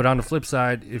 But on the flip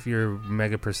side, if you're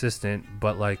mega persistent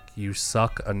but like you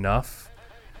suck enough,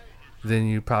 then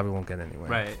you probably won't get anywhere.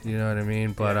 Right. You know what I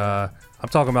mean? But I'm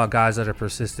talking about guys that are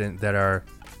persistent, that are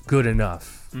good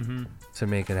enough to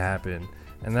make it happen.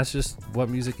 And that's just what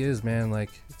music is, man. Like,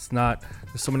 it's not,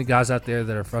 there's so many guys out there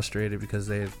that are frustrated because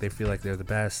they feel like they're the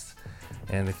best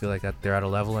and they feel like that they're at a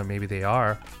level, and maybe they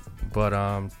are, but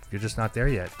you're just not there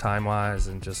yet, time-wise,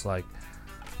 and just like,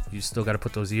 you still got to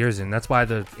put those years in. That's why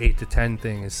the 8 to 10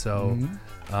 thing is so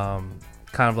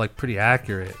kind of like pretty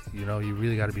accurate. You know, you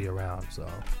really got to be around. So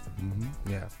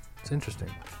yeah, it's interesting.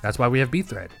 That's why we have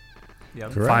BeatThread.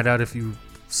 Yep. Find out if you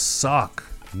suck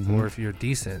or if you're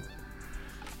decent.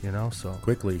 You know, so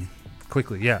Quickly,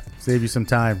 yeah. save you some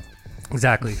time.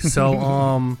 Exactly.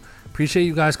 So appreciate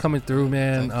you guys coming through,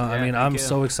 man. I mean, I'm you.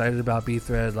 so excited about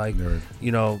BeatThread. Like,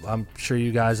 you know, I'm sure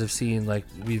you guys have seen, like,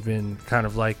 we've been kind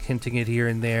of like hinting it here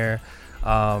and there,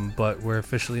 but we're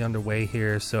officially underway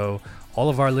here. So all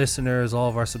of our listeners, all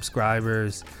of our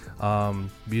subscribers,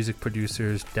 music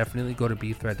producers, definitely go to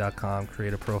BeatThread.com,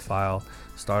 create a profile,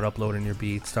 start uploading your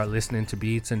beats, start listening to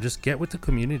beats, and just get with the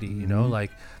community. You know,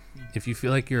 like, if you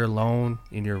feel like you're alone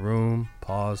in your room,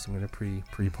 pause. I'm going to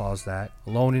pre-pause that.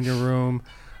 Alone in your room,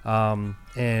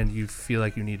 and you feel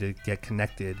like you need to get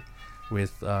connected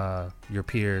with your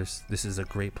peers, this is a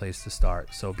great place to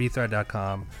start. So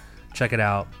BeatThread.com, check it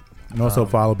out. And also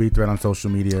follow BeatThread on social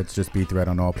media. It's just BeatThread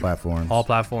on all platforms. All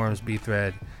platforms,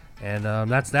 BeatThread. And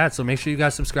that's that. So make sure you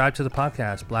guys subscribe to the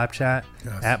podcast, Blapchat,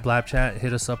 at Blapchat.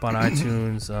 Hit us up on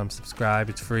iTunes. Subscribe.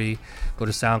 It's free. Go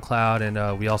to SoundCloud.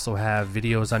 And we also have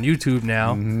videos on YouTube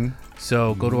now.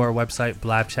 So go to our website,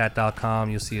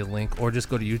 blapchat.com. You'll see a link. Or just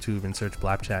go to YouTube and search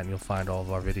Blapchat, and you'll find all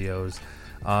of our videos.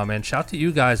 And shout to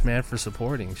you guys, man, for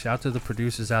supporting. Shout to the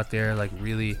producers out there, like,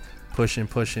 really pushing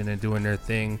and doing their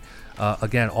thing.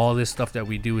 Again, all this stuff that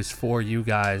we do is for you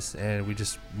guys, and we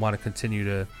just want to continue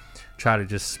to try to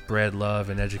just spread love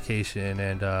and education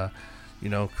and you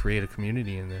know, create a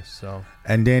community in this. So,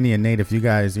 and Danny and Nate, if you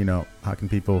guys, you know, how can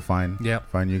people find you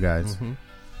guys?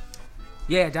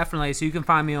 Yeah, definitely. So you can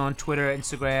find me on Twitter,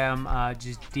 Instagram,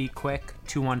 just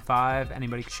dquick215.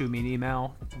 Anybody can shoot me an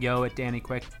email,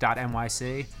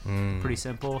 yo@dannyquick.nyc. Pretty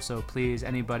simple. So please,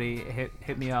 anybody,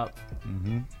 hit me up.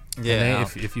 Yeah,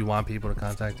 if you want people to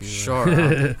contact you. Sure.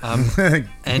 I'm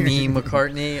any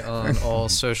McCartney on all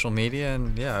social media,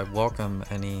 and yeah, I welcome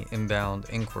any inbound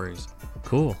inquiries.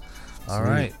 Cool. All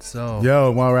right. So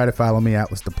while we're at it, follow me,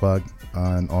 Atlas the Plug,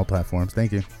 on all platforms.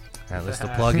 Thank you. Atlas the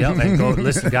Plug. Yep. And go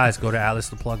listen, guys. Go to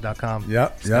atlastheplug.com.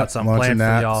 Yep. Got something Launching planned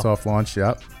that for y'all. soft launch.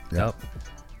 Yep.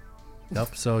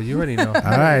 So you already know. All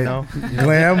right.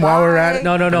 Glam, while we're at it.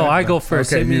 No. I go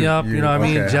first. Okay, Hit me up. You know what I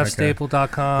mean? okay.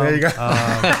 JeffStaple.com. There you go.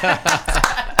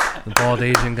 The bald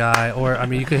Asian guy. Or, I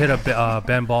mean, you could hit up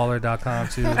benballer.com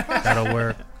too. That'll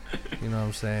work. You know what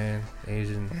I'm saying?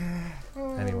 Asian.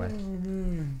 Anyway.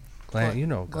 Glam, you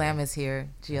know. Glam is here.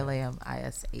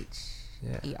 GLAMISHERE.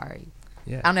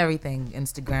 Yeah. On everything.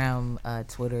 Instagram,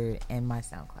 Twitter, and my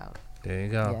SoundCloud. There you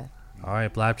go. Yeah. All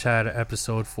right, Blapchat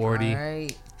episode 40. All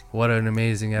right. What an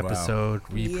amazing episode.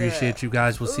 We appreciate you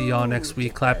guys. We'll see y'all next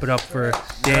week. Clap it up for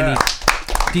Danny,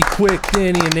 D-Quick,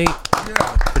 Danny, and Nate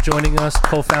for joining us,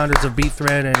 co-founders of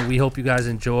BeatThread, and we hope you guys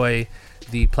enjoy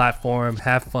the platform.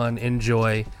 Have fun,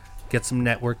 enjoy, get some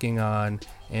networking on,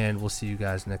 and we'll see you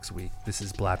guys next week. This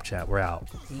is Blapchat. We're out.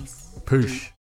 Peace. Poosh.